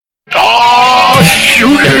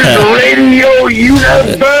Shooters Radio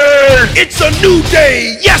Universe! It's a new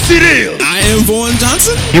day! Yes, it is! I am Vaughn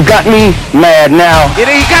Johnson. You got me mad now. You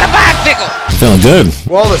got a bicycle! Feeling good.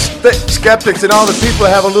 Well, the skeptics and all the people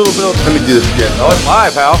have a little bit of... Let me do this again. Oh, it's my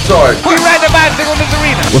pal. Sorry. We ride the bicycle in this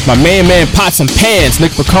arena. With my main man, Pots and Pans,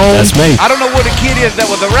 Nick Pacone. That's me. I don't know what the kid is that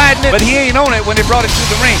was riding it, but he ain't on it when they brought it to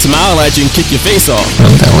the ring. Smile at you and kick your face off.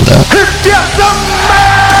 I'm down with that.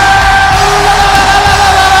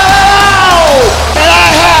 And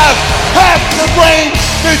I have half the brain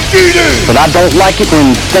that you do. But I don't like it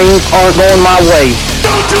when things aren't going my way.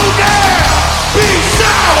 Don't you dare be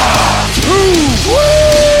sour!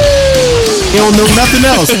 He don't know nothing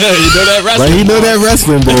else. You know that wrestling. But he know that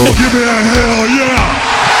wrestling, boy. Give me a hell yeah!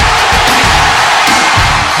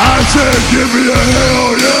 I said give me a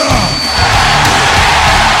hell yeah!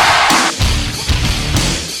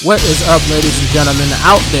 What is up, ladies and gentlemen,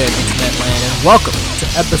 out there in internet land, and welcome to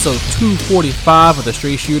episode 245 of The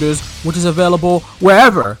Straight Shooters, which is available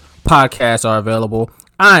wherever podcasts are available.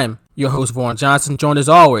 I'm your host, Vaughn Johnson, joined as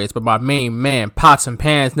always by my main man, Pots and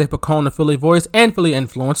Pans, Nick Pacone, the Philly voice and Philly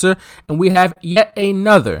influencer, and we have yet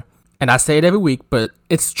another, and I say it every week, but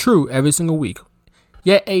it's true every single week,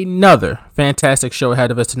 yet another fantastic show ahead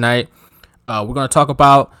of us tonight. We're going to talk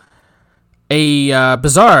about a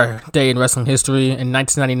bizarre day in wrestling history in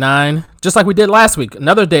 1999, just like we did last week.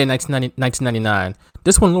 Another day in 1999.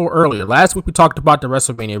 This one a little earlier. Last week we talked about the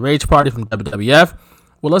WrestleMania Rage Party from WWF.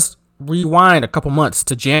 Well, let's rewind a couple months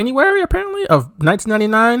to January, apparently, of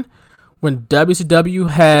 1999, when WCW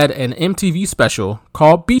had an MTV special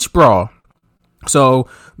called Beach Brawl. So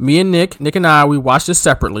me and Nick and I, we watched this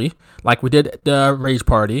separately, like we did the Rage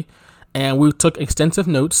Party, and we took extensive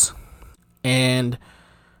notes. And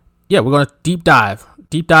yeah, we're going to deep dive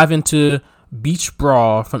into Beach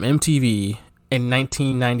Brawl from MTV in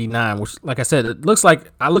 1999, which, like I said, it looks like,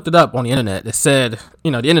 I looked it up on the internet. It said, the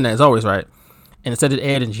internet is always right. And it said it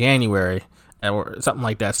aired in January or something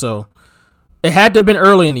like that. So it had to have been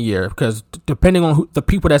early in the year, because depending on the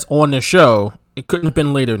people that's on the show, it couldn't have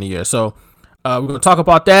been later in the year. So we're going to talk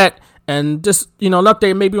about that and just, an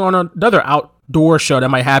update maybe on another outdoor show that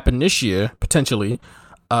might happen this year, potentially.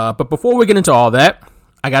 But before we get into all that,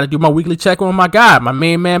 I got to do my weekly check on my guy, my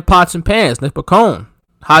main man, Pots and Pans, Nick Pacone.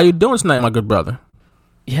 How you doing tonight, my good brother?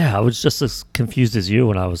 Yeah, I was just as confused as you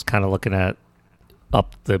when I was kind of looking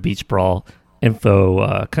up the Beach Brawl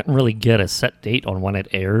info. Couldn't really get a set date on when it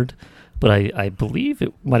aired, but I believe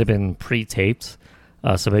it might have been pre-taped,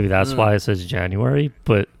 so maybe that's why it says January.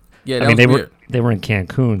 But yeah, I mean, they were in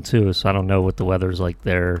Cancun too, so I don't know what the weather's like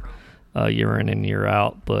there year in and year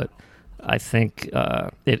out. But I think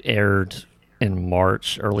it aired in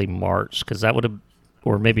March, early March, because that would have,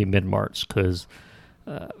 or maybe mid-March, because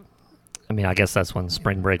I guess that's when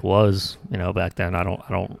spring break was. Back then, I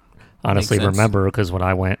don't honestly remember, because when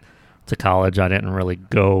I went to college, I didn't really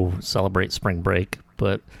go celebrate spring break,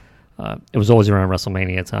 but it was always around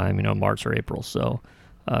WrestleMania time, March or April. So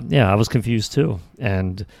I was confused too.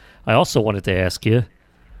 And I also wanted to ask you,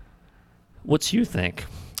 what you think?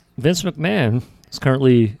 Vince McMahon is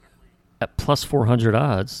currently at plus 400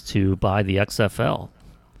 odds to buy the XFL.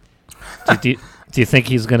 Do you think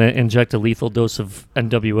he's going to inject a lethal dose of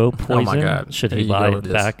NWO poison? Oh my God. Should he buy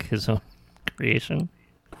back his own creation?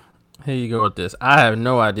 Here you go with this. I have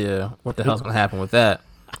no idea what the hell's going to happen with that.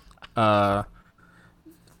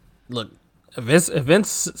 Look, if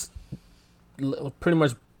Vince pretty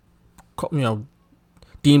much,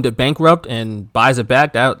 deemed it bankrupt and buys it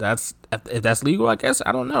back, if that's legal, I guess.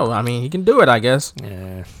 I don't know. I mean, he can do it, I guess.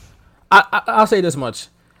 Yeah. I'll say this much.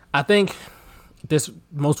 I think this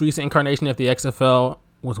most recent incarnation of the XFL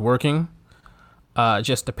was working.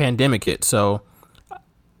 Just the pandemic hit, so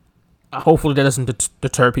hopefully that doesn't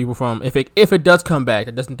deter people from, if it does come back,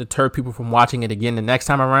 it doesn't deter people from watching it again the next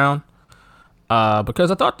time around.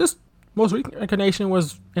 Because I thought this most recent incarnation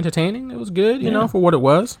was entertaining. It was good, for what it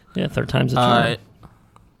was. Yeah, third time's a charm.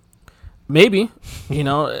 Maybe,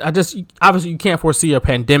 obviously you can't foresee a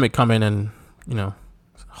pandemic coming and,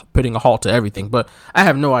 putting a halt to everything. But I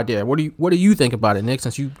have no idea. What do you think about it, Nick,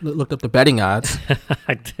 since you looked up the betting odds?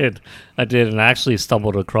 I did, and I actually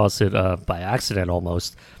stumbled across it by accident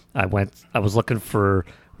almost. I was looking for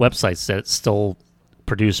websites that still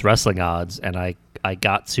produce wrestling odds, and I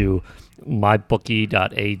got to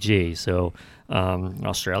mybookie.ag. So an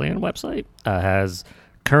Australian website has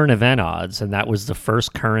current event odds, and that was the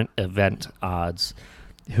first current event odds.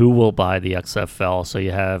 Who will buy the XFL? So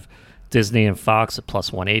you have Disney and Fox at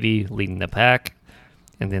plus 180, leading the pack,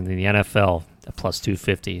 and then the NFL at plus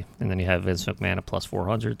 250, and then you have Vince McMahon at plus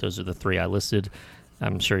 400. Those are the three I listed.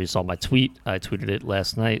 I'm sure you saw my tweet. I tweeted it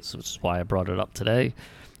last night, so which is why I brought it up today.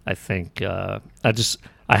 I think I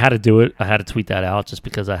had to do it. I had to tweet that out just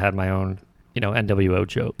because I had my own, NWO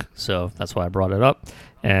joke. So that's why I brought it up.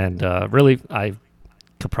 And really, I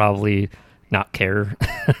could probably not care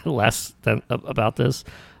less about this.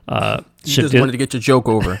 You just wanted to get your joke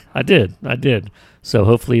over. I did. So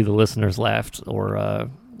hopefully the listeners laughed, or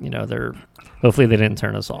hopefully they didn't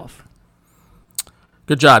turn us off.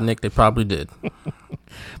 Good job, Nick. They probably did.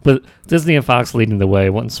 But Disney and Fox leading the way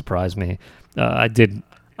wouldn't surprise me. I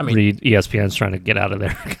read ESPN's trying to get out of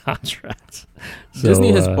their contracts. So,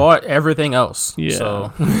 Disney has bought everything else. Yeah.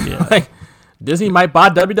 So Disney might buy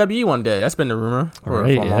WWE one day. That's been the rumor for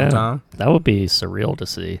a long time. That would be surreal to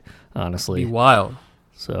see, honestly. Be wild.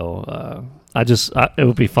 So it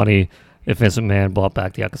would be funny if Vince McMahon bought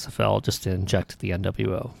back the XFL just to inject the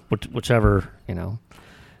NWO, whichever,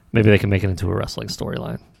 maybe they can make it into a wrestling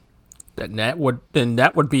storyline. That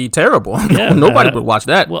would be terrible. Yeah, Nobody would watch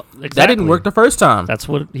that. Well, exactly. That didn't work the first time. That's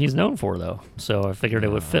what he's known for, though. So I figured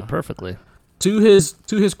it would fit perfectly. To his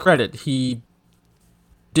credit, he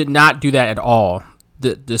did not do that at all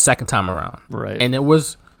the second time around. Right. And it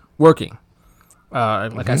was working.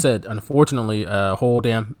 Like I said, unfortunately, a whole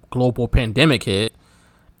damn global pandemic hit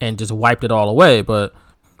and just wiped it all away. But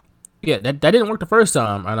yeah, that didn't work the first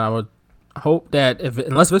time, and I would hope that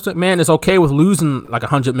unless Vince McMahon is okay with losing like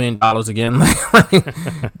 $100 million again,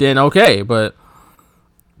 then okay. But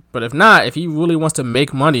if not, if he really wants to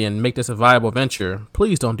make money and make this a viable venture,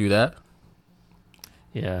 please don't do that.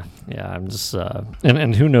 Yeah. I'm just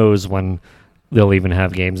and who knows when they'll even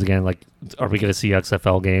have games again? Like, are we going to see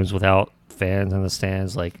XFL games without fans in the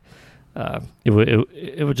stands? Like,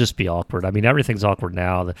 it would just be awkward. I mean, everything's awkward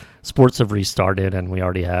now. The sports have restarted, and we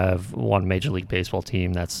already have one Major League Baseball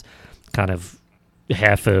team that's kind of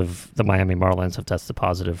half of the Miami Marlins have tested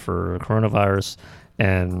positive for coronavirus,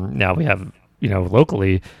 and now we have,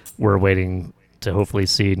 locally, we're waiting to hopefully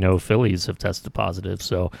see no Phillies have tested positive.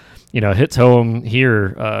 So, hits home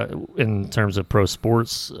here in terms of pro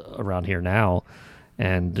sports around here now,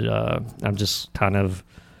 and I'm just kind of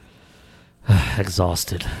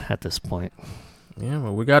exhausted at this point. Yeah,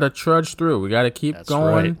 well, we got to trudge through. We got to keep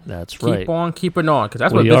going. That's right. Keep on keeping on, because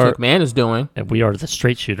that's what Vince McMahon is doing. And we are the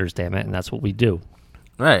straight shooters, damn it, and that's what we do.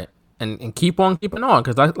 Right. And keep on keeping on,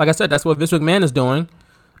 because like I said, that's what Vince McMahon is doing.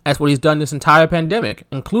 That's what he's done this entire pandemic,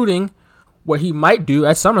 including what he might do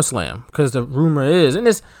at SummerSlam, because the rumor is, and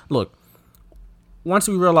this, look, once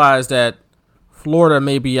we realize that Florida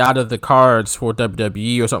may be out of the cards for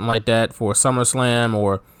WWE or something like that for SummerSlam,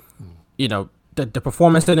 or, the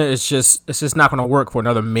Performance Center it's just not going to work for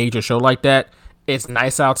another major show like that. It's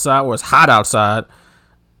nice outside, or it's hot outside.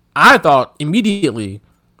 I thought immediately,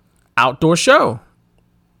 outdoor show.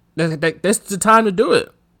 That's the time to do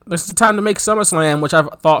it. This is the time to make SummerSlam, which I've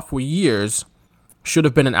thought for years should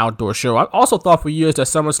have been an outdoor show. I also thought for years that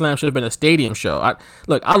SummerSlam should have been a stadium show.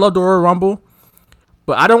 I love the Royal Rumble,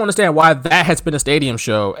 but I don't understand why that has been a stadium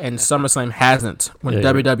show and SummerSlam hasn't, when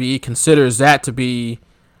WWE considers that to be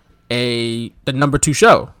the number 2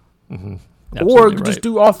 show. Mm-hmm. Or just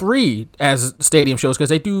do all 3 as stadium shows, because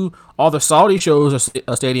they do all the Saudi shows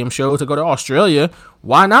or stadium shows to go to Australia.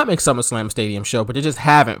 Why not make SummerSlam a stadium show? But they just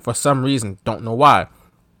haven't for some reason. Don't know why.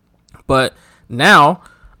 But now,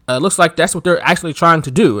 it looks like that's what they're actually trying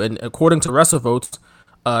to do. And according to WrestleVotes,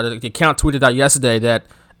 the account tweeted out yesterday that,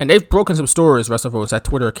 and they've broken some stories, WrestleVotes, that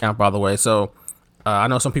Twitter account, by the way. So I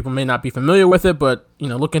know some people may not be familiar with it, but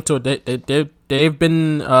look into it. They've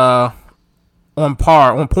been on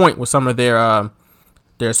point with some of their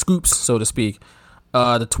scoops, so to speak.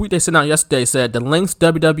 The tweet they sent out yesterday said the links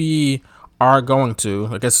WWE are going to,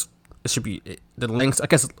 I guess it should be the links, I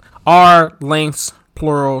guess are links,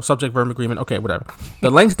 plural, subject verb agreement, okay, whatever. The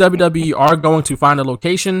links WWE are going to find a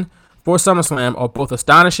location for SummerSlam are both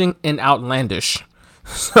astonishing and outlandish.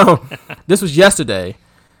 So this was yesterday,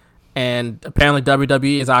 and apparently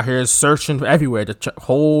WWE is out here searching everywhere to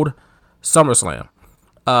hold SummerSlam.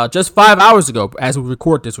 Just 5 hours ago, as we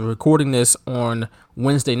record this, we're recording this on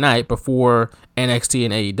Wednesday night before NXT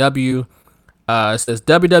and AEW. It says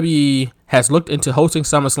WWE has looked into hosting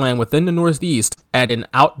SummerSlam within the Northeast at an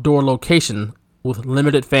outdoor location with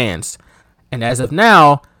limited fans, and as of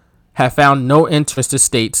now, have found no interested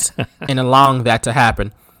states in allowing that to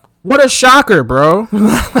happen. What a shocker, bro!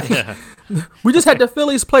 We just had the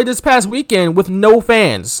Phillies play this past weekend with no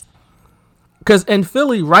fans. Because in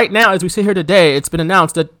Philly, right now, as we sit here today, it's been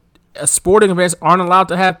announced that sporting events aren't allowed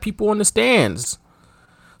to have people in the stands.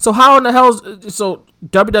 So how in the hell so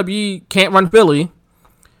WWE can't run Philly?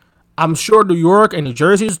 I'm sure New York and New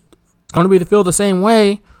Jersey is going to be feel the same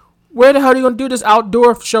way. Where the hell are you going to do this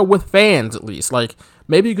outdoor show with fans, at least? Like,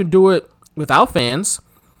 maybe you can do it without fans.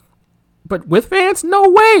 But with fans, no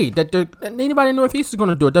way that anybody in the Northeast is going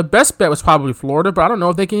to do it. The best bet was probably Florida, but I don't know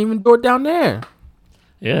if they can even do it down there.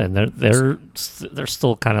 Yeah, and they're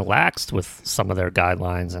still kind of laxed with some of their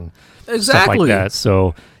guidelines and Exactly. stuff like that.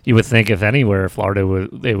 So you would think if anywhere, Florida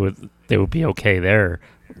would be okay there.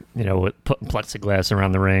 You know, with putting plexiglass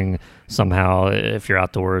around the ring somehow. If you're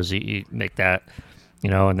outdoors, you make that. You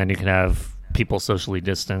know, and then you can have people socially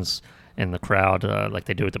distance in the crowd like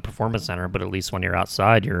they do at the Performance Center. But at least when you're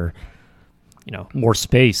outside, you're, you know, more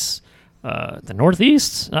space. The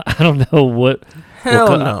Northeast, I don't know what.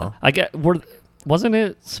 Hell no. I get. Wasn't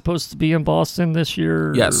it supposed to be in Boston this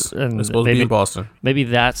year? Yes, and it's supposed to be in Boston. Maybe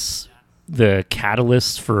that's the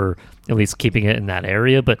catalyst for at least keeping it in that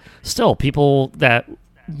area. But still, people that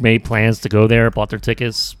made plans to go there, bought their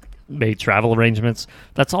tickets, made travel arrangements,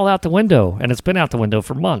 that's all out the window, and it's been out the window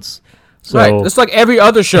for months. So, right, it's like every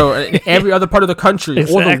other show, every other part of the country or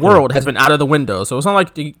Exactly. the world has been out of the window. So it's not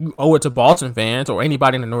like you owe it to Boston fans or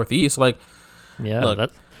anybody in the Northeast. Like, yeah,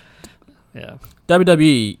 look, yeah.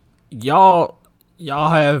 WWE, y'all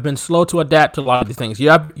have been slow to adapt to a lot of these things.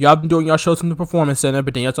 Y'all been doing y'all shows from the Performance Center,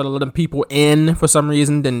 but then y'all started letting people in for some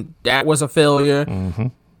reason. Then that was a failure. Mm-hmm.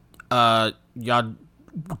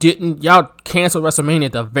 Y'all canceled WrestleMania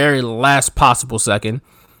at the very last possible second.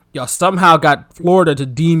 Y'all somehow got Florida to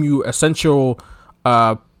deem you essential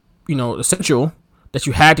that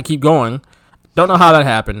you had to keep going. Don't know how that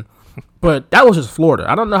happened, but that was just Florida.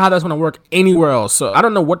 I don't know how that's going to work anywhere else. So I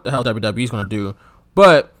don't know what the hell WWE is going to do.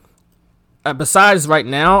 But besides right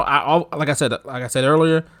now, like I said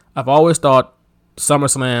earlier, I've always thought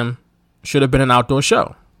SummerSlam should have been an outdoor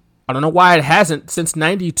show. I don't know why it hasn't since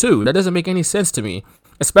 '92. That doesn't make any sense to me,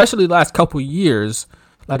 especially the last couple years.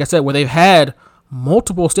 Like I said, where they've had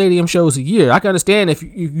multiple stadium shows a year. I can understand if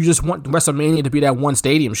you just want WrestleMania to be that one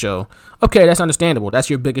stadium show. Okay, that's understandable. That's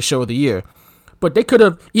your biggest show of the year. But they could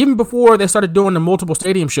have, even before they started doing the multiple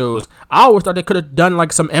stadium shows, I always thought they could have done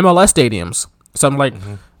like some MLS stadiums, some like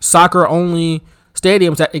soccer only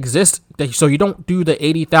stadiums that exist. So you don't do the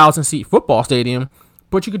 80,000 seat football stadium,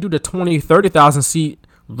 but you could do the 30,000 seat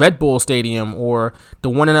Red Bull Stadium, or the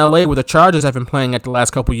one in LA where the Chargers have been playing at the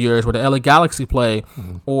last couple years, where the LA Galaxy play,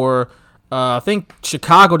 or I think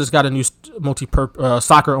Chicago just got a new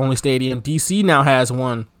soccer only stadium. DC now has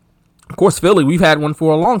one. Of course, Philly, we've had one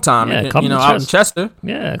for a long time. Yeah, out in Chester.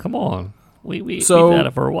 Yeah, come on. We've So- had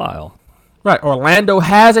it for a while. Right, Orlando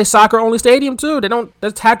has a soccer only stadium too. They don't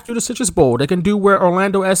just have to do the Citrus Bowl. They can do where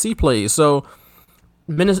Orlando SC plays. So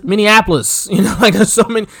Minneapolis, like there's so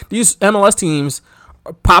many these MLS teams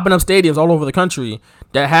are popping up stadiums all over the country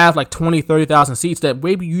that have like 30,000 seats that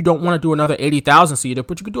maybe you don't want to do another 80,000 seater,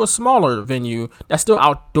 but you could do a smaller venue that's still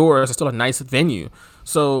outdoors. It's still a nice venue.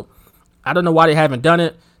 So I don't know why they haven't done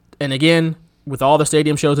it. And again, with all the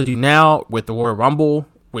stadium shows that do now, with the Royal Rumble,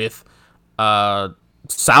 with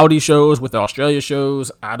Saudi shows, with the Australia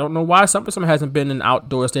shows, I don't know why SummerSlam hasn't been an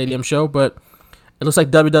outdoor stadium show, but it looks like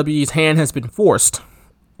WWE's hand has been forced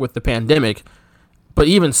with the pandemic. But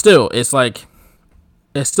even still, it's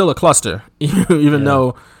still a cluster, even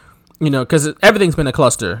though, because everything's been a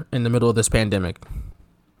cluster in the middle of this pandemic.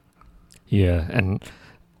 Yeah, and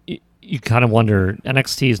you kind of wonder,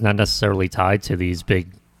 NXT is not necessarily tied to these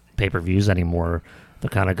big pay-per-views anymore. They're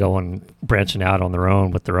kind of branching out on their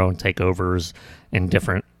own with their own takeovers in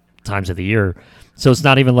different times of the year. So it's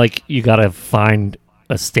not even like you got to find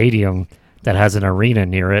a stadium that has an arena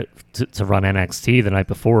near it to run NXT the night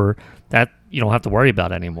before. That you don't have to worry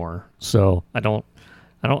about anymore. So I don't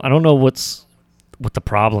know what the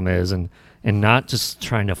problem is, and not just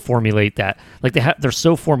trying to formulate that. Like they're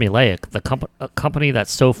so formulaic. A company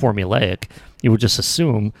that's so formulaic, you would just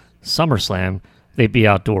assume SummerSlam they'd be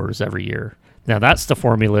outdoors every year. Now that's the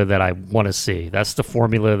formula that I want to see. That's the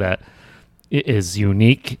formula that is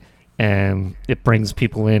unique, and it brings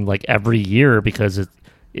people in like every year because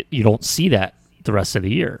you don't see that the rest of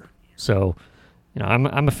the year. So, I'm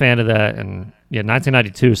a fan of that, and yeah,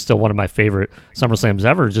 1992 is still one of my favorite SummerSlams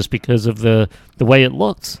ever, just because of the way it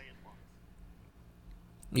looked.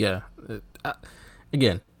 Yeah.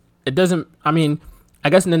 Again, it doesn't. I mean, I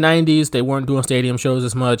guess in the 90s they weren't doing stadium shows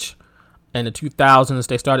as much. In the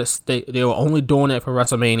 2000s, they were only doing it for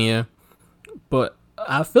WrestleMania, but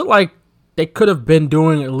I feel like they could have been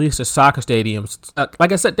doing at least a soccer stadiums.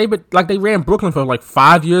 Like I said, they ran Brooklyn for like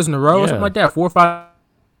 5 years in a row or something like that, 4 or 5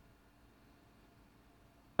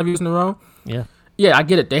 years in a row. Yeah. Yeah, I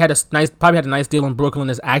get it. They had probably had a nice deal in Brooklyn.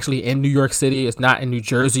 It's actually in New York City. It's not in New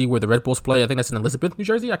Jersey where the Red Bulls play. I think that's in Elizabeth, New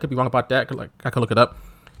Jersey. I could be wrong about that. I could look it up.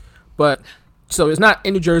 But so it's not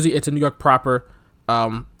in New Jersey. It's in New York proper.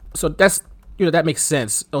 So that's, that makes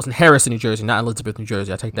sense. It was in Harrison, New Jersey, not Elizabeth, New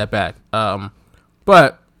Jersey. I take that back.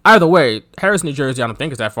 But either way, Harrison, New Jersey, I don't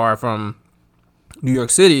think is that far from New York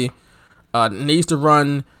City. Needs to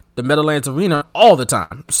run the Meadowlands Arena all the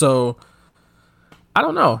time. So I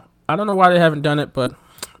don't know. I don't know why they haven't done it, but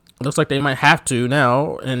it looks like they might have to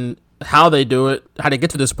now. And how they do it, how they get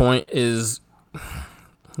to this point is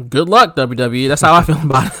good luck, WWE. That's how I feel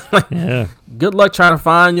about it. Like, Yeah. good luck trying to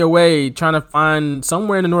find your way, trying to find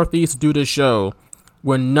somewhere in the Northeast to do this show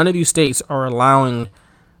when none of these states are allowing,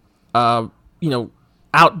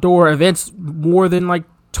 outdoor events more than like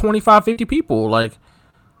 25, 50 people. Like,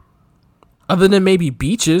 other than maybe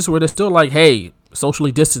beaches where they're still like, hey,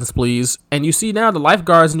 socially distance, please. And you see now the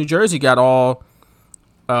lifeguards in New Jersey got all,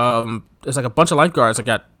 there's like a bunch of lifeguards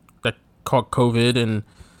that caught COVID, and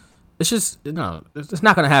it's just, it's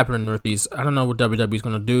not going to happen in the Northeast. I don't know what WWE's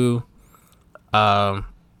going to do. But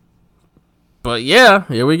yeah,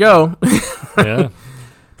 here we go. Yeah.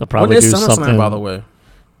 They'll probably When is do SummerSlam, something. by the way?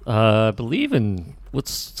 I believe in,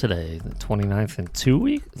 what's today? The 29th in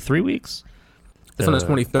 3 weeks? It's on the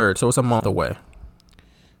 23rd, so it's a month away.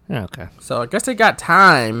 Yeah, okay. So I guess they got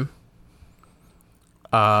time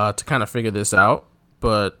to kind of figure this out.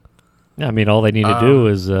 But Yeah, I mean, all they need to do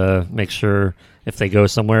is make sure if they go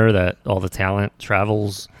somewhere that all the talent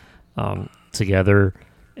travels together,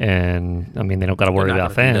 and I mean, they don't got to worry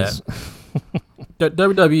not about gonna do fans.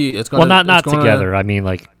 WWE is going to... Well, not together. I mean,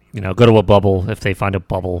 like, go to a bubble if they find a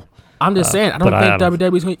bubble. I'm just saying, I don't think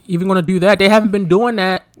WWE's even going to do that. They haven't been doing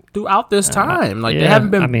that throughout this time. Like, they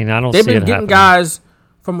haven't been... I mean, I don't They've see been it getting happening. guys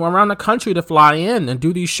from around the country to fly in and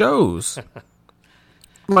do these shows.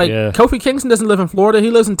 Like, Yeah. Kofi Kingston doesn't live in Florida. He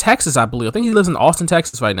lives in Texas, I believe. I think he lives in Austin,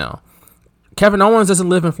 Texas right now. Kevin Owens doesn't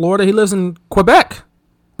live in Florida. He lives in Quebec.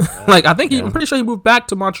 Like, I think I'm pretty sure he moved back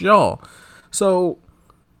to Montreal. So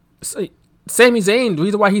Sami Zayn, the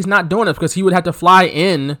reason why he's not doing it is because he would have to fly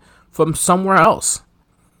in from somewhere else.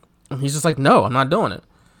 And he's just like, no, I'm not doing it.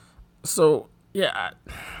 So, yeah,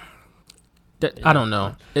 I don't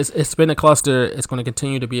know. It's been a cluster. It's going to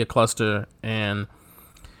continue to be a cluster. And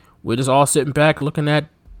we're just all sitting back looking at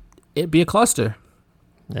it be a cluster.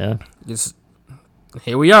 Yeah. Just,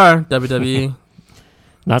 here we are, WWE.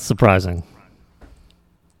 Not surprising.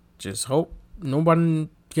 Just hope nobody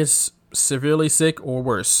gets severely sick or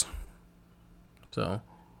worse. So,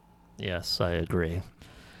 Yes, I agree.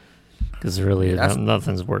 Because really, that's-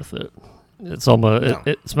 nothing's worth it. It's almost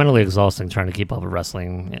it's mentally exhausting trying to keep up with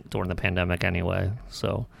wrestling during the pandemic anyway.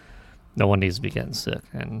 So no one needs to be getting sick.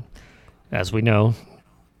 And as we know,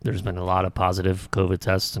 there's been a lot of positive COVID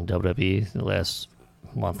tests in WWE the last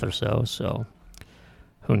month or so. So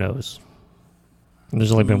who knows? And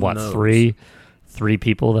there's only been three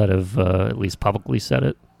people that have at least publicly said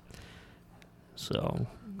it. So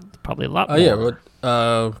probably a lot more. yeah,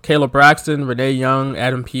 but Caleb Braxton, Renee Young,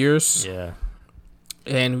 Adam Pearce. Yeah.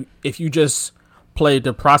 And if you just play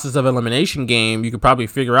the process of elimination game, you could probably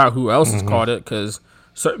figure out who else has caught it, because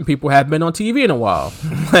certain people haven't been on TV in a while.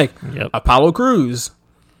 Like Apollo Crews.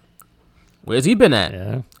 Where's he been at?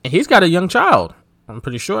 Yeah. And he's got a young child. I'm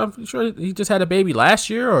pretty sure he just had a baby last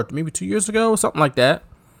year or maybe 2 years ago or something like that.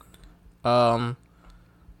 But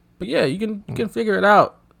yeah, you can figure it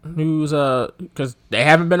out. Who's because they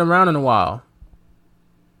haven't been around in a while.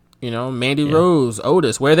 Mandy Rose,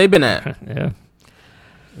 Otis, where they been at? Yeah.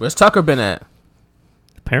 Where's Tucker been at?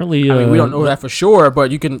 Apparently, I mean, we don't know that for sure,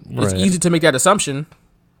 but it's Right. easy to make that assumption.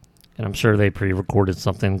 and I'm sure they pre-recorded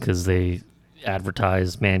something because they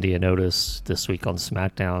advertised Mandy and Otis this week on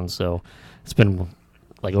SmackDown. So it's been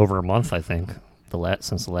like over a month, I think,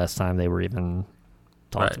 since the last time they were even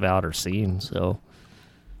talked about or seen. So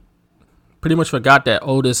Pretty much forgot that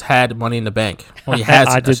Otis had Money in the Bank. Well, he has.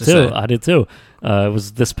 I did should too. say. I did too. It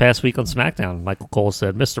was this past week on SmackDown. Michael Cole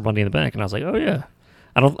said, "Mr. Money in the Bank," and I was like, "Oh yeah."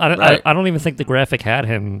 I don't even think the graphic had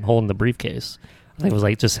him holding the briefcase. I think it was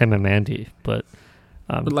like just him and Mandy. But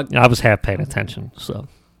I was half paying attention. So.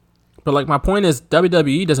 But like my point is,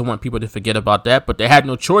 WWE doesn't want people to forget about that. But they had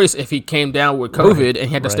no choice if he came down with COVID and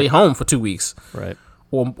he had to stay home for 2 weeks, Right.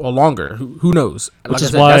 or longer. Who knows? Which Like I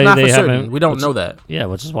is said, why that's not they for certain. haven't- We don't know that. Yeah,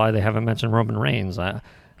 which is why they haven't mentioned Roman Reigns.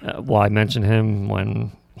 Why mention him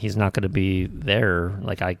when he's not going to be there?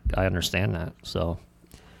 Like I understand that. So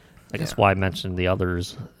I guess why mention the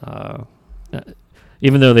others?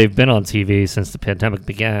 Even though they've been on TV since the pandemic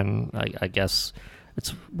began, I guess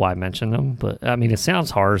it's why mention them. But I mean, it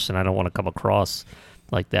sounds harsh, and I don't want to come across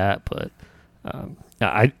like that. But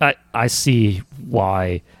I see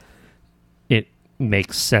why it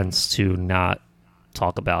makes sense to not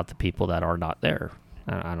talk about the people that are not there.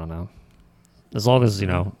 I don't know. As long as,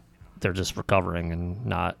 they're just recovering and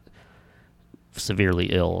not severely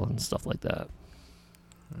ill and stuff like that.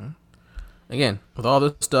 Again, with all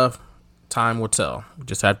this stuff, time will tell. We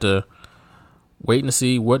just have to wait and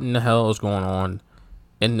see what in the hell is going on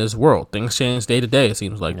in this world. Things change day to day, it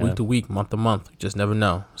seems like, week to week, month to month. You just never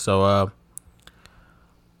know. So,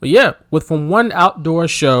 but yeah, from one outdoor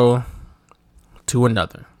show to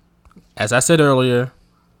another. As I said earlier,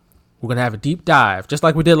 we're going to have a deep dive, just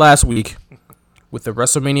like we did last week, with the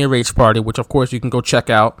WrestleMania Rage Party, which, of course, you can go check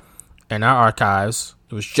out in our archives.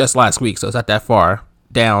 It was just last week, so it's not that far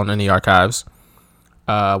down in the archives.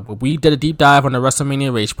 We did a deep dive on the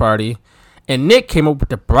WrestleMania Rage Party, and Nick came up with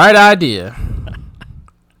the bright idea.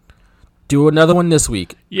 Do another one this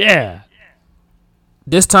week. Yeah.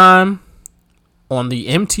 This time on the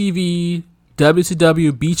MTV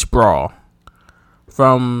WCW Beach Brawl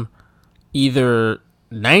from either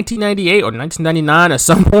 1998 or 1999 at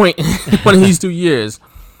some point in one of these 2 years.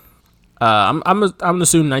 I'm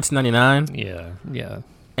assuming 1999. Yeah.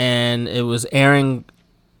 And it was airing,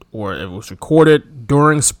 or it was recorded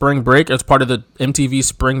during spring break as part of the MTV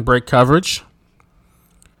spring break coverage.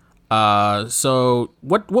 So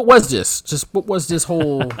what was this? What was this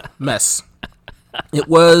whole mess? It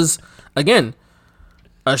was, again,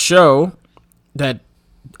 a show that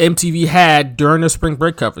MTV had during the spring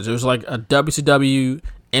break coverage. It was like a WCW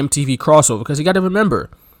MTV crossover, because you got to remember,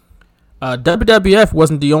 WWF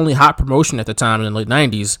wasn't the only hot promotion at the time in the late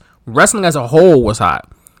 90s. Wrestling as a whole was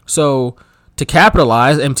hot. So to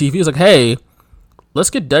capitalize, MTV was like, hey, let's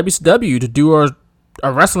get WCW to do a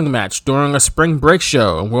wrestling match during a spring break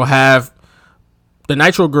show, and we'll have the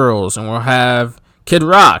Nitro Girls, and we'll have Kid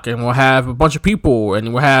Rock, and we'll have a bunch of people,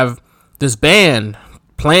 and we'll have this band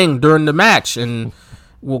playing during the match, and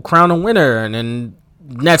we'll crown a winner, and then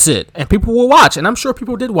that's it. And people will watch, and I'm sure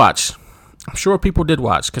people did watch.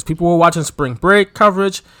 Because people were watching spring break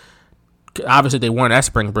coverage. Obviously, they weren't at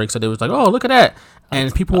spring break, so they was like, oh, look at that.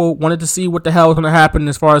 And people wanted to see what the hell was going to happen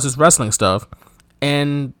as far as this wrestling stuff.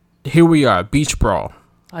 And here we are, Beach Brawl.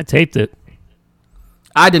 I taped it.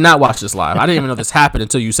 I did not watch this live. I didn't even know this happened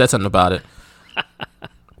until you said something about it.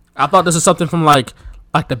 I thought this was something from like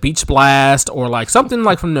the Beach Blast, or like something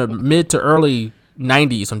like from the mid to early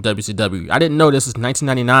 90s from WCW. I didn't know this was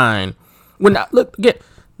 1999.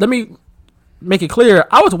 Let me make it clear.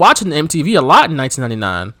 I was watching the MTV a lot in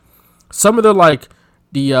 1999. Some of the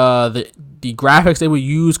the graphics they would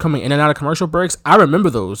use coming in and out of commercial breaks, I remember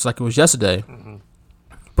those like it was yesterday. Mm-hmm.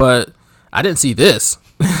 But I didn't see this.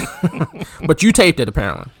 But you taped it,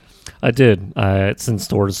 apparently. I did. It's in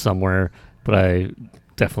stores somewhere, but I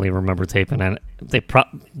definitely remember taping it. They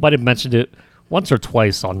might have mentioned it once or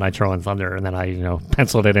twice on Nitro and Thunder, and then I,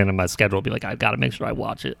 penciled it in my schedule. Be like, I've got to make sure I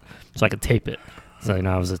watch it so I could tape it. So,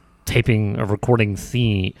 I was a recording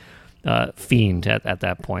fiend at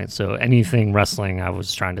that point. So anything wrestling, I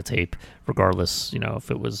was trying to tape, regardless, if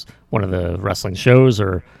it was one of the wrestling shows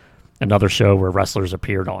or another show where wrestlers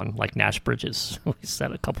appeared on, like Nash Bridges. We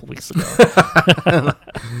said a couple weeks ago.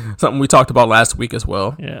 Something we talked about last week as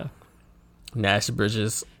well. Yeah. Nash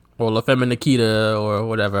Bridges, or La Femme Nikita, or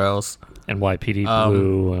whatever else. NYPD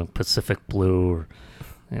Blue, Pacific Blue, or,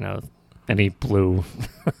 any blue.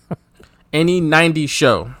 Any 90s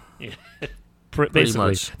show. Yeah. Basically.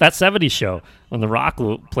 Much. That 70s show, when The Rock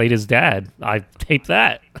played his dad, I taped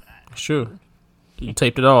that. Sure. You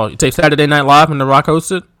taped it all. You taped Saturday Night Live when The Rock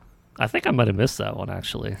hosted? I think I might have missed that one,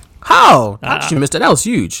 actually. How? How did you miss it? That was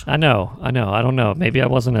huge. I know. I don't know. Maybe I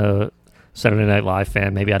wasn't a Saturday Night Live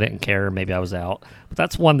fan. Maybe I didn't care. Maybe I was out. But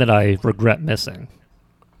that's one that I regret missing.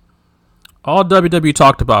 All WWE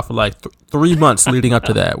talked about for like 3 months leading up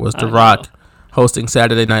to that was The Rock hosting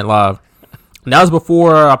Saturday Night Live. And that was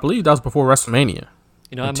before, I believe that was before WrestleMania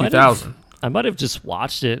in 2000. I might have just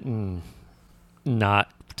watched it and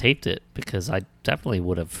not taped it, because I definitely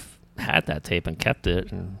would have had that tape and kept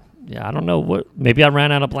it. And yeah, I don't know what. Maybe I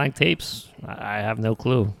ran out of blank tapes. I have no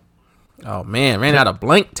clue. Oh man, ran out of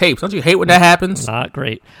blank tapes. Don't you hate when that happens? Not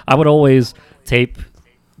great. I would always tape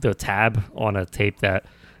the tab on a tape that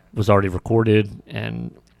was already recorded,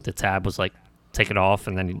 and the tab was like taken off,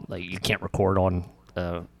 and then you can't record on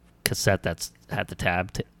a cassette that's had the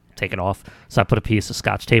tab taken off. So I put a piece of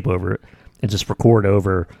Scotch tape over it and just record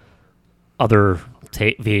over other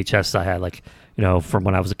VHS I had, like, from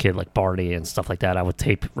when I was a kid, like Barney and stuff like that. I would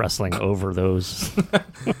tape wrestling over those.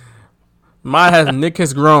 Nick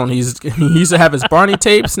has grown. He used to have his Barney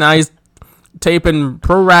tapes. Now he's taping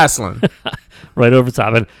pro wrestling. Right over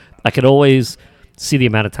top. And I could always see the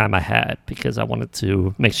amount of time I had, because I wanted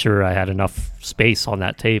to make sure I had enough space on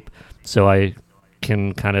that tape so I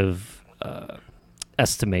can kind of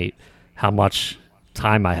estimate how much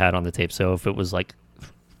time I had on the tape. So if it was like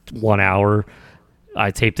 1 hour,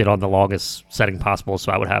 I taped it on the longest setting possible,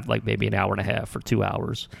 so I would have like maybe an hour and a half or 2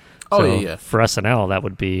 hours. Oh, so yeah. For SNL, that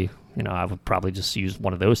would be I would probably just use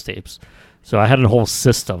one of those tapes. So I had a whole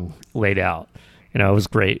system laid out. It was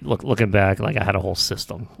great. Looking back, like I had a whole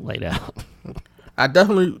system laid out. I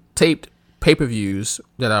definitely taped pay-per-views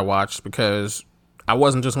that I watched because I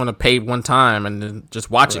wasn't just going to pay one time and then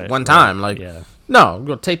just watch it one time. Like, no, I'm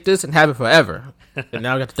going to tape this and have it forever. And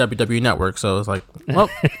now I got the WWE Network, so it's like, well,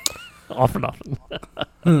 all for nothing.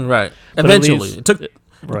 Right. But Eventually, least, it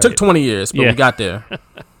took 20 years, but we got there.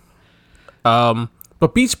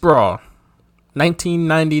 But Beach Brawl,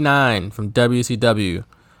 1999 from WCW,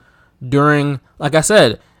 during, like I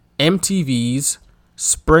said, MTV's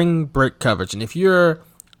spring break coverage. And if you're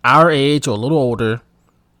our age or a little older,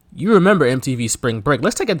 you remember MTV spring break.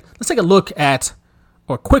 Let's take a look at,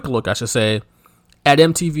 or a quick look, I should say, at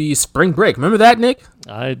MTV's spring break. Remember that, Nick?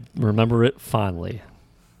 I remember it fondly.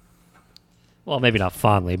 Well, maybe not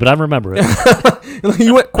fondly, but I remember it.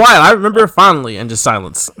 You went quiet. I remember it fondly, and just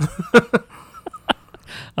silence.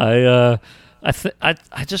 I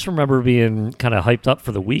just remember being kind of hyped up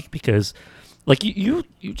for the week because, like you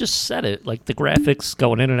just said it, like the graphics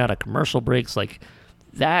going in and out of commercial breaks, like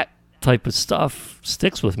that type of stuff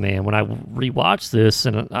sticks with me. And when I rewatch this,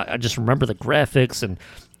 and I just remember the graphics, and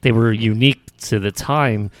they were unique to the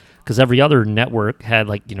time because every other network had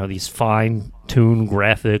these fine-tuned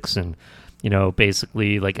graphics, and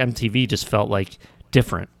basically like MTV just felt like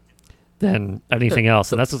different than anything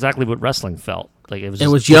else, and that's exactly what wrestling felt like. It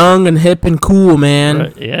was young and hip and cool, man.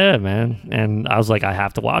 Right? Yeah, man. And I was like, I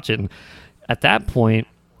have to watch it. And at that point,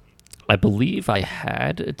 I believe I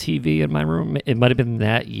had a TV in my room. It might have been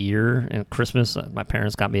that year at Christmas. My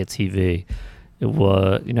parents got me a TV. It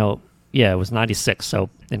was, it was 96. So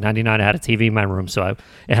in 99, I had a TV in my room. So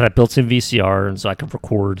it had a built-in VCR, and so I could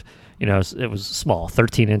record. It was small,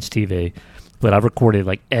 13-inch TV, but I recorded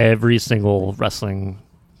like every single wrestling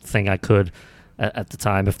thing I could at the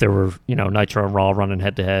time. If there were, Nitro and Raw running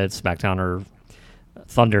head-to-head, SmackDown or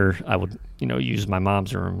Thunder, I would, use my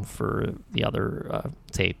mom's room for the other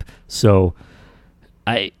tape. So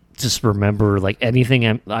I just remember like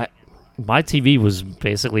anything. My TV was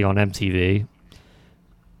basically on MTV.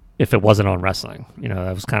 If it wasn't on wrestling,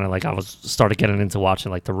 I was kind of like, started getting into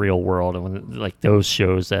watching like The Real World and when like those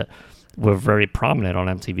shows that were very prominent on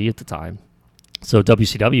MTV at the time. So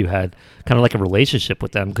WCW had kind of like a relationship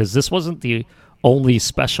with them because this wasn't the only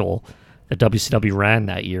special that WCW ran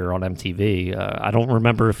that year on MTV. I don't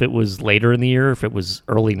remember if it was later in the year, if it was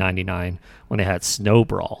early '99 when they had Snow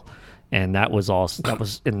Brawl, and that was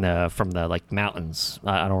in the from the like mountains.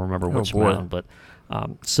 I don't remember which mountain, but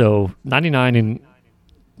so '99 and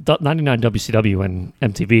 99 WCW and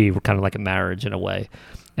MTV were kind of like a marriage in a way,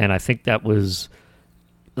 and I think that was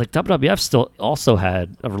like WWF still also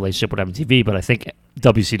had a relationship with MTV, but I think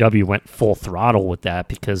WCW went full throttle with that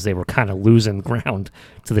because they were kind of losing ground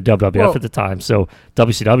to the WWF at the time. So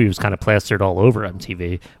WCW was kind of plastered all over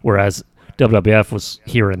MTV, whereas WWF was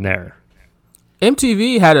here and there.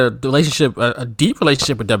 MTV had a relationship, a deep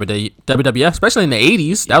relationship with WWF, especially in the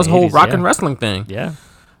 80s. That was the whole rock and wrestling thing. Yeah.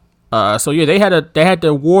 So yeah, they had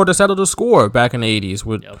the war to settle the score back in the 80s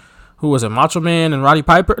with who was it, Macho Man and Roddy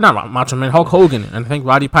Piper? Not Macho Man, Hulk Hogan, and I think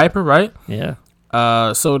Roddy Piper, right? Yeah.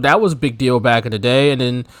 So that was a big deal back in the day, and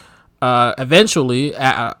then eventually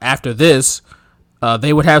after this,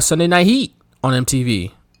 they would have Sunday Night Heat on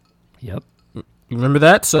MTV. Yep. You remember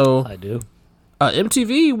that? So I do.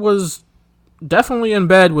 MTV was definitely in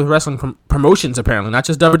bed with wrestling promotions, apparently, not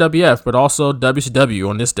just WWF, but also WCW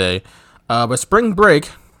on this day. But Spring Break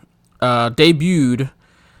debuted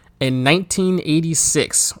in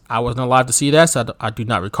 1986. I wasn't alive to see that, so I do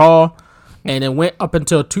not recall. And it went up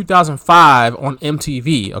until 2005 on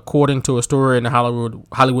MTV, according to a story in the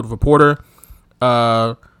Hollywood Reporter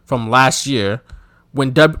from last year,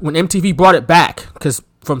 when MTV brought it back, because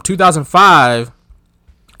from 2005,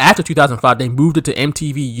 after 2005, they moved it to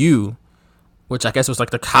MTVU, which I guess was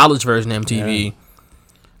like the college version of MTV.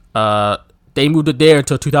 Yeah. They moved it there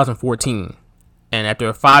until 2014. And after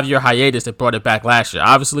a 5-year hiatus, they brought it back last year.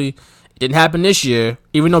 Obviously, it didn't happen this year,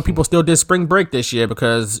 even though people still did Spring Break this year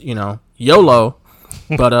because, YOLO.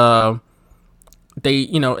 But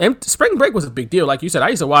Spring Break was a big deal. Like you said, I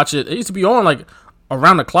used to watch it. It used to be on like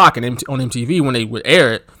around the clock on MTV when they would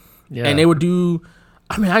air it. Yeah. And they would do,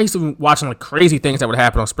 I used to be watching like crazy things that would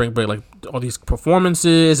happen on Spring Break, like all these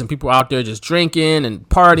performances and people out there just drinking and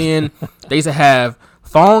partying. They used to have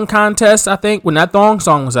thong contests, I think, when that thong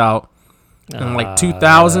song was out. In like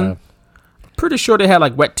 2000, pretty sure they had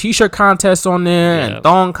like wet t-shirt contests on there and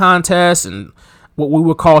thong contests and what we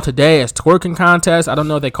would call today as twerking contests. I don't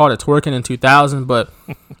know if they called it twerking in 2000, but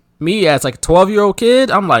me as like a 12-year-old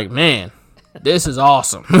kid, I'm like, man, this is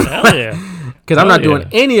awesome. Hell yeah. Because I'm not doing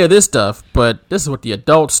any of this stuff, but this is what the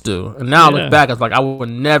adults do. And now I look back, I was like, I would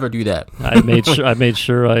never do that. I made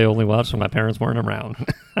sure I only watched when my parents weren't around.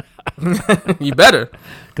 You better.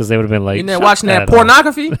 Because they would have been like, you there watching that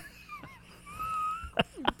pornography?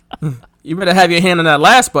 You better have your hand on that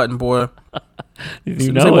last button, boy.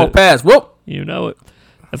 You know it. Walk past. Whoop. You know it.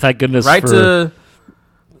 Thank goodness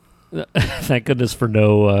thank goodness for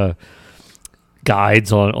no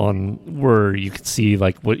guides on where you could see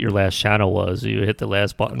like what your last channel was. You hit the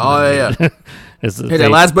last button. Oh yeah. Hit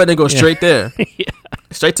that last button and go straight there.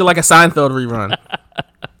 Straight to like a Seinfeld rerun.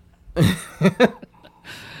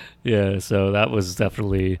 Yeah, so that was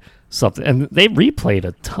definitely something, and they replayed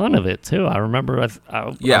a ton of it too. I remember I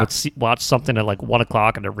would watch something at like 1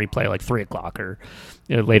 o'clock and then replay like 3 o'clock or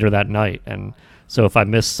later that night. And so if I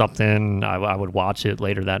missed something, I would watch it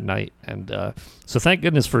later that night. And so thank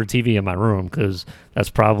goodness for a TV in my room, because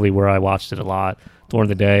that's probably where I watched it a lot during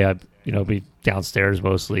the day. I'd be downstairs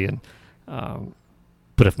mostly, and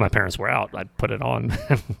but if my parents were out, I'd put it on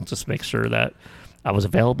and just make sure that I was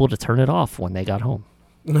available to turn it off when they got home.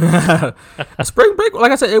 Spring break,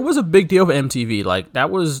 like I said, it was a big deal for MTV. Like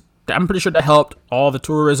that was, I'm pretty sure that helped all the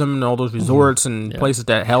tourism and all those resorts and places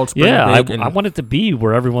that held spring break. I wanted to be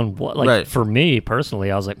where everyone was. Like for me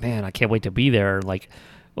personally, I was like, man, I can't wait to be there. Like,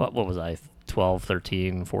 what was I, 12,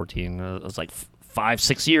 13, 14? I was like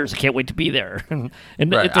 5-6 years. I can't wait to be there. and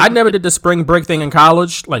I never did the spring break thing in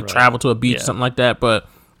college, like travel to a beach, something like that. But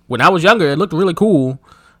when I was younger, it looked really cool.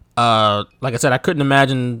 Like I said, I couldn't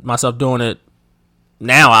imagine myself doing it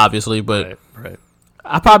now, obviously, but right.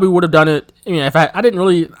 I probably would have done it. I mean, if I didn't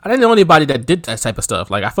know anybody that did that type of stuff.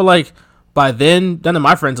 Like I feel like by then, none of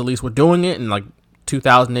my friends at least were doing it in like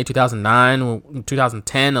 2008, 2009,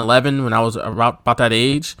 2010, 11, when I was about that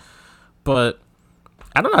age. But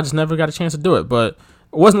I don't know. I just never got a chance to do it. But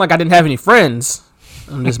it wasn't like I didn't have any friends.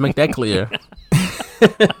 Let me just make that clear.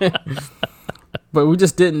 But we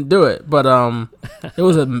just didn't do it. But it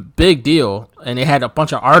was a big deal, and they had a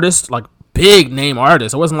bunch of artists, like big name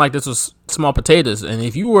artists. It wasn't like this was small potatoes. And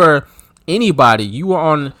if you were anybody, you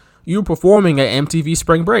were performing at MTV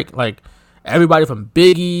Spring Break. Like everybody from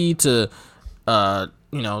Biggie to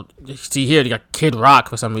see here, you got Kid Rock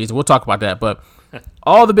for some reason. We'll talk about that, but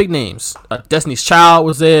all the big names. Destiny's Child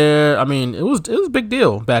was there. I mean, it was a big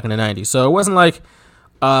deal back in the 90s. So it wasn't like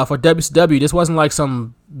for WCW, this wasn't like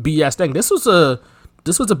some BS thing. This was a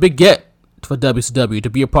big get for WCW to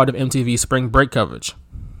be a part of MTV Spring Break coverage.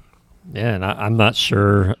 Yeah, and I'm not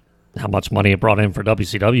sure how much money it brought in for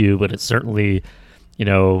WCW, but it certainly,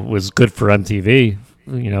 was good for MTV.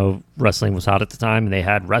 Wrestling was hot at the time, and they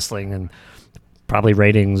had wrestling, and probably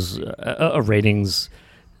ratings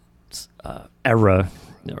era,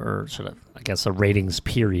 or sort of, I guess, a ratings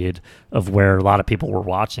period of where a lot of people were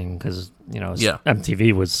watching, because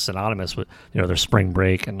MTV was synonymous with their Spring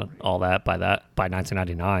Break and all that. By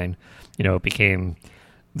 1999, it became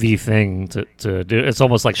the thing to do. It's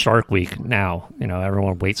almost like Shark Week now.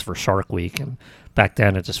 Everyone waits for Shark Week, and back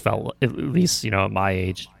then it just felt, at least at my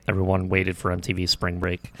age, everyone waited for MTV Spring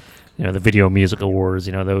Break. The Video Music Awards,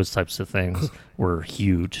 those types of things were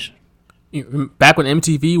huge. Back when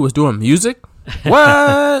MTV was doing music?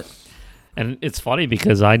 What? And it's funny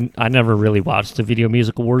because I never really watched the Video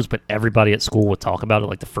Music Awards, but everybody at school would talk about it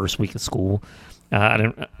like the first week of school.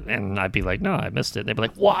 And I'd be like, no, I missed it. They'd be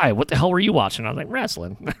like, why? What the hell were you watching? I was like,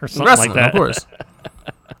 wrestling or something like that. Of course.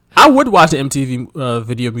 I would watch the MTV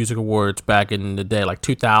Video Music Awards back in the day, like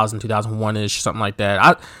 2000, 2001-ish, something like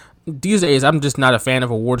that. These days, I'm just not a fan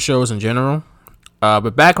of award shows in general.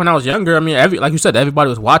 But back when I was younger, I mean, like you said, everybody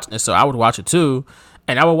was watching it, so I would watch it too.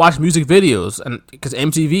 And I would watch music videos, and because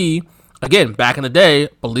MTV, again, back in the day,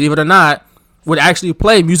 believe it or not, would actually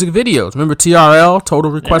play music videos. Remember TRL,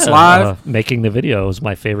 Total Request Live? Making the Video was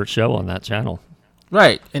my favorite show on that channel.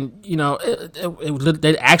 Right, and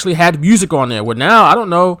they actually had music on there. Well, now I don't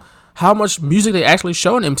know how much music they actually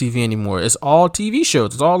show on MTV anymore. It's all TV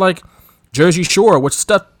shows. It's all like Jersey Shore, which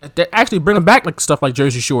stuff they're actually bringing back, like stuff like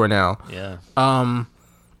Jersey Shore now. Yeah.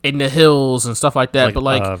 In the Hills and stuff like that. But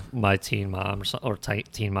like My Teen Mom or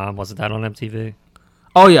Teen Mom, wasn't that on MTV?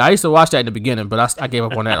 Oh yeah, I used to watch that in the beginning, but I gave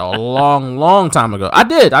up on that a long time ago. I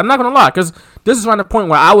did. I'm not gonna lie, because this is around the point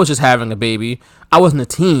where I was just having a baby. I wasn't a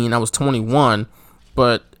teen. I was 21,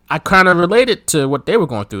 but I kind of related to what they were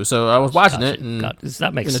going through, so I was watching it. And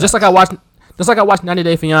that makes sense. Just like I watch 90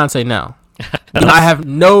 Day Fiance now. I have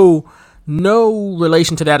no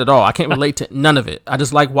relation to that at all. I can't relate to none of it. I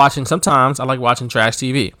just like watching. Sometimes I like watching trash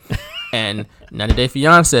TV, and 90 Day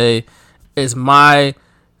Fiance is my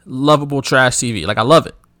lovable trash TV. Like, I love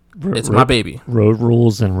it. It's my baby. Road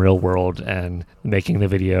Rules and Real World and Making the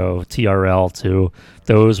Video, TRL too.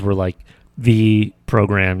 Those were like the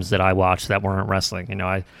programs that I watched that weren't wrestling. You know,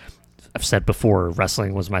 I've said before,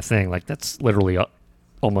 wrestling was my thing. Like that's literally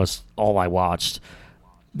almost all I watched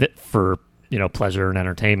that for, you know, pleasure and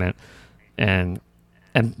entertainment. And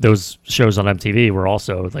those shows on MTV were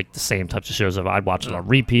also like the same types of shows that I'd watch it on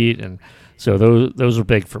repeat. And so those were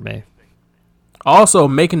big for me. Also,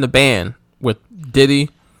 Making the Band with Diddy.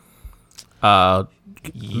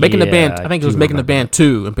 Making the Band, I think it was Making the Band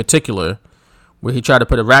 2 in particular, where he tried to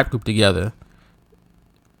put a rap group together.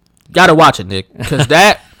 Gotta watch it, Nick, because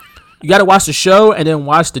that you gotta watch the show and then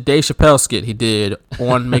watch the Dave Chappelle skit he did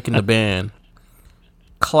on Making the Band.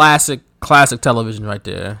 Classic television right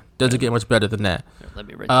there. Doesn't get much better than that. Let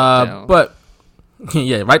me write that down. But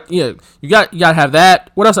yeah, right. Yeah, you gotta have that.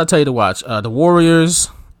 What else I tell you to watch? The Warriors.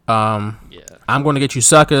 I'm Going to Get You,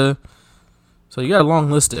 Sucker. So you got a long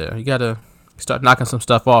list there. You gotta start knocking some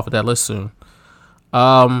stuff off of that list soon.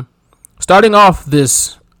 Starting off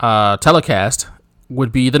this telecast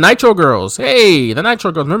would be the Nitro Girls. Hey, the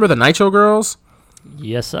Nitro Girls. Remember the Nitro Girls?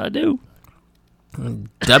 Yes, I do.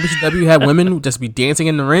 WCW had women just be dancing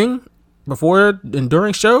in the ring before and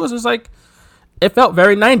during shows. It's like, it felt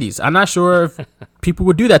very 90s. I'm not sure if people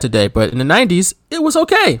would do that today, but in the 90s, it was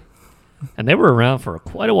okay. And they were around for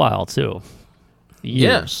quite a while, too.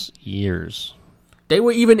 Years. They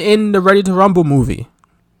were even in the Ready to Rumble movie.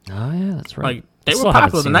 Oh, yeah, that's right. Like, they were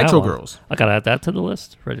popular, the Nitro Girls. I gotta add that to the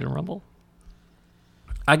list. Ready to Rumble.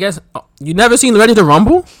 I guess you never seen Ready to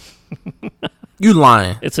Rumble? You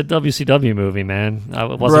lying? It's a WCW movie, man.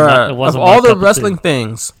 It wasn't of all the wrestling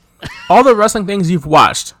things, all the wrestling things you've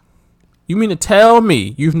watched, you mean to tell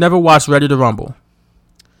me you've never watched Ready to Rumble?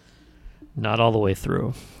 Not all the way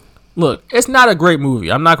through. Look, it's not a great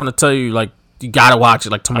movie. I'm not going to tell you like you gotta watch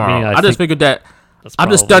it like tomorrow. I just figured that. I'm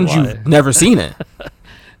just stunned you've never seen it.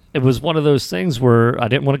 It was one of those things where I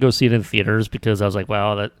didn't want to go see it in theaters because I was like,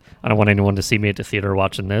 wow, I don't want anyone to see me at the theater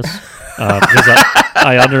watching this. Because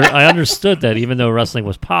I understood that even though wrestling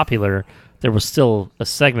was popular, there was still a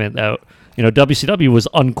segment that, you know, WCW was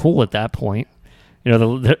uncool at that point. You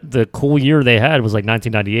know, the cool year they had was like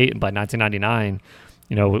 1998, and by 1999,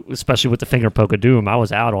 you know, especially with the Finger Poke of Doom, I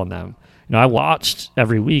was out on them. You know, I watched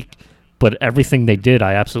every week, but everything they did,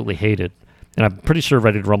 I absolutely hated. And I'm pretty sure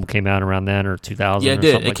Ready to Rumble came out around then or 2000. Yeah, it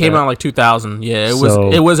did. It came out like 2000. Yeah,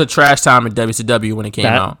 it was a trash time in WCW when it came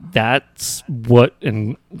out. That's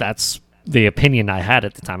the opinion I had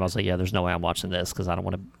at the time. I was like, yeah, there's no way I'm watching this because I don't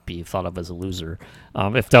want to be thought of as a loser.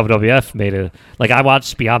 If WWF made I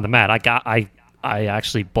watched Beyond the Mat. I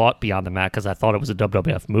actually bought Beyond the Mat because I thought it was a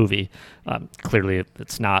WWF movie. Clearly,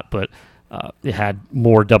 it's not, but it had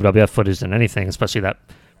more WWF footage than anything, especially that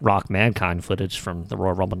Rock Mankind footage from the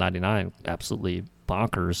Royal Rumble 99. Absolutely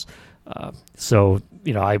bonkers. So,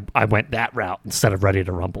 you know, I went that route instead of Ready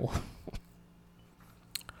to Rumble.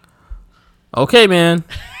 Okay, man.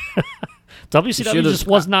 WCW just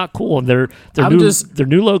was not cool, and their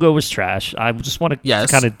new logo was trash. I just want to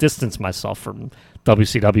kind of distance myself from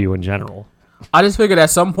WCW in general. I just figured at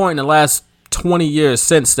some point in the last 20 years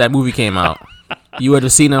since that movie came out, you would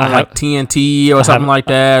have seen it on like TNT or something like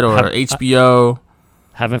that, or HBO.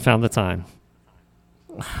 Haven't found the time.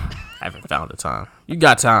 Haven't found the time. You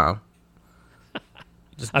got time.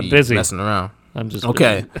 I'm busy messing around. I'm just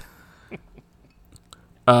okay.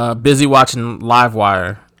 Busy watching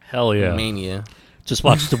Livewire. Hell yeah, Mania. Just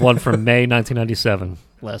watched the one from May 1997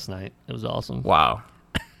 last night. It was awesome. Wow.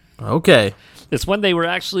 Okay. It's when they were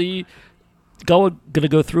actually going to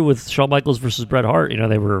go through with Shawn Michaels versus Bret Hart. You know,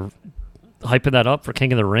 they were hyping that up for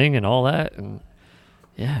King of the Ring and all that, and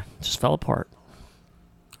yeah, it just fell apart.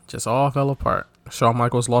 Just all fell apart. Shawn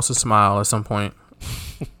Michaels lost his smile at some point.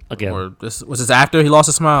 Again, or was this after he lost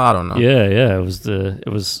his smile? I don't know. Yeah. It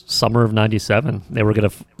was summer of '97. They were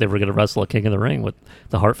gonna wrestle a King of the Ring with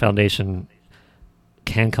the Hart Foundation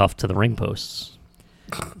handcuffed to the ring posts.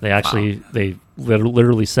 They actually they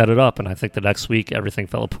literally set it up, and I think the next week everything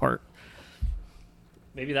fell apart.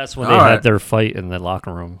 Maybe that's when they had their fight in the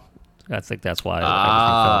locker room. I think that's why everything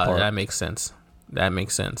fell apart. That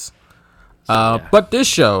makes sense. But this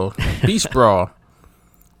show, Beast Brawl,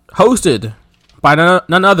 hosted by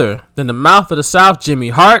none other than the mouth of the South, Jimmy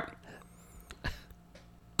Hart,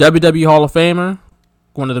 WWE Hall of Famer,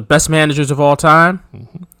 one of the best managers of all time,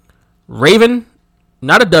 Raven,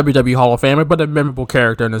 not a WWE Hall of Famer, but a memorable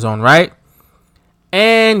character in his own right,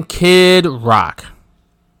 and Kid Rock.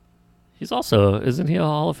 He's also, isn't he a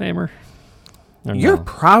Hall of Famer? You're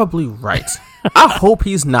probably right. I hope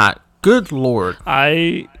he's not. Good Lord.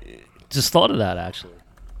 I just thought of that, actually.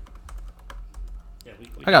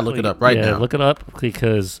 I gotta look it up right now. Look it up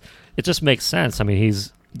because it just makes sense. I mean,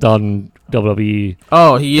 he's done WWE.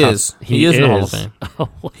 Oh, he is. He is in the Hall of Fame.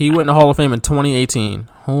 Oh, He went in the Hall of Fame in 2018.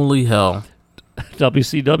 Holy hell.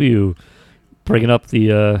 WCW bringing up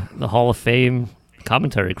the Hall of Fame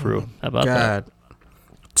commentary crew. How about that? God.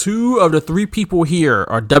 2 of the 3 people here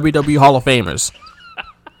are WWE Hall of Famers.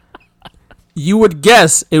 You would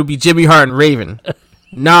guess it would be Jimmy Hart and Raven.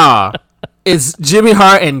 Nah. It's Jimmy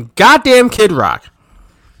Hart and goddamn Kid Rock.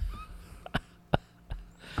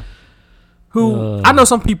 Who, I know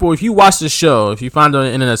some people, if you watch the show, if you find it on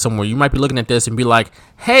the internet somewhere, you might be looking at this and be like,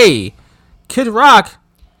 hey, Kid Rock,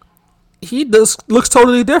 he looks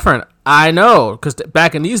totally different. I know, because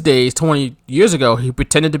back in these days, 20 years ago, he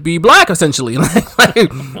pretended to be black, essentially.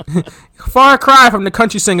 like, far cry from the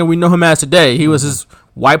country singer we know him as today. He was this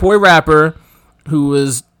white boy rapper who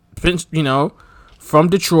was, from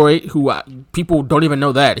Detroit, who people don't even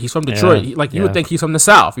know that. He's from Detroit. Yeah, You would think he's from the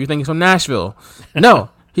South. You think he's from Nashville. No.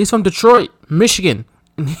 He's from Detroit, Michigan,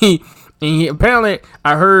 and he apparently,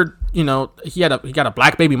 I heard, he got a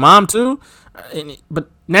black baby mom too, but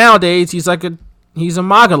nowadays he's he's a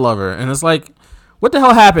MAGA lover, and it's like, what the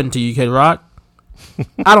hell happened to you, Kid Rock?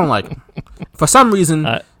 I don't like him. For some reason,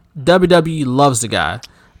 WWE loves the guy.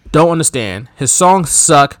 Don't understand. His songs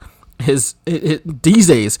suck. His these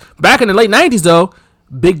days, back in the late 90s though,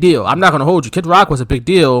 big deal. I'm not gonna hold you. Kid Rock was a big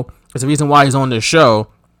deal. It's the reason why he's on this show.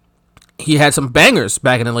 He had some bangers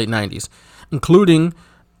back in the late 90s, including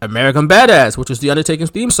American Badass, which was The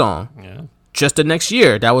Undertaker's theme song. Yeah. Just the next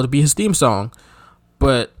year, that would be his theme song.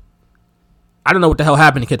 But I don't know what the hell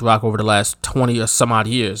happened to Kid Rock over the last 20 or some odd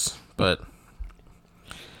years. But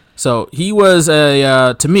so he was,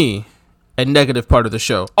 to me, a negative part of the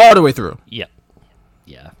show all the way through. Yeah.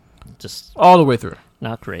 Yeah. Just all the way through.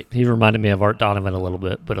 Not great. He reminded me of Art Donovan a little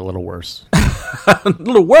bit, but a little worse. A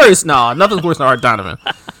little worse? No, nothing's worse than Art Donovan.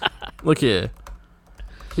 Look here.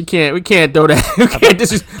 We can't do that. We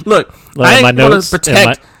can't look, I ain't going to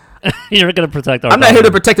protect. You're going to protect Art I'm not here to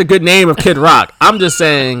protect the good name of Kid Rock. I'm just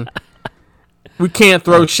saying we can't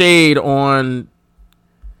throw shade on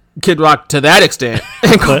Kid Rock to that extent.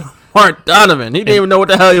 Art Donovan. He didn't even know what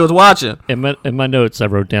the hell he was watching. In my notes, I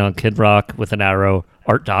wrote down Kid Rock with an arrow,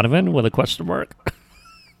 Art Donovan with a question mark.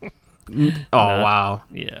 Wow.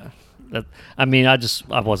 Yeah. I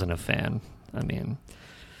wasn't a fan. I mean,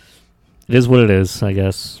 it is what it is, I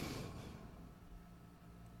guess.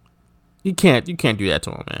 You can't do that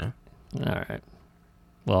to him, man. All right.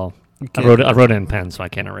 Well, I wrote it in pen, so I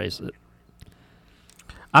can't erase it.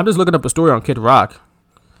 I'm just looking up a story on Kid Rock,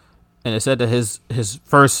 and it said that his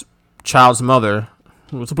first child's mother,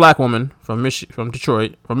 who was a black woman from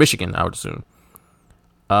Michigan, I would assume.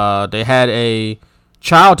 They had a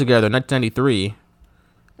child together in 1993,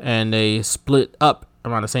 and they split up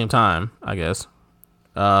around the same time, I guess.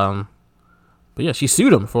 But yeah, she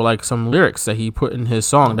sued him for some lyrics that he put in his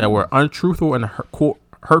song that were untruthful and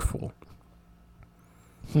hurtful.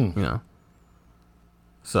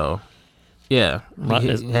 So, yeah.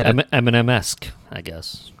 Eminem-esque, I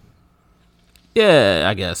guess. Yeah,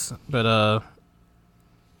 I guess. But,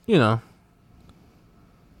 look,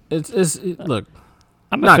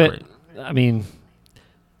 I'm not great. I mean,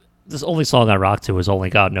 this only song I rock to is Only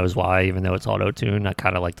God Knows Why, even though it's auto-tuned. I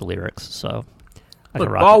kind of like the lyrics, so I can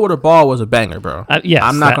rock Ball it. with a Ball was a banger, bro. Yes,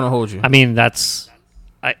 I'm not going to hold you. I mean, I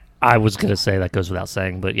was going to say that goes without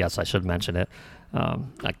saying, but yes, I should mention it.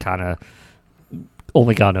 I kind of,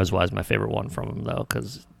 Only God Knows Why is my favorite one from him, though,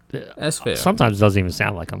 because that's fair. Sometimes it doesn't even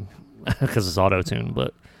sound like him because it's auto-tuned,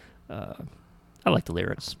 but I like the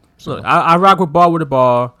lyrics. So. Look, I rock with Ball with a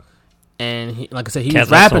Ball, and he, like I said, he was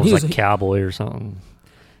rapping. He was like Cowboy or something.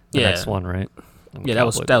 The next one, right? Yeah, that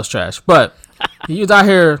was trash. But he was out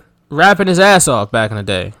here rapping his ass off back in the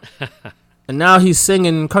day. And now he's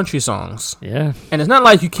singing country songs. Yeah. And it's not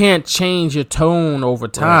like you can't change your tone over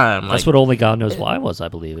time. Right. That's what Only God Knows Why was, I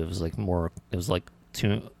believe. It was like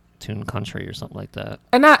tune country or something like that.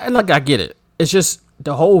 And I get it. It's just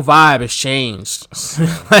the whole vibe has changed. Since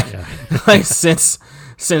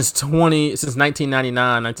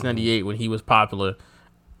 1999, 1998 when he was popular,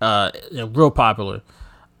 real popular.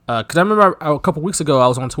 Because I remember a couple weeks ago I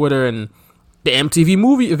was on Twitter and the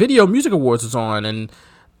MTV Video Music Awards was on, and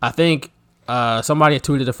I think somebody had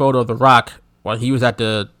tweeted a photo of The Rock while he was at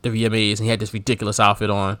the VMAs, and he had this ridiculous outfit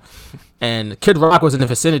on, and Kid Rock was in the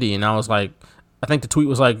vicinity, and I was like, I think the tweet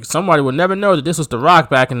was like, somebody would never know that this was The Rock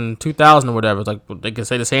back in 2000 or whatever. It's like, they can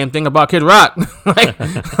say the same thing about Kid Rock.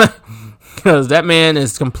 Because that man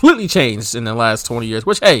has completely changed in the last 20 years,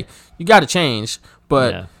 which, hey, you got to change,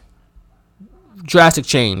 but drastic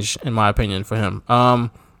change, in my opinion, for him.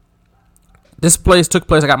 This took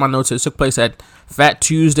place. I got my notes. It took place at Fat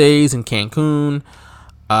Tuesdays in Cancun.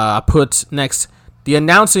 I put next. The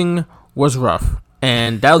announcing was rough,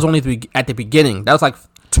 and that was only at the beginning. That was like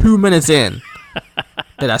 2 minutes in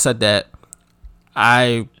that I said that.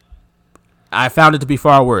 I found it to be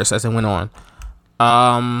far worse as it went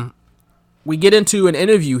on. We get into an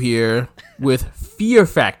interview here with Fear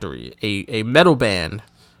Factory, a metal band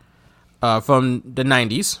from the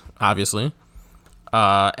 90s, obviously.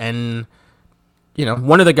 And, you know,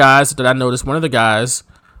 one of the guys that I noticed, was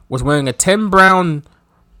wearing a Tim Brown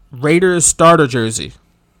Raiders starter jersey.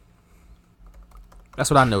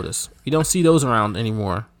 That's what I noticed. You don't see those around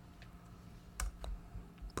anymore.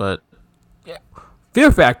 But, yeah.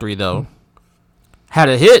 Fear Factory, though, had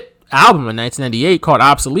a hit album in 1998 called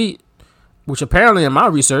Obsolete, which apparently, in my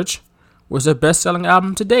research, was their best-selling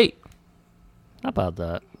album to date. How about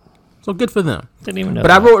that? So good for them. Didn't even know. But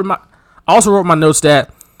that. I also wrote in my notes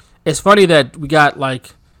that it's funny that we got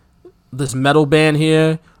like this metal band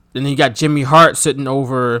here, and then you got Jimmy Hart sitting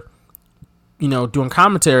over, you know, doing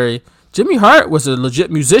commentary. Jimmy Hart was a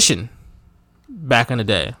legit musician back in the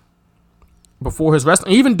day. Before his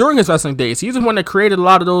wrestling, even during his wrestling days, he's the one that created a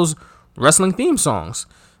lot of those wrestling theme songs,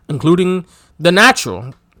 including The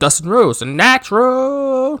Natural, Dustin Rhodes. The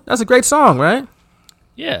Natural. That's a great song, right?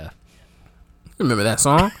 Yeah. Remember that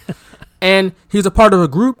song? And he's a part of a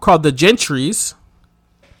group called the Gentrys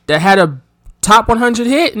that had a top 100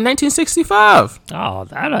 hit in 1965. Oh,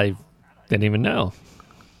 that I didn't even know.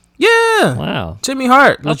 Yeah. Wow. Jimmy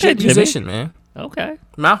Hart, legit Jimmy. musician, man. Okay.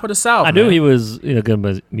 Mouth of the South. I knew man. he was a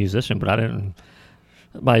good musician, but I didn't.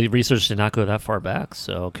 My research did not go that far back,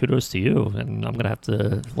 so kudos to you. And I'm gonna have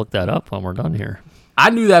to look that up when we're done here.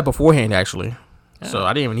 I knew that beforehand, actually, so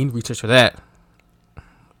I didn't even need research for that.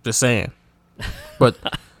 Just saying. But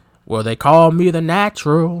well, they call me the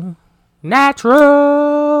Natural. That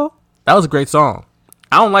was a great song.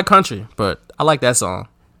 I don't like country, but I like that song.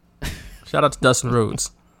 Shout out to Dustin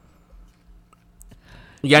Rhodes.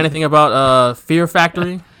 You got anything about Fear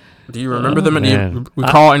Factory? Do you remember them? Do you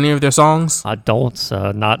recall any of their songs? I don't.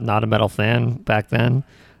 Not a metal fan back then.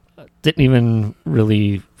 Didn't even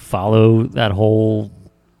really follow that whole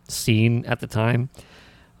scene at the time.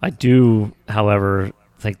 I do, however,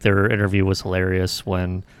 think their interview was hilarious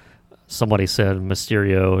when somebody said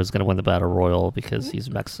Mysterio is going to win the Battle Royal because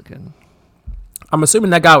he's Mexican. I'm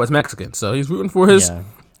assuming that guy was Mexican, so he's rooting for his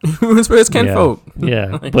kinfolk.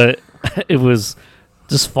 Yeah, but it was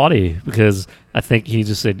just funny because I think he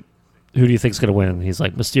just said, "Who do you think's going to win?" And he's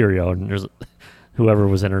like, Mysterio, and there's whoever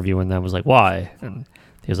was interviewing them was like, "Why?" And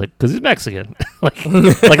he was like, "Because he's Mexican." like,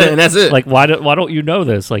 and that's it. Like, why don't you know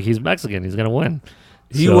this? Like, he's Mexican. He's going to win.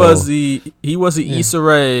 He was the Issa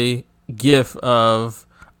Rae gif of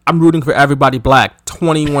I'm rooting for everybody black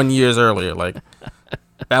 21 years earlier. Like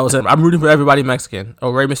that was him. I'm rooting for everybody Mexican.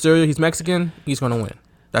 Oh, Rey Mysterio, he's Mexican. He's gonna win.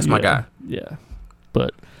 That's my guy. Yeah,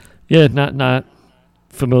 but yeah, not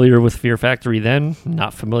familiar with Fear Factory then.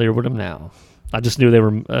 Not familiar with them now. I just knew they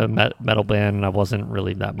were a metal band, and I wasn't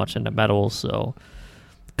really that much into metal, so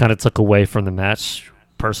kind of took away from the match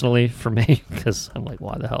personally for me because I'm like,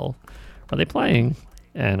 why the hell are they playing?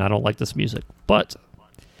 And I don't like this music. But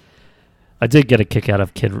I did get a kick out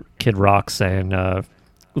of Kid Rock saying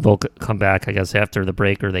they'll come back, I guess, after the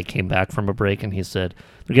break, or they came back from a break, and he said,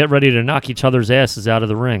 they're getting ready to knock each other's asses out of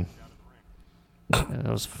the ring. And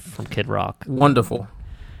that was from Kid Rock. Wonderful.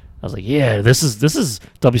 I was like, yeah, this is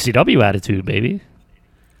WCW attitude, baby.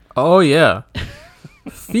 Oh, yeah.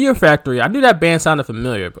 Fear Factory. I knew that band sounded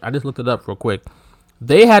familiar, but I just looked it up real quick.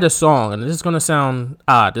 They had a song, and this is going to sound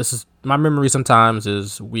odd. My memory sometimes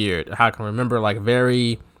is weird. How I can remember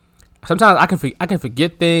sometimes I can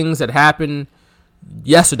forget things that happened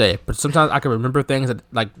yesterday, but sometimes I can remember things that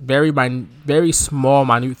like very small,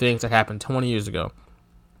 minute things that happened 20 years ago.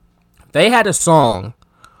 They had a song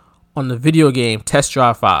on the video game Test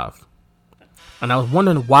Drive 5, and I was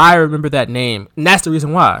wondering why I remember that name, and that's the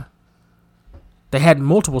reason why. They had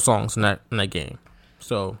multiple songs in that game.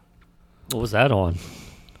 So, what was that on?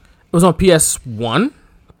 It was on PS1.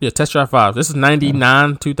 Yeah, Test Drive 5. This is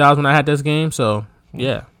 99, 2000 when I had this game. So,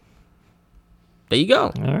 yeah. There you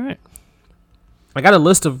go. All right. I got a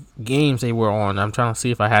list of games they were on. I'm trying to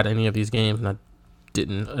see if I had any of these games, and I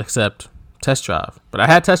didn't except Test Drive. But I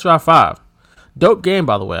had Test Drive 5. Dope game,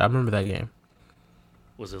 by the way. I remember that game.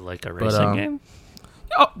 Was it like a racing game?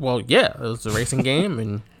 Oh, well, yeah. It was a racing game,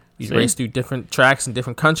 and you race through different tracks in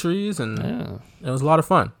different countries, and it was a lot of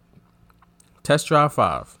fun. Test Drive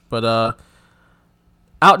 5. But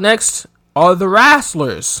out next are the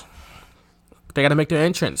Wrestlers. They got to make their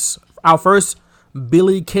entrance. Our first,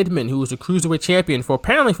 Billy Kidman, who was a Cruiserweight champion for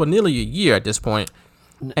nearly a year at this point,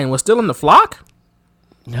 and was still in the flock.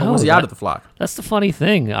 No, Or was he out of the flock? That's the funny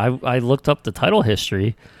thing. I looked up the title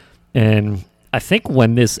history, and I think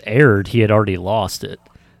when this aired, he had already lost it.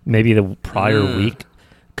 Maybe the prior week,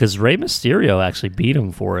 because Rey Mysterio actually beat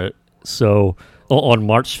him for it. So on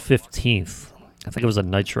March 15th, I think it was a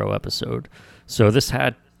Nitro episode. So this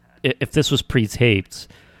had, if this was pre-taped,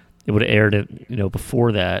 it would have aired it,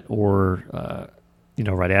 before that, or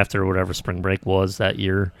right after whatever spring break was that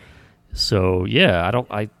year. So yeah,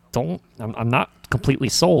 I'm not completely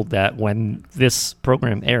sold that when this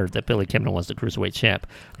program aired that Billy Kidman was the Cruiserweight champ.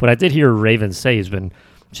 But I did hear Raven say he's been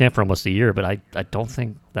champ for almost a year, but I don't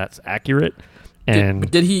think that's accurate. And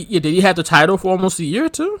did he have the title for almost a year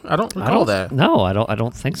too? I don't recall that. No, I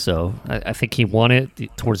don't think so. I think he won it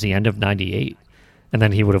towards the end of '98, and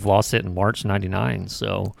then he would have lost it in March '99.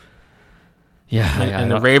 So yeah, in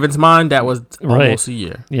the Ravens' mind, that was almost a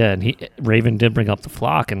year. Yeah, and Raven did bring up the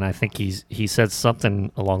flock, and I think he said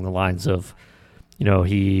something along the lines of,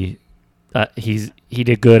 he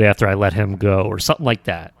did good after I let him go, or something like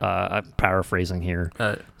that. I'm paraphrasing here.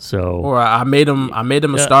 Or I made him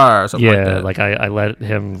a star, or something like that. Like I let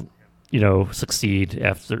him, succeed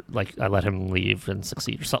after, like I let him leave and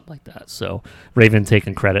succeed, or something like that. So Raven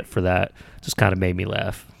taking credit for that just kind of made me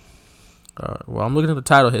laugh. Well, I'm looking at the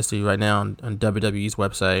title history right now on WWE's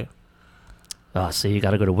website. So you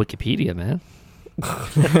got to go to Wikipedia, man.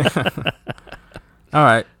 All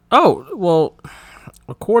right. Oh, well,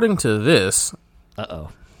 according to this,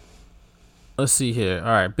 let's see here.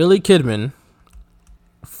 All right, Billy Kidman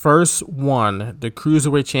first won the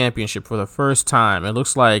Cruiserweight Championship for the first time. It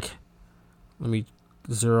looks like, let me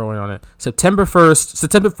zero in on it. September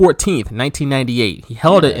 14th, 1998. He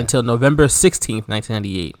held it until November 16th,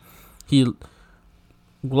 1998. He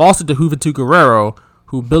lost it to Juventud Guerrero,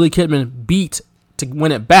 who Billy Kidman beat to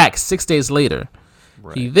win it back 6 days later.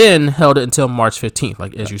 Right. He then held it until March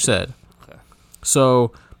 15th, as you said. Okay.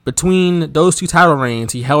 So between those two title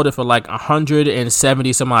reigns, he held it for like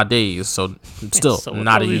 170 some odd days. So still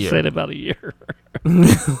not a year. Said about a year.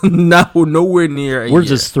 Nowhere near a year. We're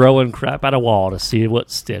just throwing crap at a wall to see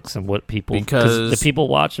what sticks and what people, because the people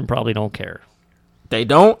watching probably don't care. They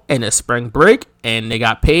don't, and it's spring break, and they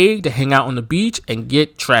got paid to hang out on the beach and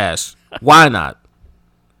get trashed. Why not?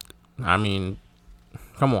 I mean,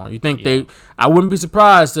 come on. You think I wouldn't be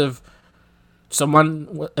surprised if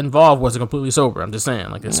someone involved wasn't completely sober. I'm just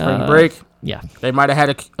saying, like, it's spring break. Yeah. They might have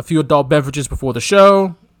had a few adult beverages before the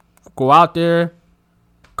show, go out there,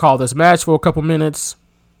 call this match for a couple minutes,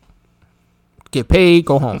 get paid,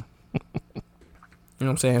 go home. You know what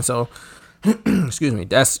I'm saying? So, excuse me.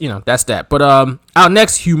 That's that. But out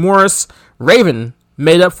next, Hugh Morris. Raven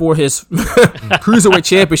made up for his Cruiserweight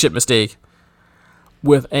Championship mistake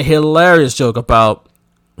with a hilarious joke about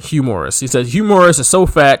Hugh Morris. He said Hugh Morris is so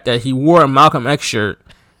fat that he wore a Malcolm X shirt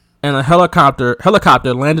and a helicopter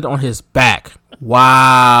landed on his back.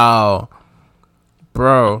 Wow.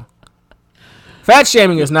 Bro. Fat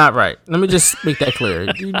shaming is not right. Let me just make that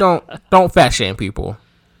clear. You don't fat shame people.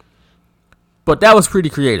 But that was pretty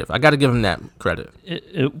creative. I got to give him that credit.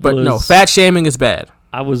 No, fat shaming is bad.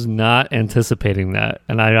 I was not anticipating that,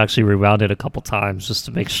 and I actually rewound it a couple times just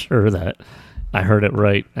to make sure that I heard it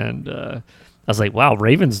right. And I was like, wow,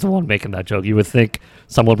 Raven's the one making that joke. You would think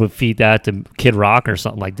someone would feed that to Kid Rock or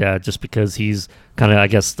something like that just because he's kind of, I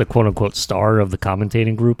guess, the quote-unquote star of the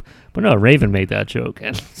commentating group. But no, Raven made that joke.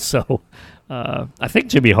 And so I think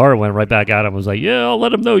Jimmy Hart went right back at him and was like, yeah, I'll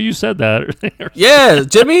let him know you said that. Yeah,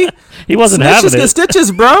 Jimmy. He wasn't having it.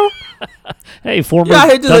 Stitches, bro. Hey,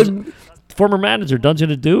 former manager,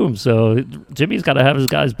 Dungeon of Doom. So Jimmy's got to have his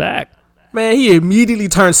guys back. Man, he immediately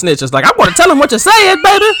turned snitch. It's like, I want to tell him what you said,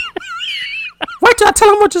 baby. Wait till I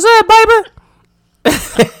tell him what you said, baby.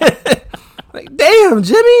 Like, damn,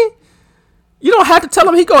 Jimmy. You don't have to tell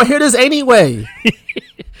him. He gonna hear this anyway.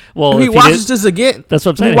 Well, if he watches this again, that's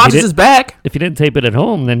what I'm saying. He watches this back. If he didn't tape it at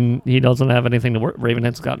home, then he doesn't have anything to worry.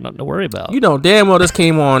 Ravenhead's got nothing to worry about. You know damn well this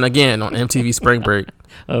came on again on MTV Spring Break.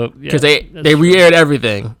 Because they true. re-aired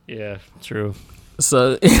everything. Yeah, true.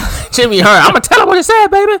 So Jimmy Hart, I'm gonna tell him what he said,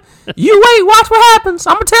 baby. You wait, watch what happens.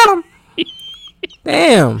 I'm gonna tell him.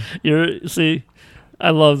 Damn. See, I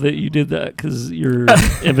love that you did that because your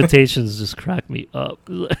invitations just crack me up.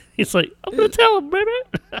 He's like, I'm going to tell him, baby.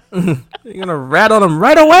 You're going to rat on him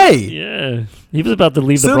right away. Yeah. He was about to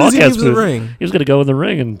leave the broadcast booth. He was going to go in the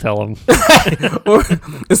ring and tell him. Or,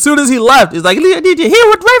 as soon as he left, he's like, did you hear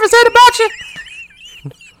what Raven said about you?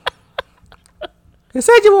 He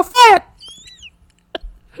said you were fat.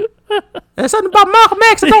 There's something about Malcolm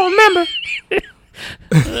X I don't remember.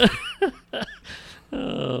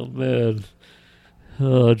 Oh, man.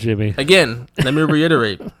 Oh, Jimmy. Again, let me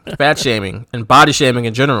reiterate: fat shaming and body shaming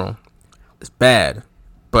in general is bad.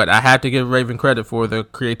 But I have to give Raven credit for the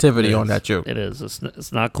creativity on that joke. It is.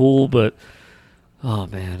 It's not cool, but oh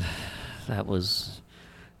man, that was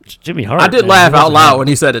Jimmy Hart. I did laugh out loud when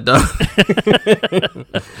he said it, though. I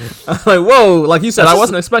was like, whoa, like you said, I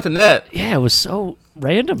wasn't expecting that. Yeah, it was so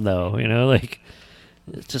random, though. Like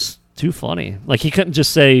it's just too funny. Like he couldn't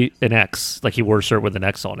just say an X, like he wore a shirt with an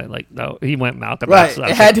X on it. Like no, he went Malcolm X.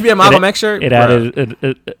 Right, it had to be a Malcolm X shirt. It added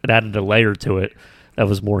it added a layer to it that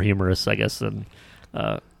was more humorous, I guess, than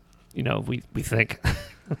we think.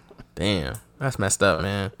 Damn, that's messed up,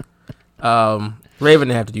 man. Raven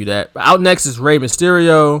didn't have to do that. But out next is Rey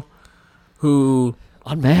Mysterio, who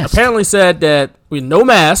unmasked apparently said that with no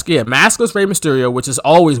mask, maskless Rey Mysterio, which is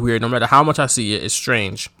always weird. No matter how much I see it, it's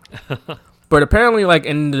strange. But apparently, like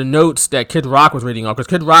in the notes that Kid Rock was reading off, because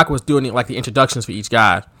Kid Rock was doing like the introductions for each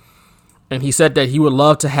guy, and he said that he would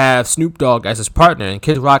love to have Snoop Dogg as his partner, and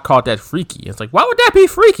Kid Rock called that freaky. It's like, why would that be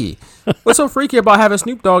freaky? What's so freaky about having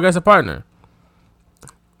Snoop Dogg as a partner?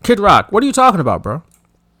 Kid Rock, what are you talking about, bro?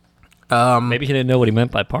 Maybe he didn't know what he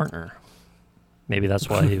meant by partner. Maybe that's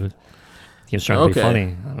why he was trying to be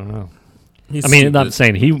funny. I don't know. He's I mean, stupid. not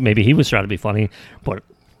saying he was trying to be funny, but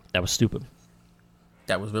that was stupid.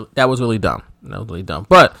 That was really dumb. That was really dumb.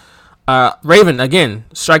 But Raven again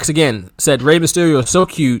strikes again. Said Rey Mysterio is so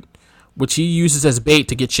cute, which he uses as bait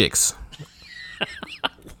to get chicks.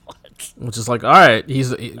 Which is like, all right,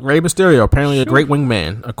 he's Rey Mysterio, apparently a great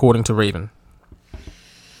wingman, according to Raven.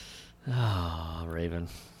 Oh, Raven.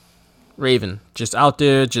 Raven, just out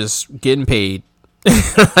there, just getting paid.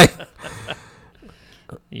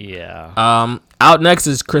 Yeah. Out next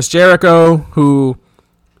is Chris Jericho, who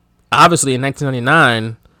obviously in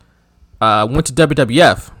 1999 went to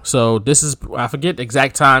WWF. So this is, I forget the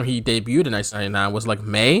exact time he debuted in 1999. Was like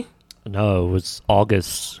May? No, it was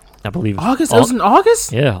August, I believe. August? It was in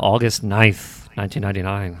August? Yeah, August 9th,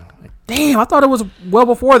 1999. Damn, I thought it was well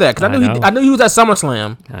before that, because I knew he was at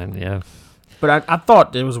SummerSlam. And yeah. But I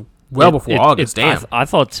thought it was before August. Damn. I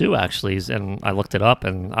thought too, actually, and I looked it up,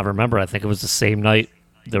 and I remember, I think it was the same night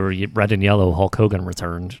the red and yellow Hulk Hogan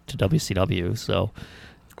returned to WCW. So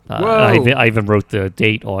I even wrote the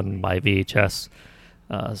date on my VHS.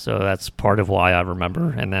 So that's part of why I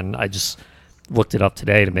remember. And then I just looked it up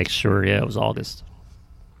today to make sure, it was August.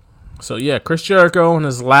 So yeah, Chris Jericho in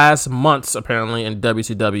his last months apparently in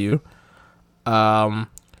WCW,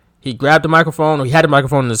 he grabbed the microphone, or he had the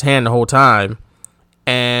microphone in his hand the whole time,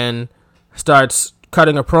 and starts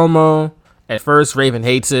cutting a promo. At first, Raven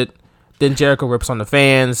hates it. Then Jericho rips on the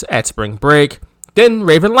fans at Spring Break. Then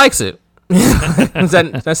Raven likes it. It's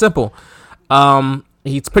that simple.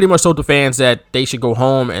 He's pretty much told the fans that they should go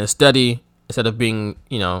home and study instead of being,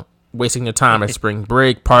 wasting their time at Spring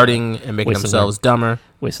Break, partying and making themselves dumber.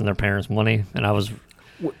 Wasting their parents' money. And I was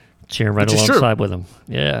cheering right alongside with him.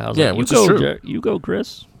 Yeah, I was like, which is true. You go,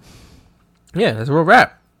 Chris. Yeah, that's a real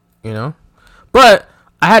rap, But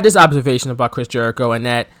I had this observation about Chris Jericho, and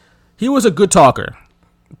that he was a good talker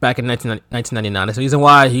back in 1999. That's the reason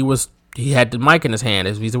why he had the mic in his hand.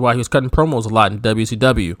 That's the reason why he was cutting promos a lot in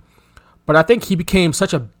WCW. But I think he became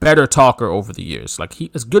such a better talker over the years. Like,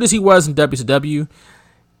 as good as he was in WCW,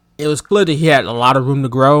 it was clear that he had a lot of room to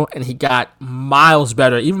grow, and he got miles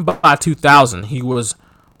better. Even by 2000, he was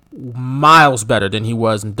miles better than he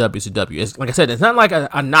was in WCW. Like I said, it's not like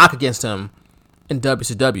a knock against him in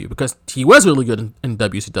WCW, because he was really good in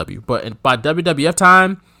WCW. But by WWF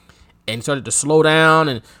time, and he started to slow down,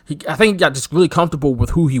 and I think he got just really comfortable with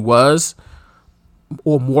who he was,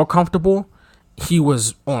 or more comfortable. He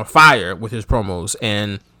was on fire with his promos,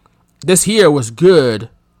 and this here was good,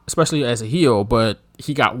 especially as a heel, but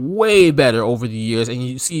he got way better over the years, and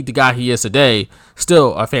you see the guy he is today,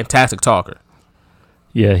 still a fantastic talker.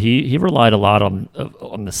 Yeah, he relied a lot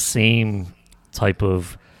on the same type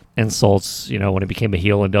of insults, when he became a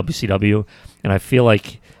heel in WCW, and I feel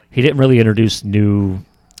like he didn't really introduce new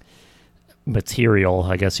material,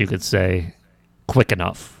 I guess you could say, quick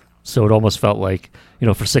enough. So it almost felt like,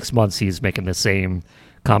 for 6 months he's making the same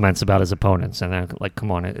comments about his opponents, and then, like,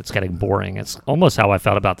 come on, it's getting boring. It's almost how I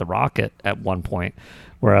felt about The Rock at one point,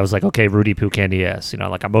 where I was like, okay, Rudy Poo Candy ass,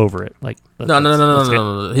 like, I'm over it. Like,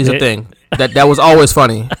 no. Here's the thing. That was always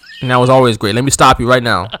funny, and that was always great. Let me stop you right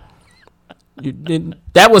now.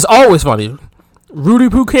 That was always funny. Rudy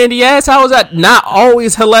Poo Candy ass? How is that not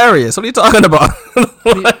always hilarious? What are you talking about?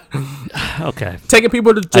 Okay. Taking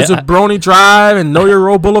people to Jabroni Drive and Know Your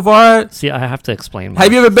Road Boulevard? See, I have to explain.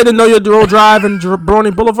 Have you ever been to Know Your Road Drive and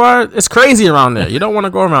Jabroni Boulevard? It's crazy around there. You don't want to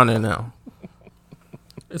go around there now.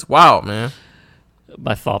 It's wild, man.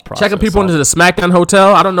 My thought process. Checking people into the SmackDown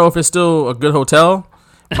Hotel. I don't know if it's still a good hotel.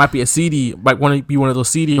 might be a seedy, might want to be one of those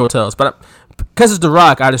seedy hotels. But because it's The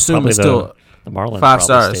Rock, I'd assume Probably it's still the Marlins 5 probably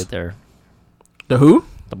stars. stayed there. The who?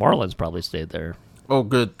 The Marlins probably stayed there. Oh,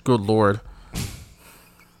 good lord.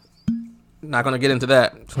 Not gonna get into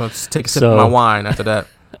that. So let's take a sip of my wine after that.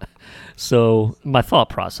 So my thought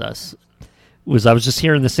process was I was just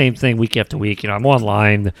hearing the same thing week after week. I'm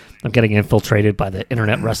online. I'm getting infiltrated by the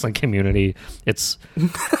internet wrestling community. It's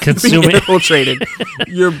consuming. Being infiltrated.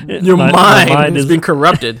 Your My mind has been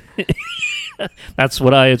corrupted. That's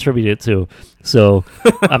what I attribute it to. So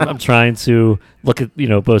I'm trying to look at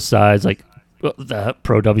both sides, like the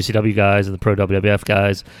pro WCW guys and the pro WWF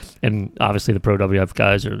guys, and obviously the pro WWF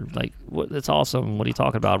guys are like, "That's awesome! What are you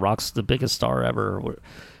talking about? Rock's the biggest star ever."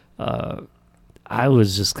 I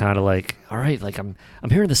was just kind of like, all right, like I'm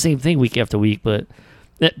hearing the same thing week after week, but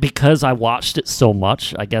because I watched it so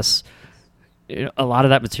much, I guess a lot of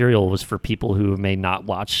that material was for people who may not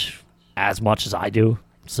watch as much as I do.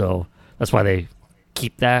 So that's why they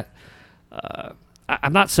keep that.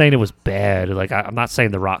 I'm not saying it was bad. Like I'm not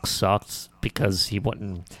saying The Rock sucked because he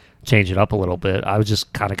wouldn't change it up a little bit. I was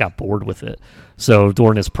just kind of got bored with it. So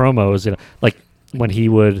during his promos, like when he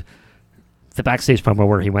would. The backstage promo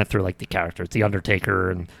where he went through like the characters, The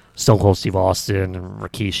Undertaker and Stone Cold Steve Austin and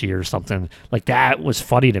Rikishi or something, like that was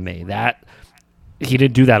funny to me. That he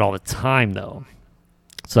didn't do that all the time though,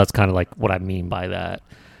 so that's kind of like what I mean by that,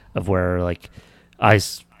 of where like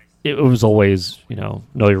it was always know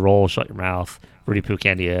your role, shut your mouth, Rudy Poo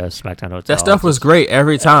Candy Ass, SmackDown Hotel. That stuff was great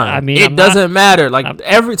every time. I mean, it doesn't matter. Like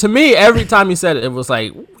every time you said it, it was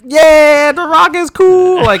like, yeah, The Rock is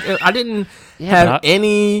cool. Like I didn't have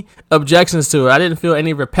any objections to it. I didn't feel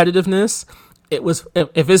any repetitiveness. It was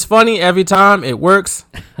if it's funny every time, it works.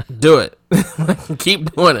 Do it.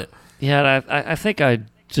 Keep doing it. Yeah, I think I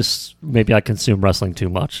consumed wrestling too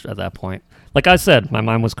much at that point. Like I said, my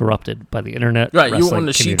mind was corrupted by the internet. Right, you were on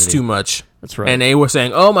the community. sheets too much. That's right. And they were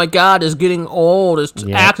saying, "Oh my God, it's getting old. This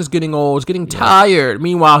act is getting old. It's getting tired."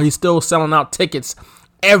 Meanwhile, he's still selling out tickets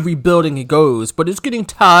every building he goes. But it's getting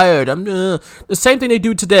tired. The same thing they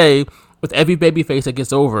do today with every babyface that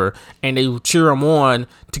gets over, and they cheer them on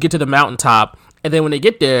to get to the mountaintop. And then when they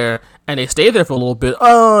get there and they stay there for a little bit,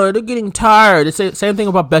 oh, they're getting tired. They say the same thing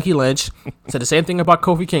about Becky Lynch. Said the same thing about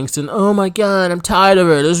Kofi Kingston. Oh my God, I'm tired of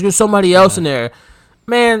her. There's just somebody else in there.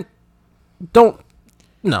 Man, no.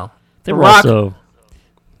 They were also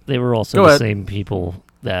the same people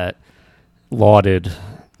that lauded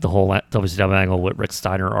the whole WCW angle with Rick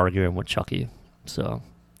Steiner arguing with Chucky. So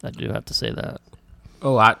I do have to say that.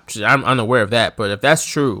 Oh, I'm unaware of that, but if that's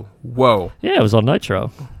true, whoa. Yeah, it was on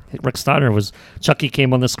Nitro. Rick Steiner Chucky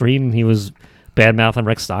came on the screen and he was bad-mouthing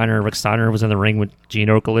Rick Steiner. Rick Steiner was in the ring with Gene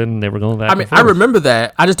Okerlund and they were going back and forth. I remember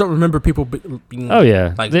that. I just don't remember people being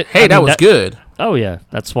like, hey, that was good. Oh, yeah.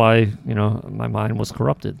 That's why, my mind was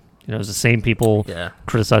corrupted. It was the same people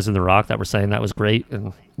criticizing The Rock that were saying that was great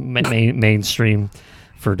and mainstream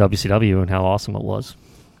for WCW and how awesome it was.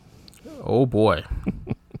 Oh, boy.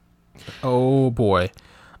 Oh, boy.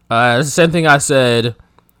 It's the same thing I said,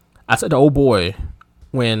 oh, boy,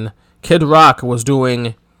 when Kid Rock was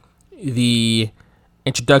doing the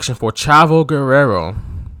introduction for Chavo Guerrero,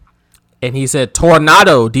 and he said,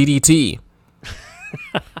 Tornado DDT.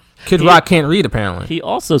 Kid Rock can't read, apparently. He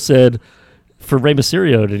also said, for Rey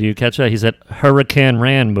Mysterio, did you catch that? He said, Hurricane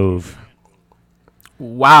Ran move.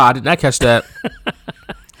 Wow, I did not catch that.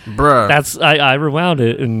 Bruh. I rewound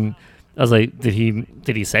it, and I was like, did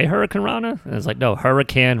he say Hurricane Rana? And I was like, no,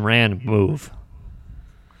 Hurricane Ran move.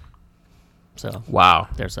 So wow,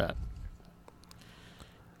 there's that.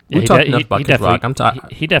 We talked enough about Kid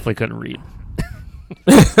Rock. He definitely couldn't read.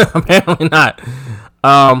 Apparently not.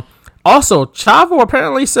 Also, Chavo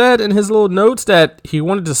apparently said in his little notes that he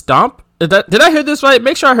wanted to stomp. Did I hear this right?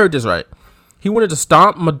 Make sure I heard this right. He wanted to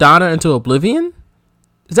stomp Madonna into oblivion.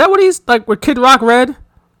 Is that what he's like? What Kid Rock read?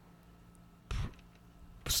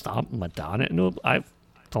 Stomp Madonna into? I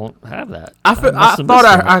don't have that.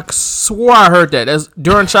 I swore I heard that as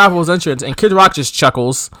during Chavo's entrance, and Kid Rock just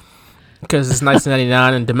chuckles because it's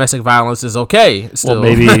 1999 and domestic violence is okay. Still.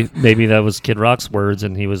 Well, maybe that was Kid Rock's words,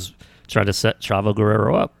 and he was trying to set Chavo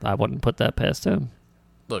Guerrero up. I wouldn't put that past him.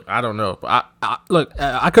 Look, I don't know.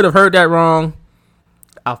 I could have heard that wrong.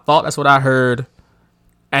 I thought that's what I heard,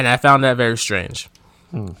 and I found that very strange.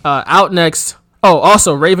 Out next. Oh,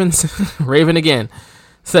 also Raven again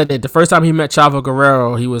said that the first time he met Chavo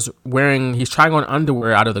Guerrero, he's trying on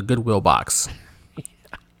underwear out of the Goodwill box.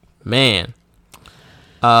 Man.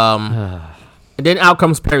 And then out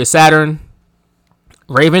comes Perry Saturn.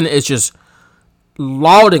 Raven is just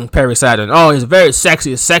lauding Perry Saturn. Oh, he's very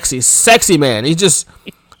sexy man.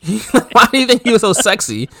 Why do you think he was so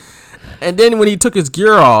sexy? And then when he took his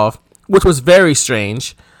gear off, which was very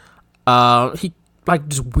strange, he like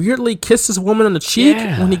just weirdly kissed this woman on the cheek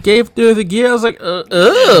when he gave her the gear. I was like,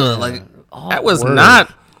 like that was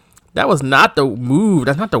not the move.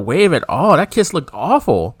 That's not the wave at all. That kiss looked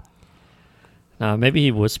awful. Maybe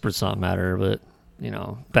he whispered something at her, but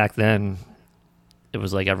back then it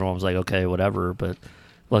was like everyone was like, okay, whatever. But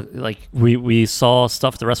look, like we saw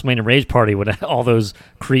stuff at the WrestleMania Rage Party when all those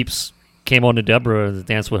creeps came on to Deborah to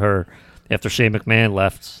dance with her after Shane McMahon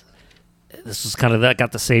left. This was kind of that.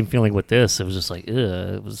 Got the same feeling with this. It was just like,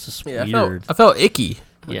 it was just weird. I felt icky.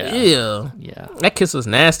 Yeah. Yeah. That kiss was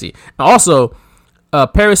nasty. And also,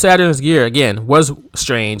 Perry Saturn's gear again was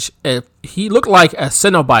strange. He looked like a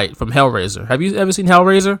Cenobite from Hellraiser. Have you ever seen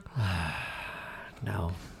Hellraiser?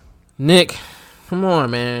 No. Nick, come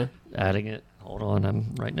on, man. Adding it. Hold on,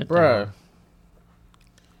 I'm writing it Bruh. down.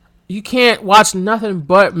 You can't watch nothing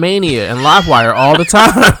but Mania and Livewire all the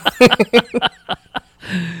time.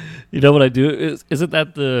 You know what I do? Isn't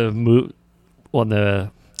that the on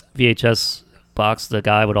the VHS box, the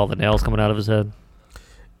guy with all the nails coming out of his head?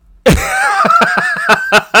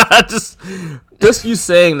 just you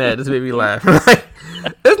saying that just made me laugh.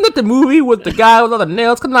 Isn't it the movie with the guy with all the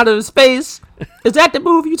nails coming out of his face? Is that the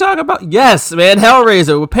movie you talking about? Yes, man.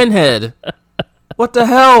 Hellraiser with Pinhead. What the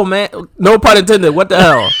hell, man? No pun intended. What the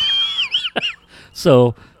hell?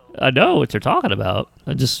 So I know what you're talking about.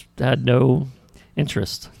 I just had no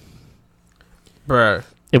interest. Bruh.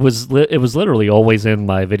 It was literally always in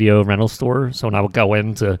my video rental store. So when I would go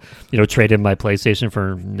in to trade in my PlayStation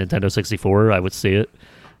for Nintendo 64, I would see it,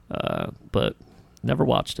 but never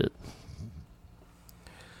watched it.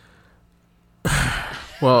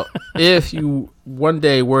 Well, if you one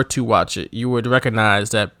day were to watch it, you would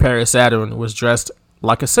recognize that Perry Saturn was dressed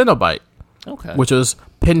like a Cenobite. Okay. Which was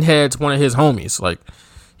Pinhead's one of his homies. Like,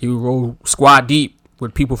 he would roll squad deep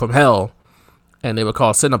with people from hell, and they were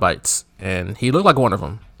called Cenobites. And he looked like one of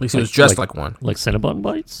them. At least he was dressed like one. Like Cinnabon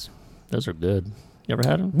bites? Those are good. You ever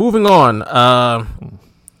had them? Moving on.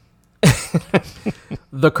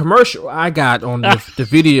 The commercial I got on the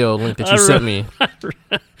video link that you sent me.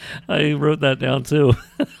 I wrote that down too.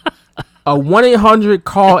 A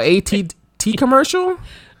 1-800-CALL ATT commercial?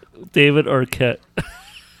 David Arquette.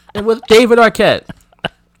 And with David Arquette.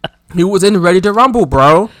 He was in Ready to Rumble,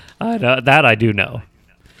 bro. I know, that I do know.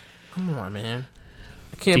 Come on, man.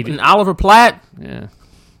 And Oliver Platt. Yeah.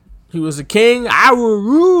 He was a king. I will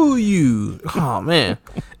rule you. Oh, man.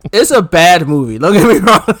 It's a bad movie. Don't get me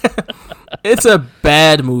wrong. It's a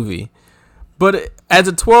bad movie. But as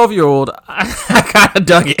a 12-year-old, I kind of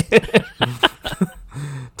dug it.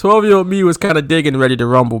 12-year-old me was kind of digging Ready to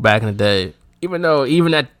Rumble back in the day. Even though,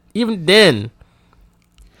 even then,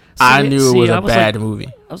 I knew it was a bad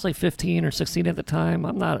movie. I was like 15 or 16 at the time.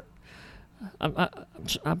 I'm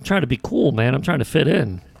trying to be cool, man. I'm trying to fit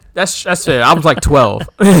in. That's fair. I was like 12.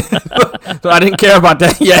 So I didn't care about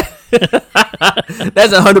that yet.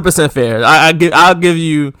 That's 100% fair. I'll give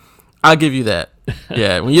you that.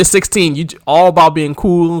 Yeah, when you're 16, you all about being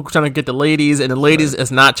cool, trying to get the ladies, and the ladies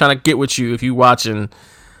is not trying to get with you if you watching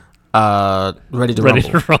Ready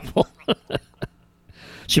to Rumble.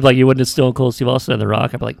 She'd be like, you wouldn't Stone Cold Steve Austin and The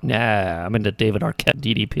Rock? I'd be like, nah, I'm into David Arquette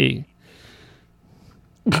DDP.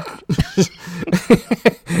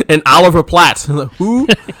 And Oliver Platt. Who?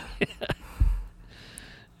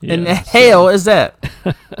 In the hell is that?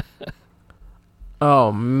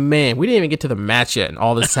 Oh man, we didn't even get to the match yet, and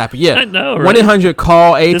all this happened. Yeah, I know. Right?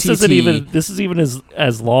 1-800-CALL ATT. This is even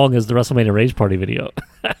as long as the WrestleMania Rage Party video.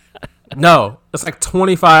 No, it's like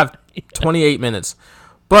 28 minutes.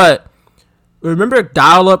 But remember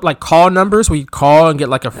dial-up like call numbers where you call and get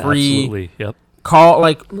like a free call?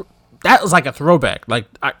 Like that was like a throwback. Like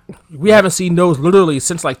we haven't seen those literally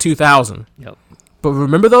since like 2000. Yep. But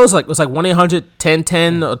remember those? Like it was like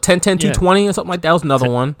 1-800-1010 or 1010-220 or something like that. That was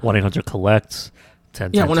another one. 1-800-COLLECT.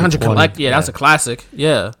 1-800-COLLECT. Yeah, that's a classic.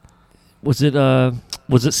 Yeah. Was it CALLATT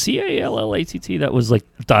that was like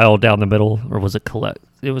dialed down the middle, or was it collect?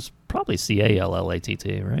 It was probably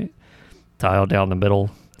CALLATT, right? Dial down the middle.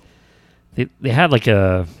 They had like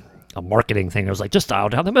a marketing thing that was like just dial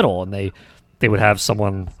down the middle, and they would have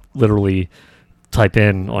someone literally type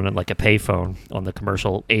in on like a payphone on the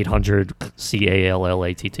commercial 800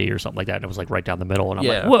 CALLATT or something like that, and it was like right down the middle, and I'm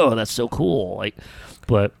like, whoa, that's so cool. Like,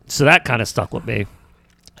 but so that kind of stuck with me.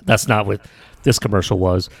 That's not what this commercial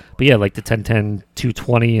was, but yeah, like the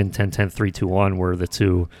 1010-220 and 1010-321 were the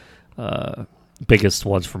two biggest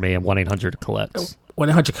ones for me, and 1-800-COLLECT.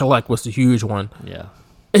 1-800-COLLECT was the huge one. Yeah.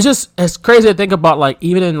 It's crazy to think about, like,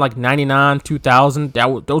 even in, like, 99, 2000,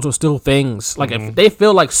 those were still things. Like, if they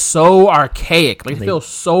feel, like, so archaic. Like, they feel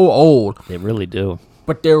so old. They really do.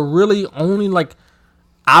 but they're really only like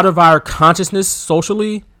out of our consciousness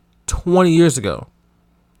socially 20 years ago.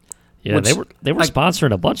 Yeah, Which, they were like,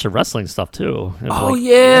 sponsoring a bunch of wrestling stuff too. It was Oh like,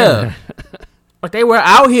 yeah. Like they were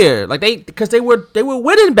out here, like because they were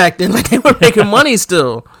winning back then, like they were making money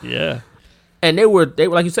still, yeah. and they were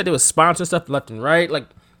like you said, they were sponsoring stuff left and right. Like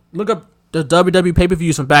look up the WWE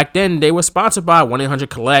pay-per-views from back then. They were sponsored by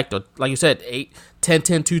 1-800-COLLECT or like you said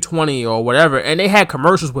 8-10-10-220 or whatever, and they had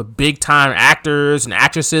commercials with big time actors and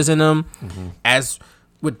actresses in them, as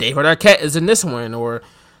with David Arquette is in this one, or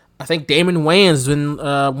I think Damon Wayans is in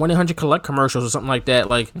 1-800-COLLECT commercials or something like that.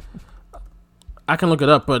 Like I can look it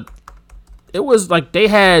up, but it was like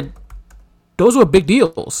those were big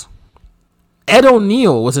deals. Ed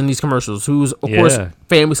O'Neill was in these commercials, who's of course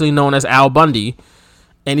famously known as Al Bundy,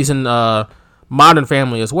 and he's in Modern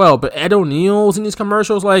Family as well. But Ed O'Neill was in these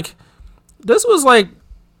commercials. Like this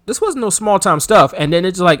wasn't no small time stuff. And then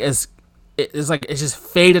it's just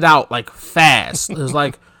faded out like fast. It was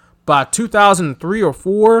like by 2003 or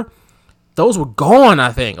 4, those were gone.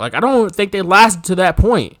 I think. Like I don't think they lasted to that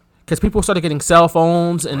point. Because people started getting cell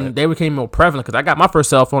phones and they became more prevalent. Because I got my first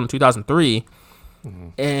cell phone in 2003,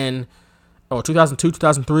 and 2002,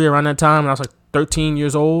 2003, around that time, and I was like 13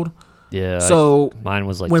 years old. Yeah. So mine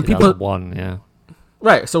was like when 2001. Yeah.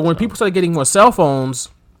 Right. So when people started getting more cell phones,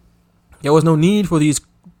 there was no need for these,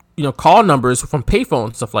 call numbers from payphones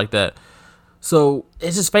and stuff like that. So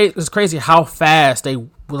it's crazy how fast they were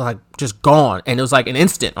like just gone, and it was like an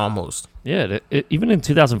instant almost. Yeah, even in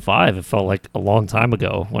 2005, it felt like a long time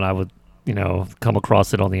ago when I would, come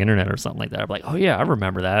across it on the internet or something like that. I'm like, oh yeah, I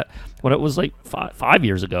remember that. When it was like 5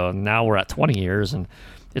 years ago, and now we're at 20 years, and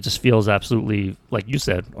it just feels absolutely, like you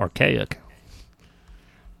said, archaic.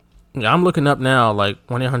 Yeah, I'm looking up now, like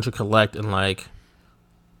 1-800-COLLECT, and like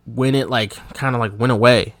when it like kind of like went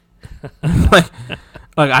away. like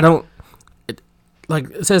I don't.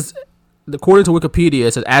 It says, according to Wikipedia,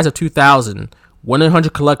 it says as of 2000,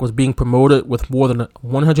 1-800-COLLECT was being promoted with more than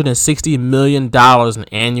 $160 million in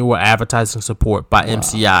annual advertising support by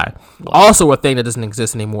MCI. Wow. Also a thing that doesn't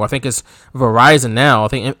exist anymore. I think it's Verizon now. I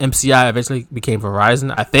think MCI eventually became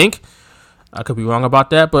Verizon, I think. I could be wrong about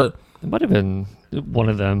that, but... It might have been one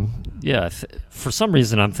of them. Yeah, for some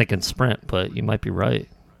reason I'm thinking Sprint, but you might be right.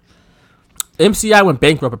 MCI went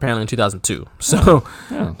bankrupt apparently in 2002. So,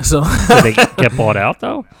 so did they get bought out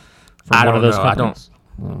though? I don't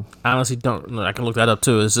know. I honestly don't know. I can look that up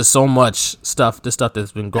too. There's just so much stuff. This stuff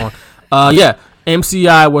that's been going. Yeah,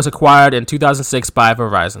 MCI was acquired in 2006 by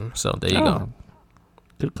Verizon. So there you go.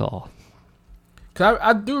 Good call. Cause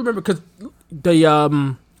I do remember because the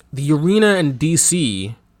arena in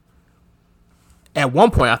DC at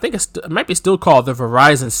one point, I think it might be still called the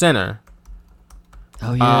Verizon Center.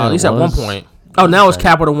 Oh yeah, at least at one point. Oh, now it's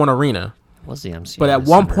Capital One Arena. Was the MCI? But at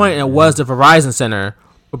one point it was the Verizon Center.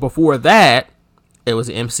 But before that, it was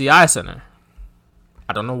the MCI Center.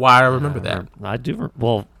 I don't know why I remember that. I do.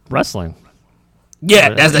 Well, wrestling.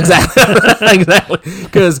 Yeah, that's exactly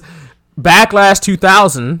because Backlash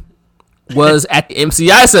 2000 was at the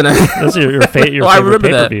MCI Center. That's your favorite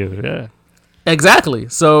pay-per-view. Yeah. Exactly.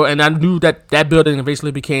 So, and I knew that building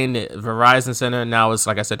eventually became the Verizon Center, and now it's,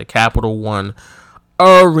 like I said, the Capital One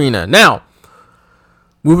Arena. Now,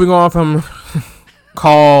 moving on from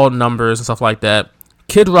call numbers and stuff like that,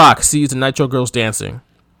 Kid Rock sees the Nitro Girls dancing,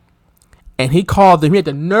 and he called them. He had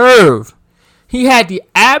the nerve. He had the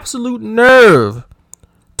absolute nerve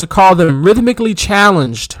to call them rhythmically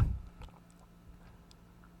challenged.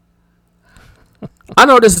 I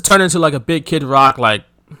know this is turning into like a big Kid Rock like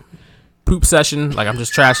poop session. Like I'm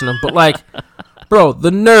just trashing them, but like, bro,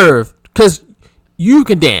 the nerve. Because you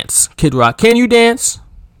can dance, Kid Rock. Can you dance?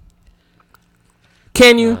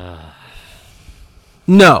 Can you?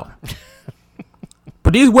 No.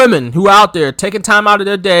 But these women who are out there taking time out of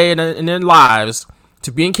their day and their lives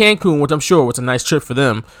to be in Cancun, which I'm sure was a nice trip for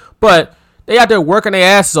them, but they out there working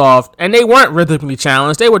their asses off, and they weren't rhythmically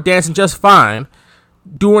challenged. They were dancing just fine,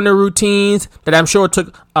 doing their routines that I'm sure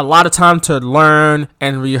took a lot of time to learn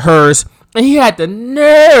and rehearse. And he had the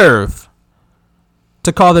nerve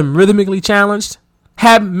to call them rhythmically challenged.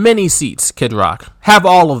 Have many seats, Kid Rock. Have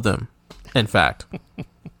all of them, in fact.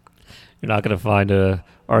 You're not going to find a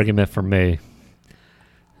argument from me.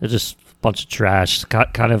 It's just a bunch of trash.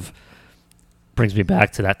 Kind of brings me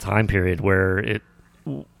back to that time period where it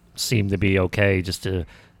seemed to be okay just to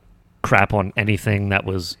crap on anything that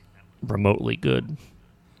was remotely good.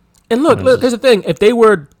 And look, here's the thing. If they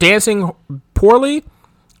were dancing poorly,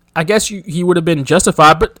 I guess he would have been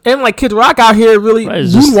justified. But and like Kid Rock out here really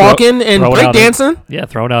moonwalking and breakdancing. Yeah,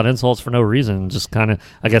 throwing out insults for no reason. Just kind of,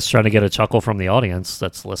 I guess, trying to get a chuckle from the audience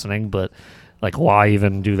that's listening. But Like, why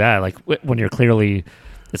even do that? Like, when you're clearly,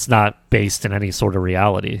 it's not based in any sort of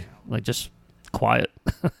reality. Like, just quiet.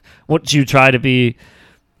 Wouldn't you try to be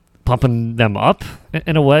pumping them up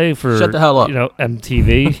in a way for, Shut the hell up.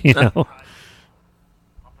 MTV,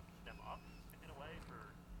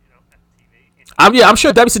 I'm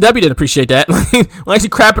sure WCW didn't appreciate that. Like, he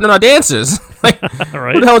crapping on our dancers. Like,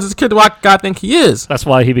 Right. who the hell does this Kid Rock guy think he is? That's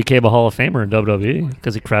why he became a Hall of Famer in WWE,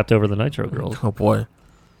 because he crapped over the Nitro Girls. Oh boy,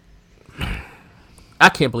 I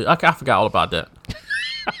can't believe I forgot all about that.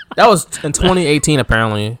 That was in 2018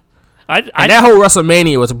 apparently, and that whole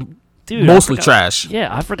WrestleMania was Dude, mostly I forgot- trash.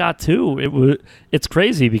 Yeah, I forgot too. It's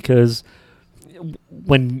crazy because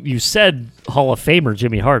when you said Hall of Famer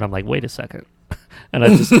Jimmy Hart, I'm like, wait a second. And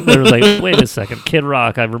I just literally like, wait a second, Kid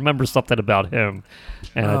Rock, I remember something about him.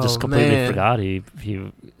 And I just completely man. forgot he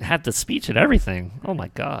had the speech and everything. Oh my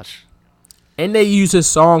gosh. And they used his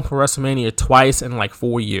song for WrestleMania twice in like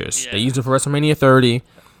 4 years. Yeah. They used it for WrestleMania 30.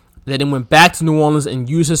 They then went back to New Orleans and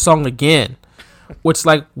used his song again. Which,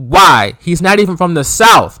 like, why? He's not even from the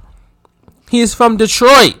South. He's from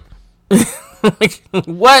Detroit. Like,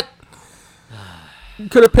 what? You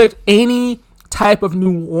could have picked any type of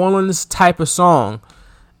New Orleans type of song.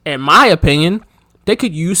 In my opinion, they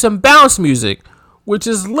could use some bounce music, which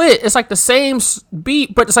is lit. It's like the same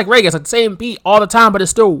beat, but it's like reggae. It's like the same beat all the time, but it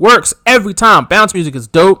still works every time. Bounce music is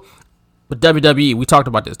dope. But WWE, we talked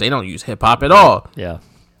about this. They don't use hip hop at all. Yeah.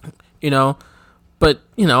 But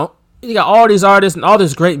you got all these artists and all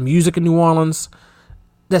this great music in New Orleans.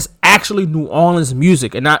 That's actually New Orleans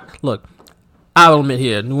music, and not look. I'll admit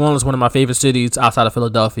here, New Orleans is one of my favorite cities outside of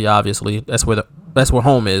Philadelphia. Obviously, that's where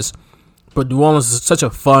home is. But New Orleans is such a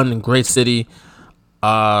fun and great city,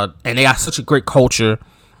 and they got such a great culture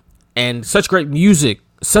and such great music,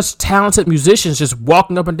 such talented musicians just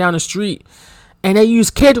walking up and down the street. And they use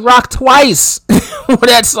Kid Rock twice for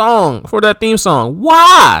that theme song.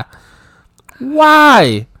 Why?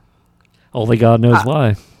 Only God knows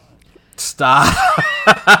why. Stop.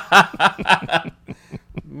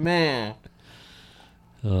 Man.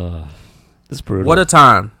 It's brutal. What a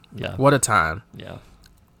time. Yeah. What a time. Yeah.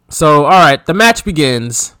 So, all right, the match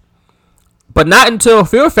begins, but not until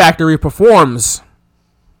Fear Factory performs.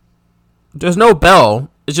 There's no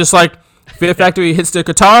bell. It's just like Fear Factory hits their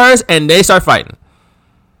guitars and they start fighting.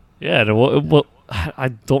 Yeah, well, I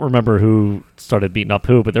don't remember who started beating up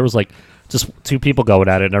who, but there was like just two people going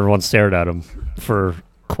at it, and everyone stared at them for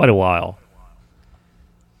quite a while.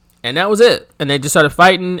 And that was it. And they just started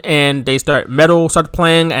fighting, and metal started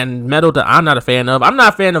playing, and metal that I'm not a fan of. I'm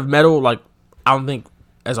not a fan of metal, like, I don't think,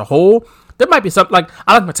 as a whole. There might be something, like,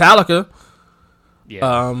 I like Metallica.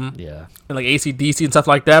 Yeah. Yeah. And, like, AC/DC and stuff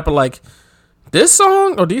like that, but, like, this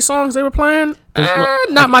song, or these songs they were playing,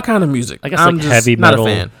 not my kind of music. I guess I'm like just heavy not metal. a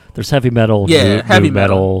fan. There's heavy metal, heavy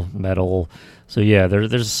new metal. So yeah,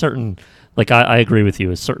 there's a certain, like I agree with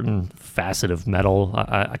you, a certain facet of metal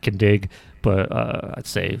I can dig, but I'd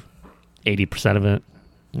say 80% of it,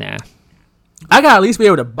 nah. I gotta at least be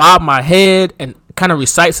able to bob my head and kind of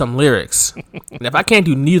recite some lyrics. And if I can't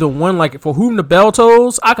do neither one, like For Whom the Bell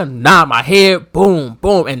Tolls, I can nod my head, boom,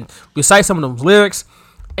 boom, and recite some of those lyrics.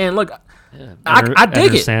 And look, I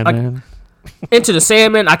dig it. Sandman. Like, Into the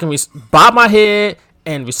Sandman, I can bob my head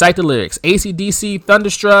and recite the lyrics. AC/DC,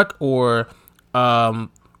 Thunderstruck, or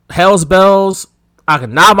Hell's Bells, I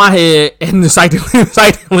can nod my head and recite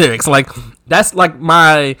the lyrics. Like, that's like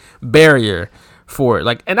my barrier for it.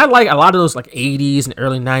 Like, and I like a lot of those like 80s and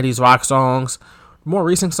early 90s rock songs. More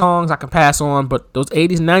recent songs I can pass on, but those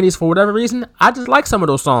 80s and 90s, for whatever reason, I just like some of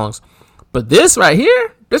those songs. But this right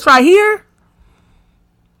here,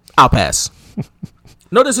 I'll pass.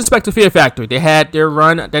 No disrespect to Fear Factory. They had their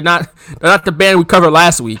run. They're not the band we covered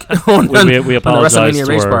last week on we on the apologize WrestleMania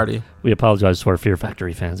to race our, party. We apologize to our Fear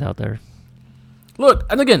Factory fans out there. Look,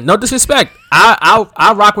 and again, no disrespect.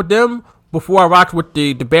 I rock with them before I rocked with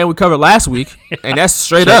the band we covered last week, and that's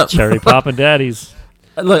straight up. Cherry Poppin' Daddies.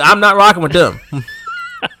 Look, I'm not rocking with them.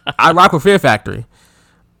 I rock with Fear Factory.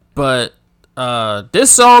 But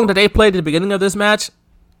this song that they played at the beginning of this match,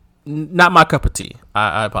 not my cup of tea.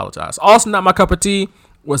 I apologize. Also, not my cup of tea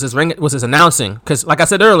was his announcing. Because, like I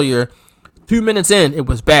said earlier, 2 minutes in, it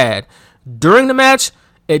was bad. During the match,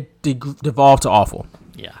 it devolved to awful.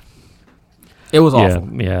 Yeah. It was awful.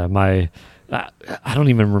 Yeah. I don't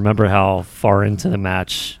even remember how far into the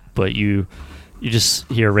match, but you just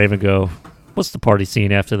hear Raven go, "What's the party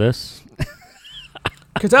scene after this?"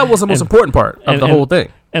 Because that was the most important part of the whole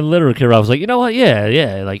thing. And literally, I was like, you know what?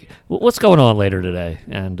 Yeah. Like, what's going on later today?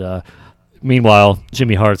 And meanwhile,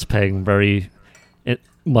 Jimmy Hart's paying very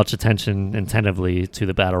much attention attentively to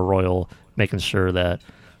the Battle Royal, making sure that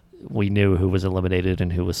we knew who was eliminated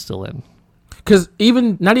and who was still in. because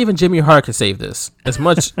not even Jimmy Hart can save this. As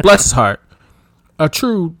much, bless his heart, a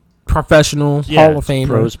true professional Hall of Famer.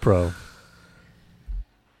 Pro's pro.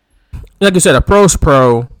 Like you said, a pro's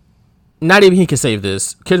pro. Not even he can save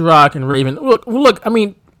this. Kid Rock and Raven. Look. I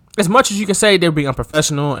mean, as much as you can say they're being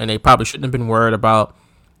unprofessional and they probably shouldn't have been worried about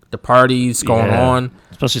the parties going on,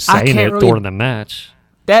 especially saying it during the match.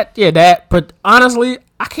 That. But honestly,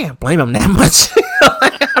 I can't blame him that much.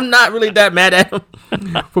 I'm not really that mad at him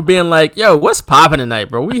for being like, "Yo, what's popping tonight,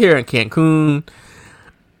 bro? We here in Cancun.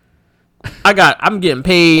 I'm getting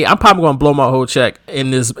paid. I'm probably gonna blow my whole check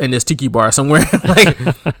in this tiki bar somewhere, like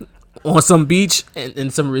on some beach in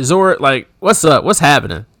some resort. Like, what's up? What's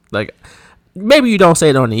happening? Like, maybe you don't say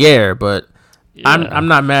it on the air, but I'm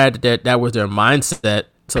not mad that was their mindset,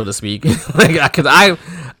 so to speak. Like, because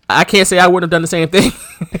I can't say I wouldn't have done the same thing.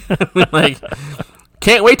 Like,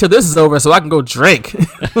 can't wait till this is over so I can go drink.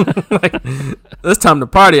 Like, it's time to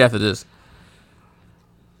party after this.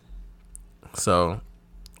 So,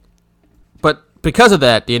 but because of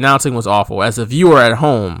that, the announcing was awful. As a viewer at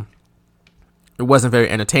home, it wasn't very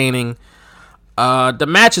entertaining. The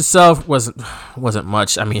match itself wasn't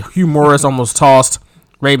much. I mean, Hugh Morris almost tossed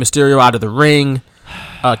Rey Mysterio out of the ring.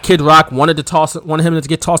 Kid Rock wanted him to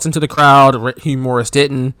get tossed into the crowd. Hugh Morris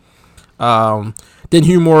didn't. Then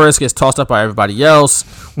Hugh Morris gets tossed up by everybody else,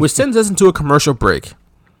 which sends us into a commercial break.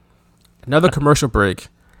 Another commercial break.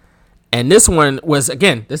 And this one was,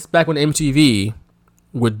 again, this is back when MTV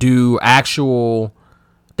would do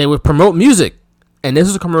they would promote music. And this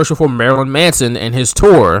is a commercial for Marilyn Manson and his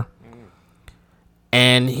tour.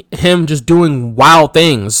 And him just doing wild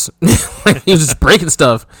things. Like, he was just breaking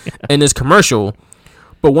stuff in this commercial.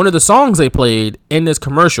 But one of the songs they played in this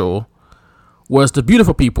commercial was The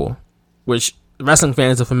Beautiful People, which wrestling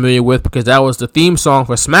fans are familiar with because that was the theme song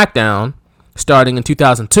for SmackDown starting in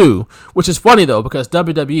 2002, which is funny though because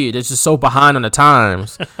WWE, they're just so behind on the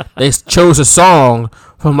times. They chose a song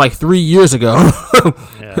from like 3 years ago.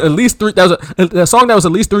 At least three. That was a song that was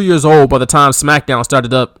at least 3 years old by the time SmackDown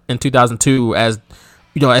started up in 2002 as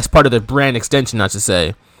part of the brand extension, I should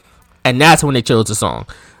say. And that's when they chose the song.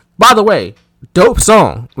 By the way, dope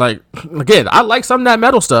song. Like, again, I like some of that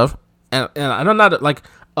metal stuff, and I'm not like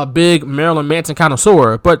a big Marilyn Manson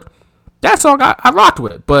connoisseur, but that song I rocked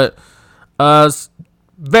with. But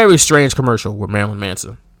very strange commercial with Marilyn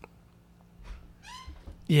Manson.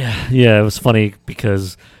 Yeah, it was funny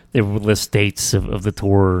because they would list dates of the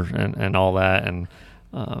tour and all that, and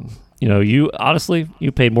you honestly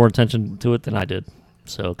paid more attention to it than I did,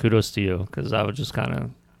 so kudos to you because I was just kind of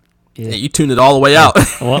you tuned it all the way out.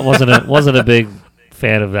 wasn't a big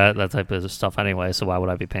fan of that type of stuff anyway, so why would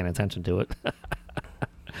I be paying attention to it?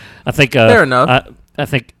 I think fair enough. I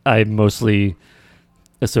think I mostly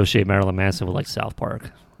associate Marilyn Manson with like South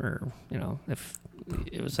Park, or if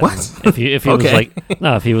it was if he okay.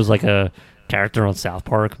 if he was like a character on South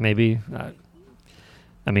Park, maybe.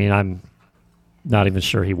 I mean, I'm not even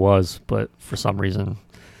sure he was, but for some reason,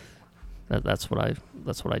 that's what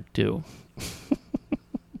I do.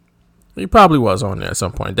 He probably was on there at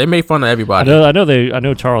some point. They made fun of everybody. I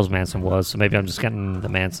know Charles Manson was, so maybe I'm just getting the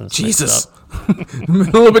Mansons. Jesus, a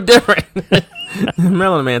little bit different.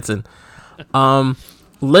 Marilyn Manson.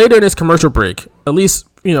 Later in this commercial break, at least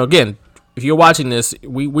again, if you're watching this,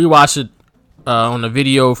 we watched it on a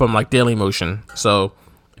video from like Dailymotion. So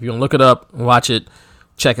if you want to look it up, watch it,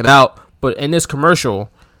 check it out. But in this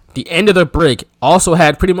commercial, the end of the break also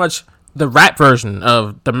had pretty much the rap version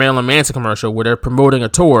of the Marilyn Manson commercial where they're promoting a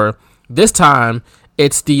tour. This time,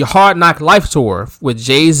 it's the Hard Knock Life Tour with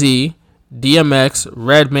Jay-Z, DMX,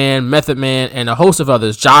 Redman, Method Man, and a host of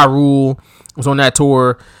others. Ja Rule was on that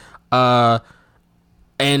tour. And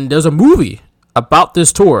there's a movie about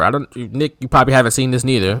this tour. Nick, you probably haven't seen this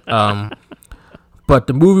neither. But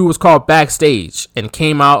the movie was called Backstage and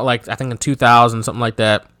came out like I think in 2000, something like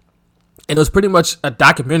that. And it was pretty much a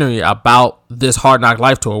documentary about this Hard Knock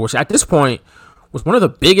Life Tour, which at this point was one of the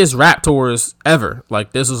biggest rap tours ever.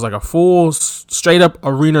 Like, this was like a full, straight-up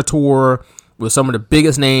arena tour with some of the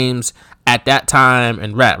biggest names at that time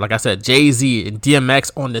in rap. Like I said, Jay-Z and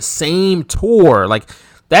DMX on the same tour. Like,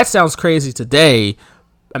 that sounds crazy today.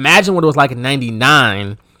 Imagine what it was like in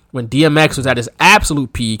 99 when DMX was at his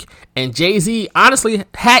absolute peak, and Jay-Z honestly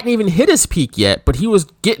hadn't even hit his peak yet, but he was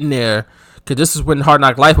getting there because this is when Hard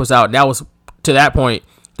Knock Life was out, and that was, to that point,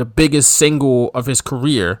 the biggest single of his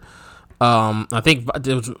career. I think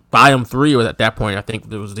it was Volume 3 was at that point. I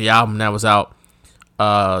think it was the album that was out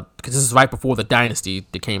because this is right before the Dynasty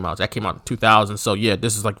that came out. That came out in 2000. So yeah,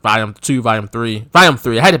 this is like Volume 2, Volume 3. Volume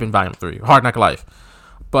 3. It had to have been Volume 3. Hard Knock Life.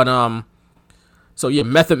 But so yeah,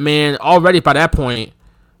 Method Man already by that point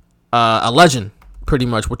a legend pretty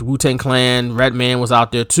much with the Wu-Tang Clan. Redman was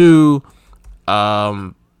out there too.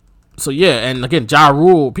 So yeah, and again, Ja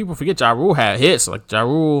Rule. People forget Ja Rule had hits like Ja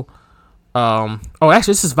Rule.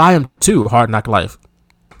 Actually, this is Volume 2, Hard Knock Life.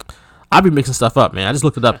 I be mixing stuff up, man. I just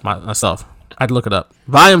looked it up myself. I had to look it up.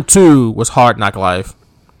 Volume 2 was Hard Knock Life.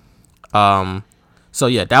 So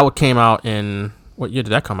yeah, that one came out in, what year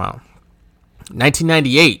did that come out?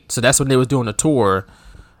 1998. So that's when they was doing a tour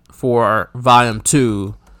for Volume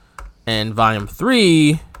 2. And Volume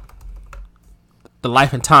 3, The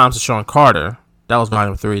Life and Times of Sean Carter. That was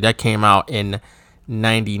Volume 3. That came out in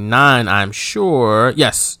 99, I'm sure.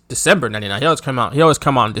 Yes, December 99. He always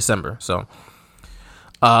come out in December. So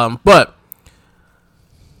but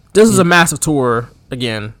this is a massive tour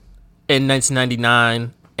again in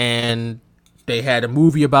 1999, and they had a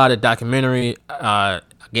movie about it, documentary.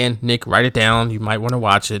 Again, Nick, write it down. You might want to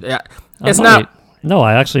watch it. It's not. No,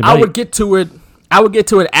 I actually. I would get to it. I would get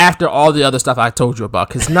to it after all the other stuff I told you about,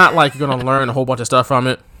 because it's not like you're gonna learn a whole bunch of stuff from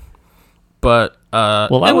it. But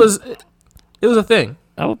it was a thing.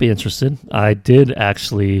 I would be interested. I did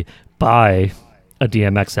actually buy a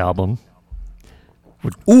DMX album.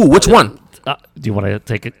 Ooh, which one? Do you want to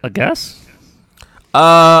take a guess?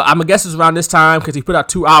 I'm gonna guess it's around this time because he put out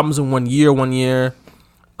 2 albums in 1 year.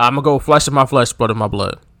 I'm gonna go Flesh of My Flesh, Blood of My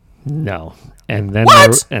Blood. No, and then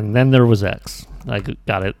What? then there was X. I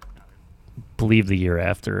got it. Believe the year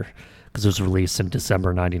after, because it was released in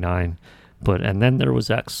December '99. And then there was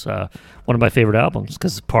X, one of my favorite albums,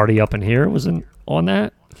 because Party Up in Here was on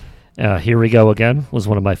that. Here We Go Again was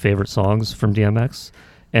one of my favorite songs from DMX,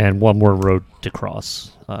 and One More Road to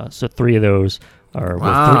Cross. So 3 of those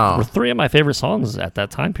were 3 of my favorite songs at that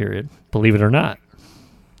time period, believe it or not.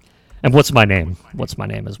 And What's My Name? What's My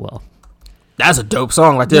Name as well. That's a dope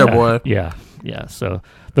song right there, boy. Yeah. So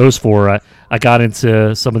those 4, I got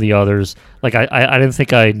into some of the others. Like I didn't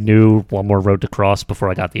think I knew One More Road to Cross before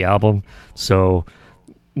I got the album. So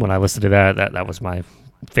when I listened to that was my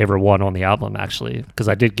favorite one on the album, actually, because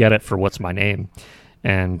I did get it for What's My Name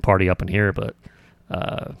and Party Up in Here. But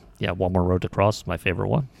One More Road to Cross is my favorite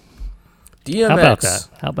one. DMX.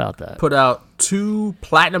 How about that? Put out 2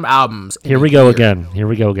 platinum albums. Here We Go Again. Here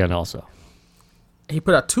We Go Again. Also, he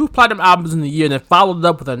put out 2 platinum albums in the year, and then followed it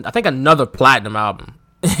up with I think another platinum album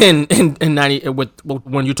in 90 with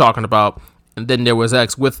when you're talking about. And then there was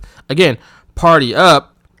X with, again, Party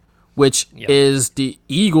Up, which is the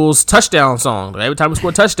Eagles' touchdown song. Every time we score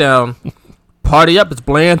a touchdown, Party Up is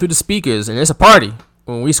blaring through the speakers, and it's a party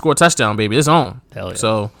when we score a touchdown, baby. It's on. Hell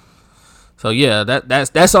yeah. So yeah,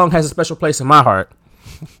 that song has a special place in my heart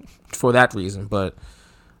for that reason. But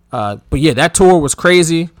yeah, that tour was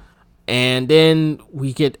crazy. And then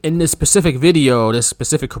we get in this specific video, this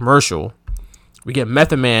specific commercial, we get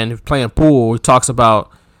Method Man who's playing pool. He talks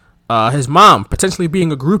about his mom potentially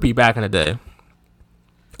being a groupie back in the day,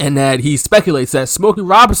 and that he speculates that Smokey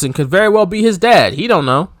Robinson could very well be his dad. He don't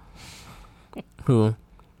know. Who?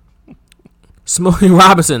 Smokey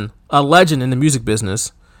Robinson, a legend in the music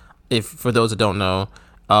business. If for those that don't know,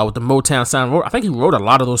 with the Motown sound, I think he wrote a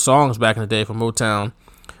lot of those songs back in the day for Motown.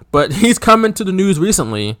 But he's coming to the news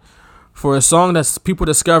recently for a song that people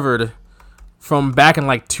discovered from back in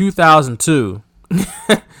like 2002,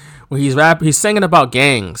 where he's singing about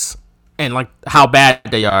gangs and like how bad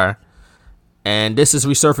they are, and this is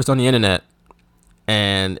resurfaced on the internet,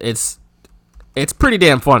 and it's pretty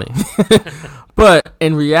damn funny. But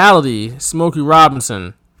in reality, Smokey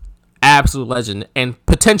Robinson, absolute legend, and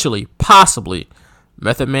potentially, possibly,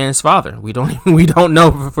 Method Man's father. We don't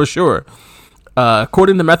know for sure,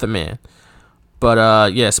 according to Method Man.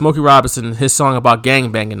 But yeah, Smokey Robinson, his song about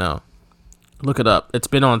gangbanging though. Look it up. It's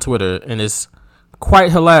been on Twitter and it's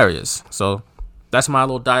quite hilarious. So that's my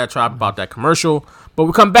little diatribe about that commercial. But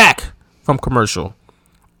we come back from commercial,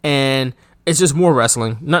 and it's just more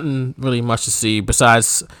wrestling. Nothing really much to see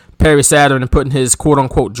besides Perry Saturn and putting his quote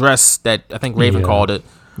unquote dress, that I think Raven called it,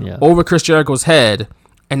 over Chris Jericho's head,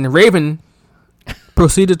 and the Raven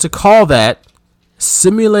proceeded to call that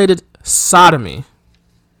simulated sodomy.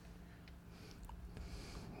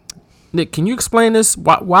 Nick, can you explain this?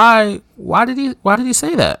 Why did he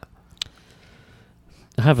say that?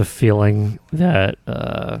 I have a feeling that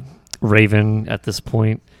Raven at this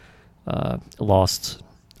point lost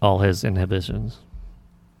all his inhibitions.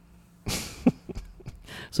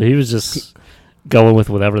 So he was just going with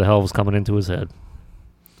whatever the hell was coming into his head.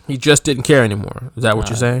 He just didn't care anymore. Is that what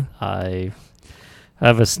you're saying? I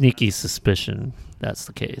have a sneaky suspicion that's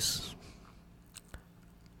the case.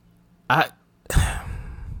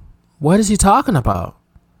 What is he talking about?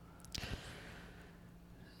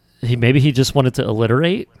 Maybe he just wanted to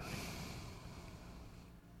alliterate.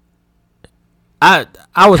 I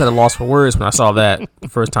was at a loss for words when I saw that the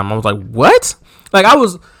first time. I was like, what? Like I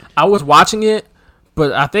was watching it,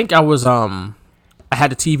 but I think I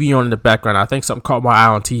had the TV on in the background. I think something caught my eye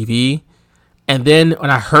on TV, and then when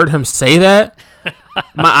I heard him say that,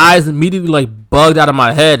 my eyes immediately like bugged out of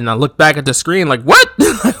my head, and I looked back at the screen like, what?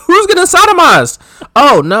 Who's getting sodomized?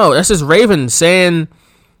 Oh no, that's just Raven saying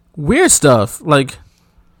weird stuff. Like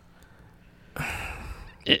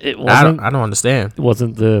it wasn't. I don't understand. It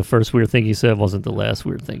wasn't the first weird thing he said. Wasn't the last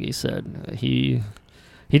weird thing he said. He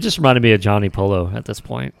just reminded me of Johnny Polo at this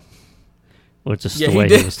point. Or just the way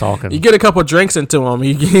he was talking. You get a couple drinks into him,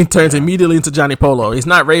 he turns immediately into Johnny Polo. He's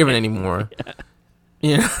not Raven anymore.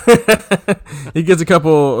 Yeah, he gets a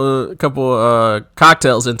couple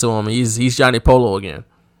cocktails into him. He's Johnny Polo again.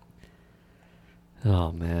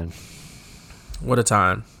 Oh man, what a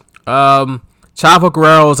time! Chavo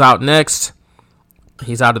Guerrero's out next.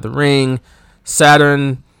 He's out of the ring.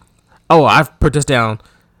 Saturn. Oh, I've put this down.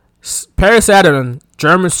 Perry Saturn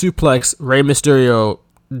German suplex Rey Mysterio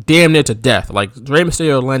damn near to death. Like Rey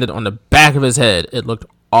Mysterio landed on the back of his head. It looked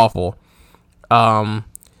awful.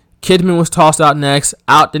 Kidman was tossed out next.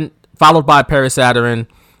 Followed by Perry Saturn,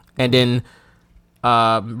 and then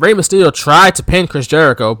Rey Mysterio tried to pin Chris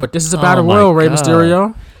Jericho, but this is a battle royal, Rey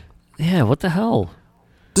Mysterio. Yeah, what the hell?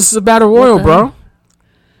 This is a battle royal, bro.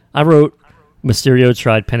 I wrote Mysterio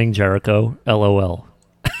tried pinning Jericho. LOL.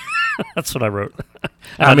 That's what I wrote.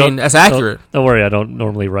 I mean, that's accurate. Don't worry, I don't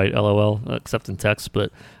normally write LOL except in text,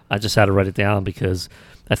 but I just had to write it down because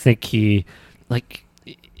I think it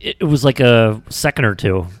was like a second or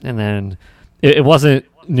two, and then it wasn't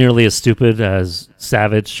nearly as stupid as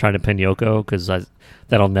Savage trying to pin Yoko, because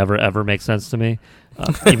that'll never ever make sense to me.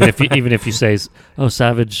 Even if you say, "Oh,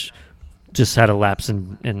 Savage just had a lapse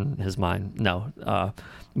in his mind," no.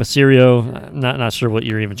 Mysterio, not sure what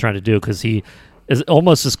you're even trying to do, because he is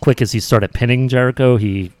almost as quick as he started pinning Jericho,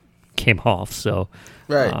 he came off. So,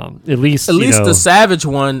 right. At least the Savage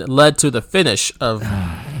one led to the finish of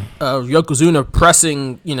Yokozuna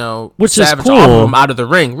pressing, which Savage is cool. off him out of the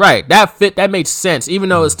ring. Right. That made sense, even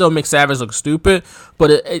though it still makes Savage look stupid,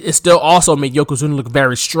 but it still also made Yokozuna look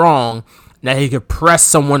very strong, that he could press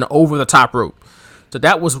someone over the top rope. So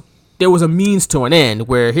there was a means to an end,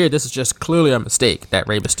 where here this is just clearly a mistake that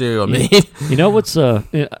Rey Mysterio made. You know what's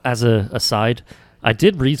as a aside, I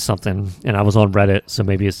did read something, and I was on Reddit, so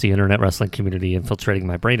maybe it's the internet wrestling community infiltrating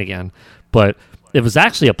my brain again, but it was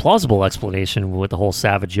actually a plausible explanation with the whole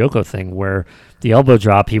Savage Yoko thing, where the elbow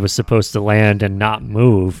drop, he was supposed to land and not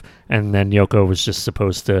move, and then Yoko was just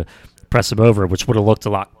supposed to press him over, which would have looked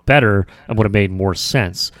a lot better and would have made more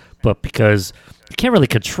sense. But because you can't really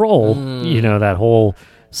control, that whole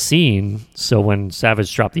scene, so when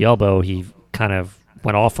Savage dropped the elbow, he kind of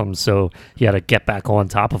went off him, so he had to get back on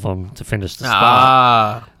top of him to finish the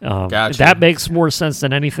spot. Gotcha. That makes more sense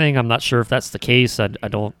than anything. I'm not sure if that's the case. I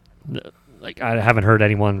don't I haven't heard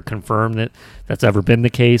anyone confirm that that's ever been the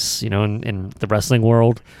case, in the wrestling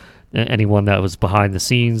world. Anyone that was behind the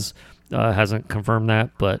scenes hasn't confirmed that,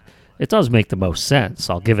 but it does make the most sense.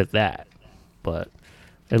 I'll give it that. But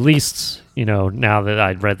at least, now that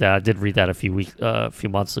I'd read that, I did read that a few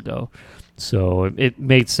months ago. So it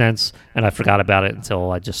made sense, and I forgot about it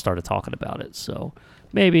until I just started talking about it. So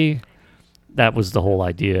maybe that was the whole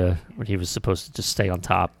idea, when he was supposed to just stay on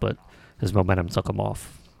top, but his momentum took him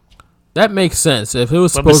off. That makes sense. If it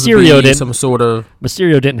was supposed to be some sort of...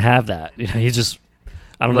 Mysterio didn't have that. He just...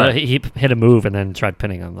 I don't know. He hit a move and then tried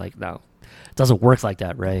pinning him. Like, no. It doesn't work like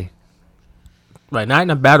that, Ray. Right, not in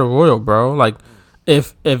a battle royal, bro. Like,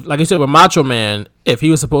 if like you said with Macho Man, if it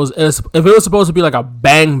was supposed to be like a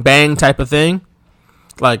bang bang type of thing,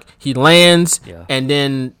 like he lands and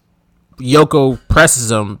then Yoko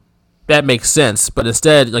presses him, that makes sense. But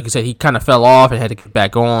instead, like you said, he kind of fell off and had to get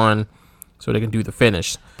back on so they can do the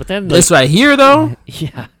finish. But then this right here, though,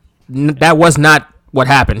 that was not what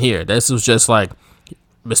happened here. This was just like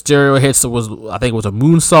Mysterio hits. I think it was a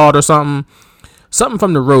moonsault or something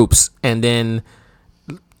from the ropes, and then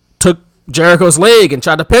took Jericho's leg and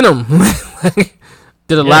tried to pin him.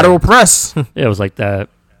 Did a lateral press. Yeah, it was like that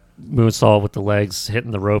moonsault with the legs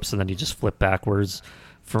hitting the ropes, and then he just flipped backwards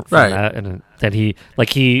from that, and then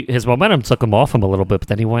his momentum took him off him a little bit, but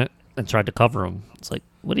then he went and tried to cover him. It's like,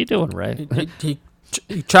 what are you doing, Ray?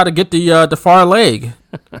 He tried to get the far leg.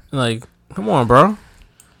 Like, come on, bro.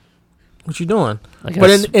 What you doing?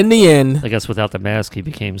 But in the end, I guess without the mask, he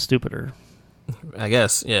became stupider. I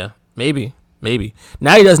guess, yeah, maybe.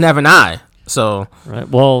 Now he doesn't have an eye, so right.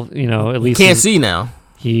 Well, at least he can't see now.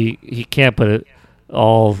 He can't, but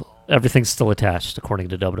everything's still attached according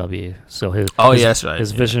to WWE. So that's right.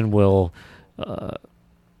 His vision will,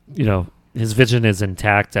 his vision is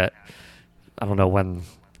intact at I don't know when.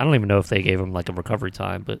 I don't even know if they gave him like a recovery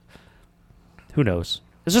time, but who knows?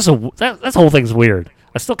 It's just that whole thing's weird.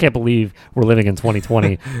 I still can't believe we're living in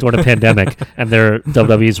 2020 during a pandemic and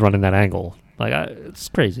WWE's running that angle. Like, it's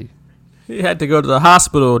crazy. He had to go to the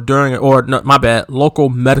hospital local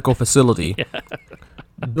medical facility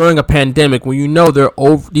during a pandemic when you know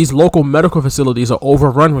these local medical facilities are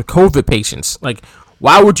overrun with COVID patients. Like,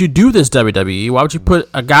 why would you do this, WWE? Why would you put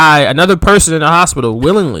another person in a hospital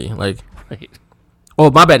willingly? Like, oh,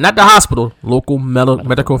 my bad, not the hospital, local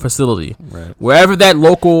medical facility. Right. Wherever that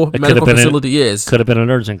local medical facility is. Could have been an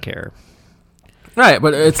urgent care. Right,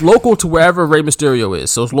 but it's local to wherever Rey Mysterio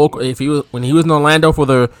is. So it's local. When he was in Orlando for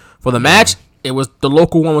the match, it was the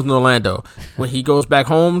local one was in Orlando. When he goes back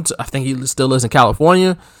home, I think he still lives in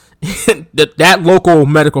California. that local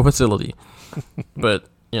medical facility. But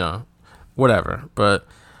whatever. But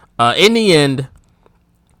in the end,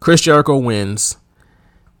 Chris Jericho wins.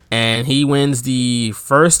 And he wins the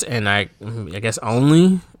first and I guess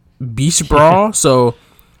only Beach Brawl. So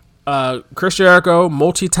Chris Jericho,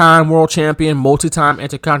 multi-time world champion, multi-time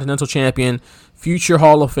intercontinental champion, future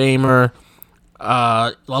Hall of Famer,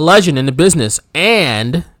 a legend in the business,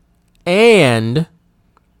 and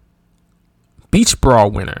Beach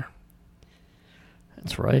Brawl winner.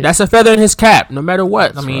 That's right. That's a feather in his cap, no matter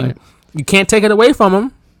what. That's I mean, right. You can't take it away from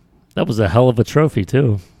him. That was a hell of a trophy,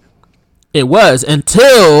 too. It was,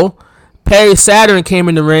 until Perry Saturn came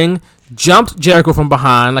in the ring, jumped Jericho from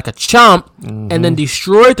behind like a chump, and then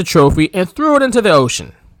destroyed the trophy and threw it into the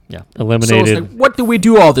ocean. Yeah, So eliminated. it's like, what do we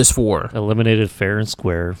do all this for? Eliminated fair and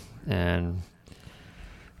square, and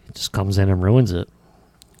he just comes in and ruins it.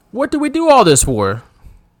 What do we do all this for?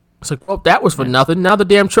 It's like, well, that was for nothing. Now the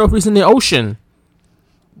damn trophy's in the ocean,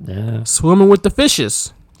 Yeah, swimming with the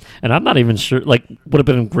fishes. and I'm not even sure. Like, would have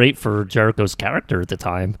been great for Jericho's character at the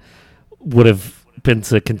time. Would have been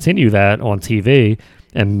to continue that on TV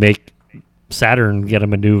and make Saturn get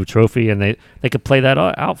him a new trophy, and they could play that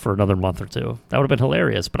out for another month or two. That would have been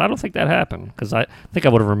hilarious, but I don't think that happened because I think I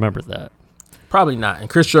would have remembered that. Probably not. And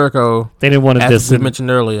Chris Jericho, They didn't want as we mentioned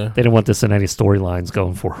earlier, They didn't want this in any storylines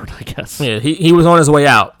going forward, I guess. yeah, he was on his way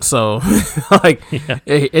out. So,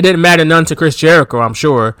 it didn't matter none to Chris Jericho, I'm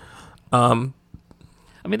sure. I mean,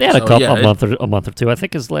 they had a month or two. I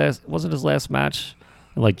think his last match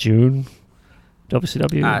in like June,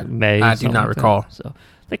 WCW, May. I do not recall. So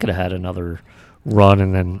they could have had another run,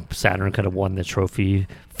 and then Saturn could have won the trophy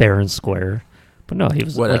fair and square. But no, he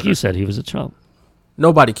was like you said, he was a chump.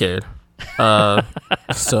 Nobody cared.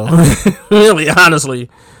 So really, honestly,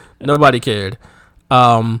 nobody cared.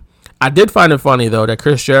 I did find it funny though that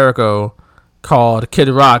Chris Jericho called Kid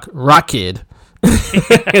Rock Kid.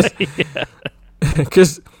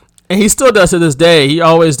 And he still does to this day. He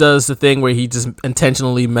always does the thing where he just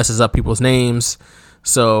intentionally messes up people's names.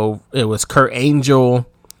 So it was Kurt Angle,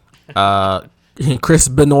 Chris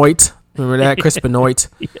Benoit. Remember that? Chris Benoit.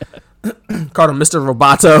 Called him Mr.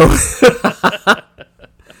 Roboto.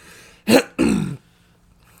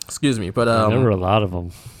 Excuse me, but There were a lot of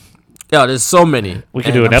them. yeah, there's so many. We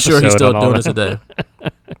could do an I'm sure he's episode still on all doing it of today.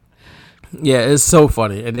 Yeah, it's so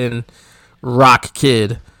funny. And then Rock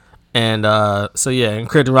Kid, and and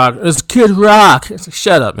Kid Rock. It's Kid Rock. It's like,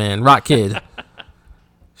 shut up, man. Rock Kid.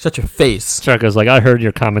 Shut your face. Jericho's like, I heard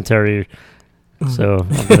your commentary, so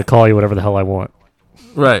I'm gonna call you whatever the hell I want.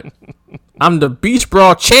 Right. I'm the Beach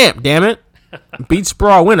Brawl champ. Damn it. Beach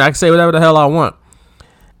Brawl winner. I can say whatever the hell I want.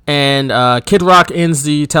 And Kid Rock ends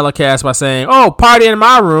the telecast by saying, "Oh, party in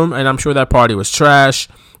my room," and I'm sure that party was trash.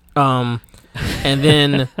 And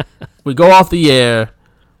then we go off the air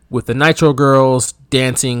with the Nitro Girls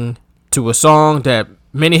dancing to a song that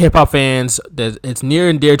many hip hop fans that it's near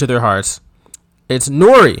and dear to their hearts. It's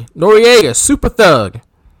Noriega, Super Thug.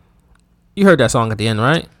 You heard that song at the end,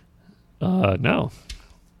 right? No.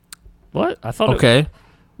 What? I thought. Okay.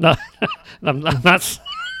 No, I'm not.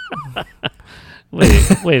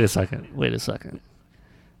 Wait a second.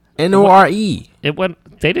 Nore. It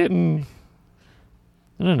went. They didn't.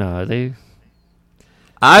 I don't know.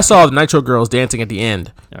 I saw the Nitro Girls dancing at the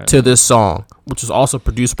end Right. to this song, which was also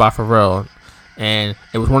produced by Pharrell, and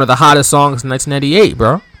it was one of the hottest songs in 1998,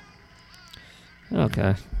 bro.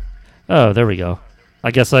 Okay. Oh, there we go.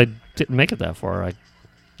 I guess I didn't make it that far. I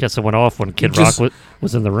guess it went off when Kid Rock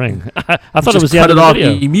was in the ring. I thought it was the cut end it of off the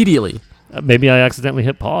video. immediately. Maybe I accidentally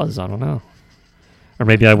hit pause. I don't know. Or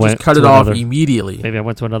maybe I went Just cut to it off another- immediately. Maybe I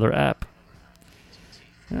went to another app.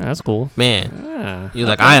 Yeah, that's cool. Man, Yeah. he was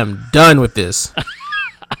like, I am done with this.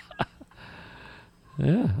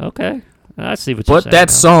 Yeah. Okay. I see what you're But saying. that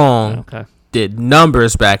now. song Okay. did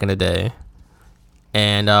numbers back in the day.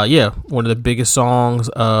 And one of the biggest songs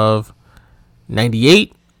of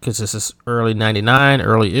 98, because this is early 99,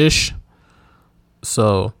 early-ish.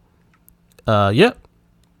 So, yep.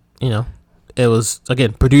 You know, it was,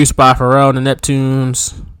 again, produced by Pharrell and the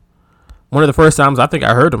Neptunes. One of the first times I think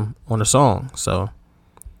I heard him on a song. So,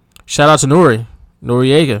 shout out to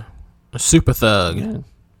Noriega, a super thug. Yeah.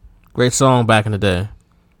 Great song back in the day.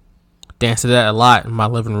 Danced to that a lot in my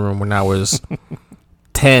living room when I was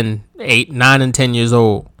 9 and 10 years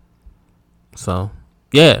old. So,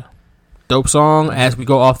 yeah. Dope song. As we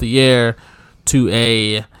go off the air to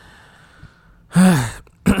a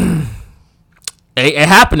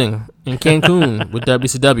happening in Cancun with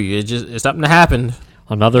WCW. It's something that happened.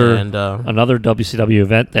 Another And, WCW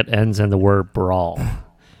event that ends in the word brawl.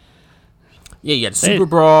 yeah, you got Super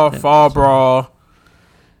Brawl, Fall Brawl.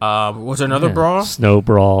 Was there another brawl? Snow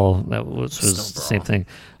Brawl. That was the same thing.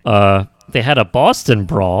 They had a Boston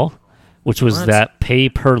Brawl, which was that pay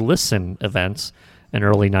per listen event in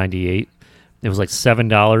early '98. It was like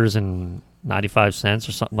 $7.95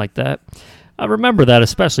 or something like that. I remember that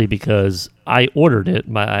especially because I ordered it.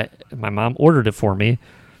 My mom ordered it for me.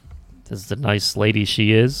 This is the nice lady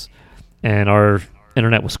she is, and our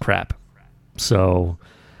internet was crap, so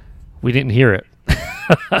we didn't hear it.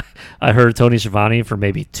 I heard Tony Schiavone for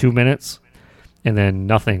maybe 2 minutes, and then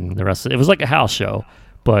nothing the rest of it. It was like a house show,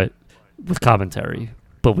 but with commentary.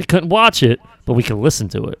 But we couldn't watch it, but we could listen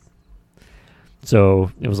to it.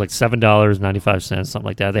 So it was like $7.95, something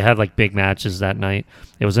like that. They had like big matches that night.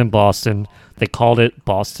 It was in Boston. They called it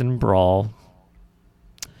Boston Brawl.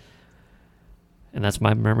 And that's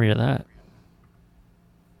my memory of that.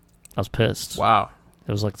 I was pissed. Wow.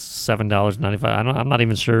 It was like $7.95. I'm not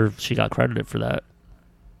even sure if she got credited for that.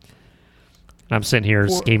 And I'm sitting here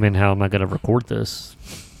scheming how am I going to record this.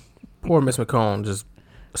 Poor Miss McCone just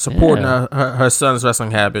supporting her son's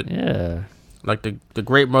wrestling habit. Yeah. Like the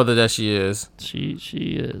great mother that she is.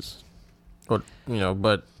 She is. But, you know,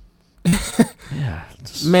 but... Yeah.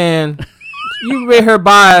 Man, you made her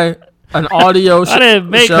buy an audio show. I didn't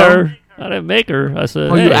make her. I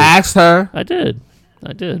said, Oh, you asked her? I did.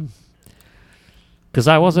 Because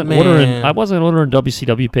I wasn't ordering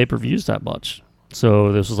WCW pay-per-views that much.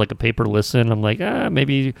 So this was like a paper listen. I'm like,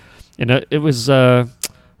 maybe. And it was, I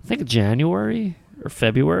think January or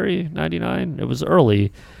February '99. It was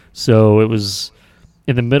early. So it was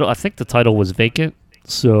in the middle. I think the title was vacant.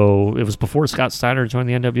 So it was before Scott Steiner joined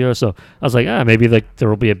the NWO. So I was like, maybe like there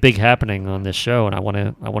will be a big happening on this show, and I want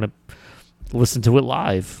to listen to it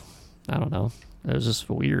live. I don't know. It was just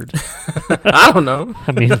weird. I don't know.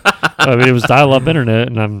 I mean, it was dial-up internet,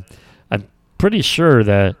 and I'm pretty sure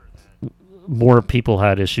that more people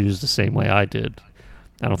had issues the same way I did.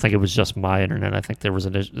 I don't think it was just my internet. I think there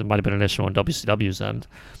might have been an issue on WCW's end.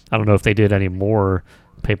 I don't know if they did any more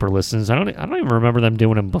paper listens. I don't even remember them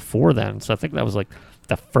doing them before then. So I think that was like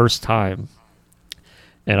the first time.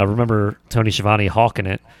 And I remember Tony Schiavone hawking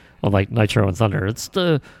it on like Nitro and Thunder. It's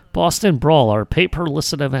the Boston Brawl, our pay-per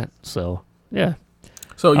listen event. So yeah.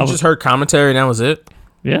 So you just heard commentary and that was it?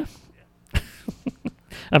 Yeah.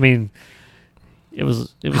 I mean, it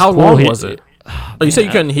was. How cool. long was it? Oh, you said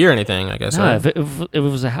you couldn't hear anything, I guess. No, Right? if it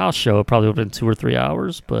was a house show, it probably would have been 2 or 3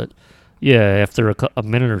 hours. But yeah, after a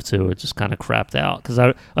minute or two, it just kind of crapped out. Because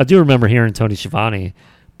I do remember hearing Tony Schiavone,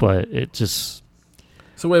 but it just.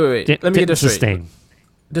 So wait. Let me get this straight. Sustain.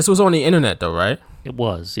 This was on the internet, though, right? It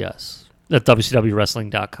was, yes. At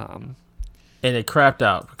WCWWrestling.com. And it crapped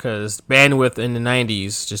out because bandwidth in the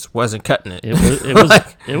 90s just wasn't cutting it.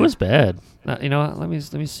 It was bad. You know what? Let me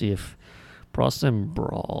see if Boston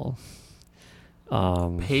Brawl.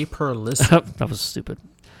 Pay per listen. That was stupid.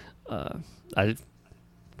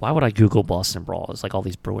 Why would I Google Boston Brawl? It's like all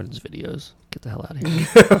these Bruins videos. Get the hell out of here.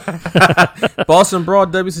 Boston Brawl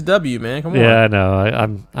WCW, man. Come on. Yeah, I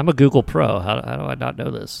know. I'm a Google Pro. How do I not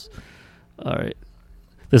know this? All right.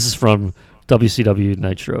 This is from WCW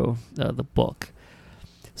Nitro, the book.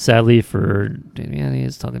 Sadly for Danny,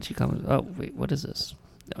 is talking to comments. Oh wait, what is this?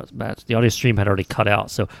 That was match. The audio stream had already cut out.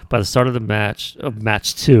 So by the start of the match,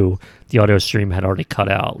 match 2, the audio stream had already cut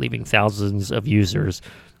out, leaving thousands of users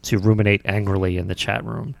to ruminate angrily in the chat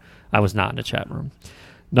room. I was not in the chat room.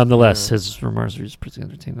 Nonetheless, his remarks were just pretty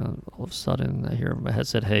entertaining. All of a sudden, I hear my head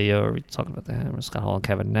said, "Hey yo, are we talking about the Hammer?" Scott Hall and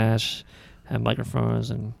Kevin Nash had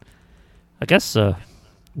microphones, and I guess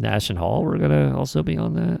Nash and Hall were gonna also be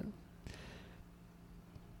on that.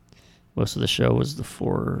 Most of the show was the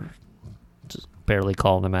 4 just barely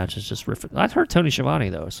calling the matches, just riffing. I'd heard Tony Schiavone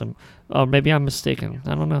though, so maybe I'm mistaken.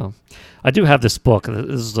 I don't know. I do have this book.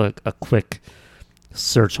 This is like a quick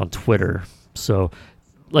search on Twitter. So,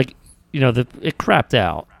 like, you know, it crapped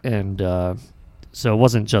out, and so it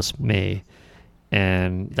wasn't just me.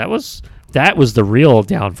 And that was That was the real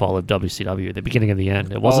downfall of WCW, the beginning and the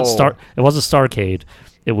end. It wasn't It wasn't Starrcade.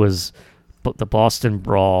 It was the Boston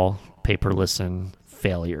Brawl pay-per-listen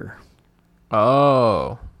failure.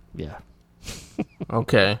 Oh. Yeah.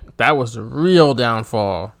 Okay. That was the real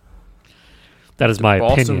downfall. That is my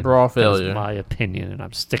Boston opinion. Brawl That failure. is my opinion, and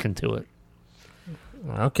I'm sticking to it.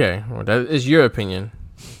 Okay. Well, that is your opinion.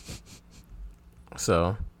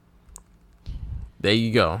 So, there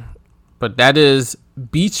you go. But that is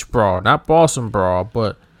Beach Brawl, not Boston Brawl,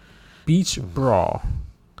 but Beach Brawl.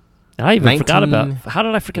 And I even forgot about. How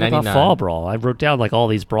did I forget about 1999. Fall Brawl? I wrote down like all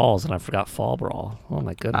these brawls, and I forgot Fall Brawl. Oh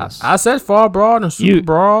my goodness! I said Fall Brawl and Super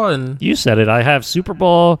Brawl, and You said it. I have Super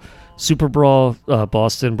Brawl,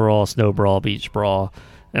 Boston Brawl, Snow Brawl, Beach Brawl,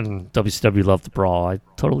 and WCW loved the Brawl. I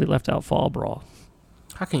totally left out Fall Brawl.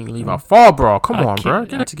 how can you leave out Fall Brawl? Come I on, bro, can't-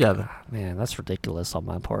 get it together. Man, that's ridiculous on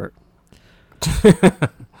my part.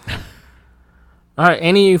 All right,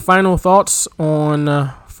 any final thoughts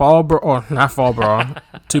on Fall Brawl? Or not Fall Brawl.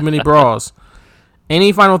 Too many brawls.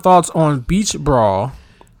 Any final thoughts on Beach Brawl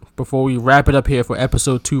before we wrap it up here for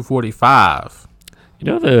episode 245? You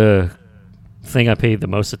know, the thing I paid the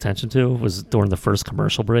most attention to was during the first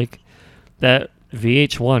commercial break, that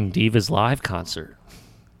VH1 Divas Live concert.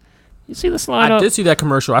 You see this lineup? I did see that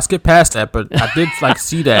commercial. I skipped past that, but I did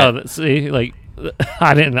see that. Oh, see, like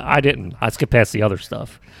I didn't. I skipped past the other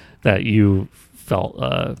stuff that you felt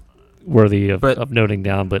worthy of noting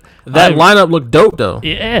down. But That lineup looked dope, though.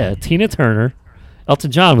 yeah, Tina Turner,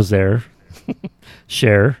 Elton John was there,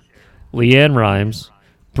 Cher, Leanne Rimes,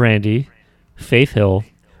 Brandy, Faith Hill,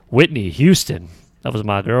 Whitney Houston. That was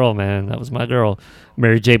my girl, man. That was my girl.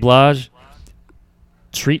 Mary J. Blige,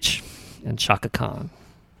 Treach, and Chaka Khan.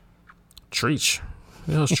 Treach.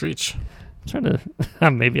 It was Treach. I'm trying to.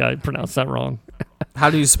 Maybe I pronounced that wrong. How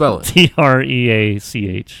do you spell it?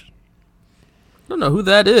 Treach. I don't know who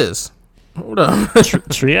that is. Hold up.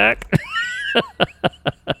 Triac?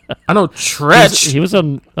 I know Tretch, He was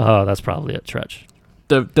on. Oh, that's probably it. Tretch.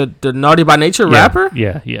 the Naughty by Nature rapper.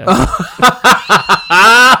 Yeah, yeah.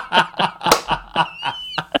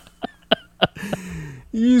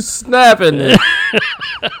 You snapping it.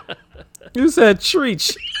 You said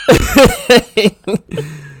Treach.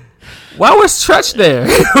 Why was Tretch there?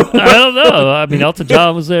 I don't know. I mean, Elton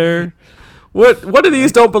John was there. What of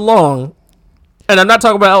these don't belong? And I'm not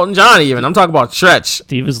talking about Elton John even. I'm talking about Tretch.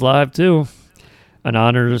 Divas Live too. An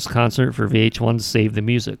honors concert for VH1 to Save the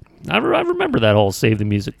Music. I remember that whole Save the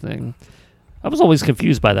Music thing. I was always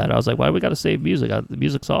confused by that. I was like, why do we got to save music? The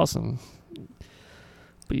music's awesome.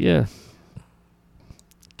 But yeah.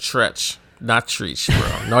 Tretch, not Treach,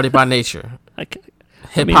 bro. Naughty by Nature.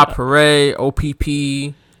 Hip mean, Hop Hooray, OPP.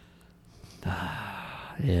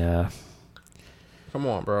 Yeah. Come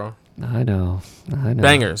on, bro. I know.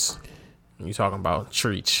 Bangers. You talking about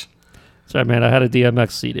Treach. Sorry, man. I had a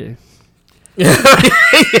DMX CD.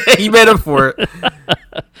 He made up for it.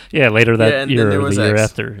 Yeah, later that and year then there or was the year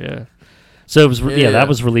X. after. Yeah. So it was. Yeah. That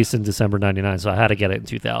was released in December '99. So I had to get it in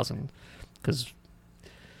 2000 because.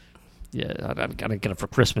 Yeah, I didn't get it for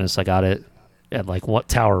Christmas. I got it at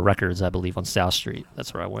Tower Records, I believe, on South Street.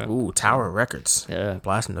 That's where I went. Ooh, Tower Records. Yeah,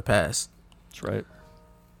 Blast from the past. that's right.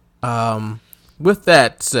 With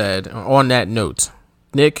that said, on that note,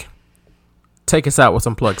 Nick, take us out with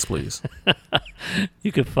some plugs, please.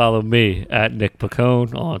 You can follow me at Nick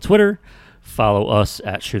Pacone on Twitter. Follow us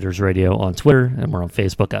at Shooters Radio on Twitter, and we're on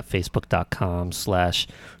Facebook at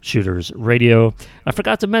facebook.com/Shooters Radio. I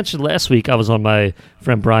forgot to mention last week I was on my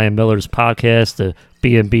friend Brian Miller's podcast, the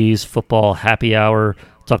B&B's Football Happy Hour.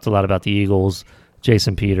 Talked a lot about the Eagles,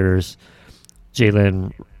 Jason Peters,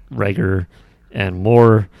 Jalen Rager, and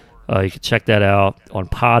more. You can check that out on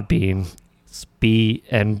Podbean. It's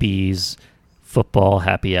B&B's Football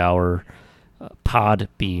Happy Hour.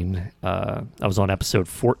 Podbean. I was on episode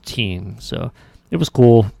 14, so it was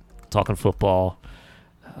cool talking football.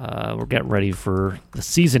 We're getting ready for the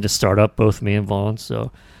season to start up, both me and Vaughn,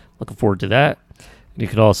 so looking forward to that. You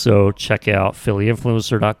can also check out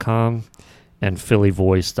phillyinfluencer.com and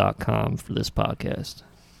phillyvoice.com for this podcast.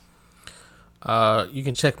 You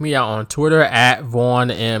can check me out on Twitter at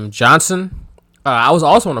Vaughn M. Johnson. I was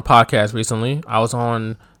also on a podcast recently. I was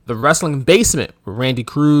on The Wrestling Basement with Randy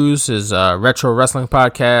Cruz, his retro wrestling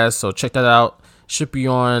podcast. So check that out. Should be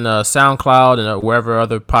on SoundCloud and wherever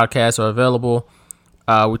other podcasts are available.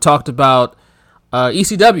 We talked about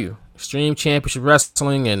ECW, Extreme Championship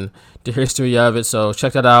Wrestling, and the history of it. So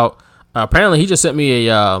check that out. Apparently, he just sent me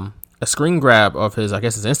a screen grab of his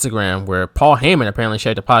Instagram, where Paul Heyman apparently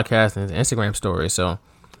shared the podcast in his Instagram story. So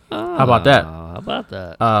how about that? How about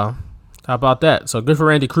that? How about that? So good for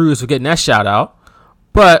Randy Cruz for getting that shout out.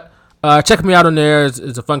 But Check me out on there. It's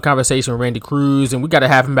a fun conversation with Randy Cruz, and we got to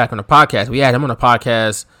have him back on the podcast. We had him on the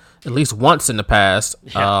podcast at least once in the past,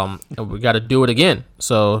 and we got to do it again.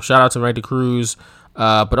 So shout out to Randy Cruz,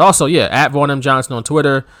 but also at Vaughn M. Johnson on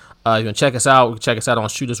Twitter. You can check us out. You can check us out on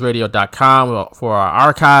shootersradio.com for our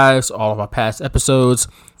archives, all of our past episodes.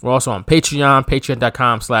 We're also on Patreon,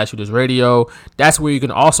 patreon.com/shootersradio. That's where you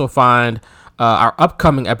can also find our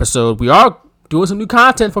upcoming episode. We are doing some new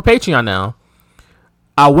content for Patreon now.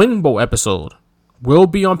 Our Wing Bowl episode will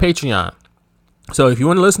be on Patreon. So if you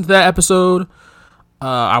want to listen to that episode,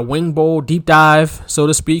 our Wing Bowl deep dive, so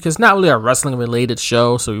to speak, it's not really a wrestling related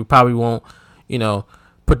show, so you probably won't,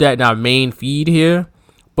 put that in our main feed here.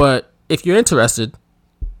 But if you're interested,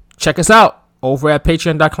 check us out over at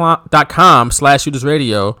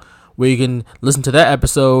patreon.com/shootersradio, where you can listen to that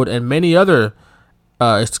episode and many other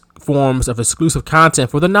forms of exclusive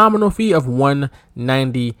content for the nominal fee of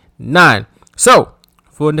 $1.99. So,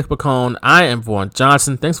 for Nick McCone, I am Vaughn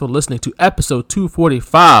Johnson. Thanks for listening to episode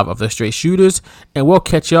 245 of The Straight Shooters, and we'll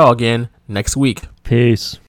catch y'all again next week. Peace.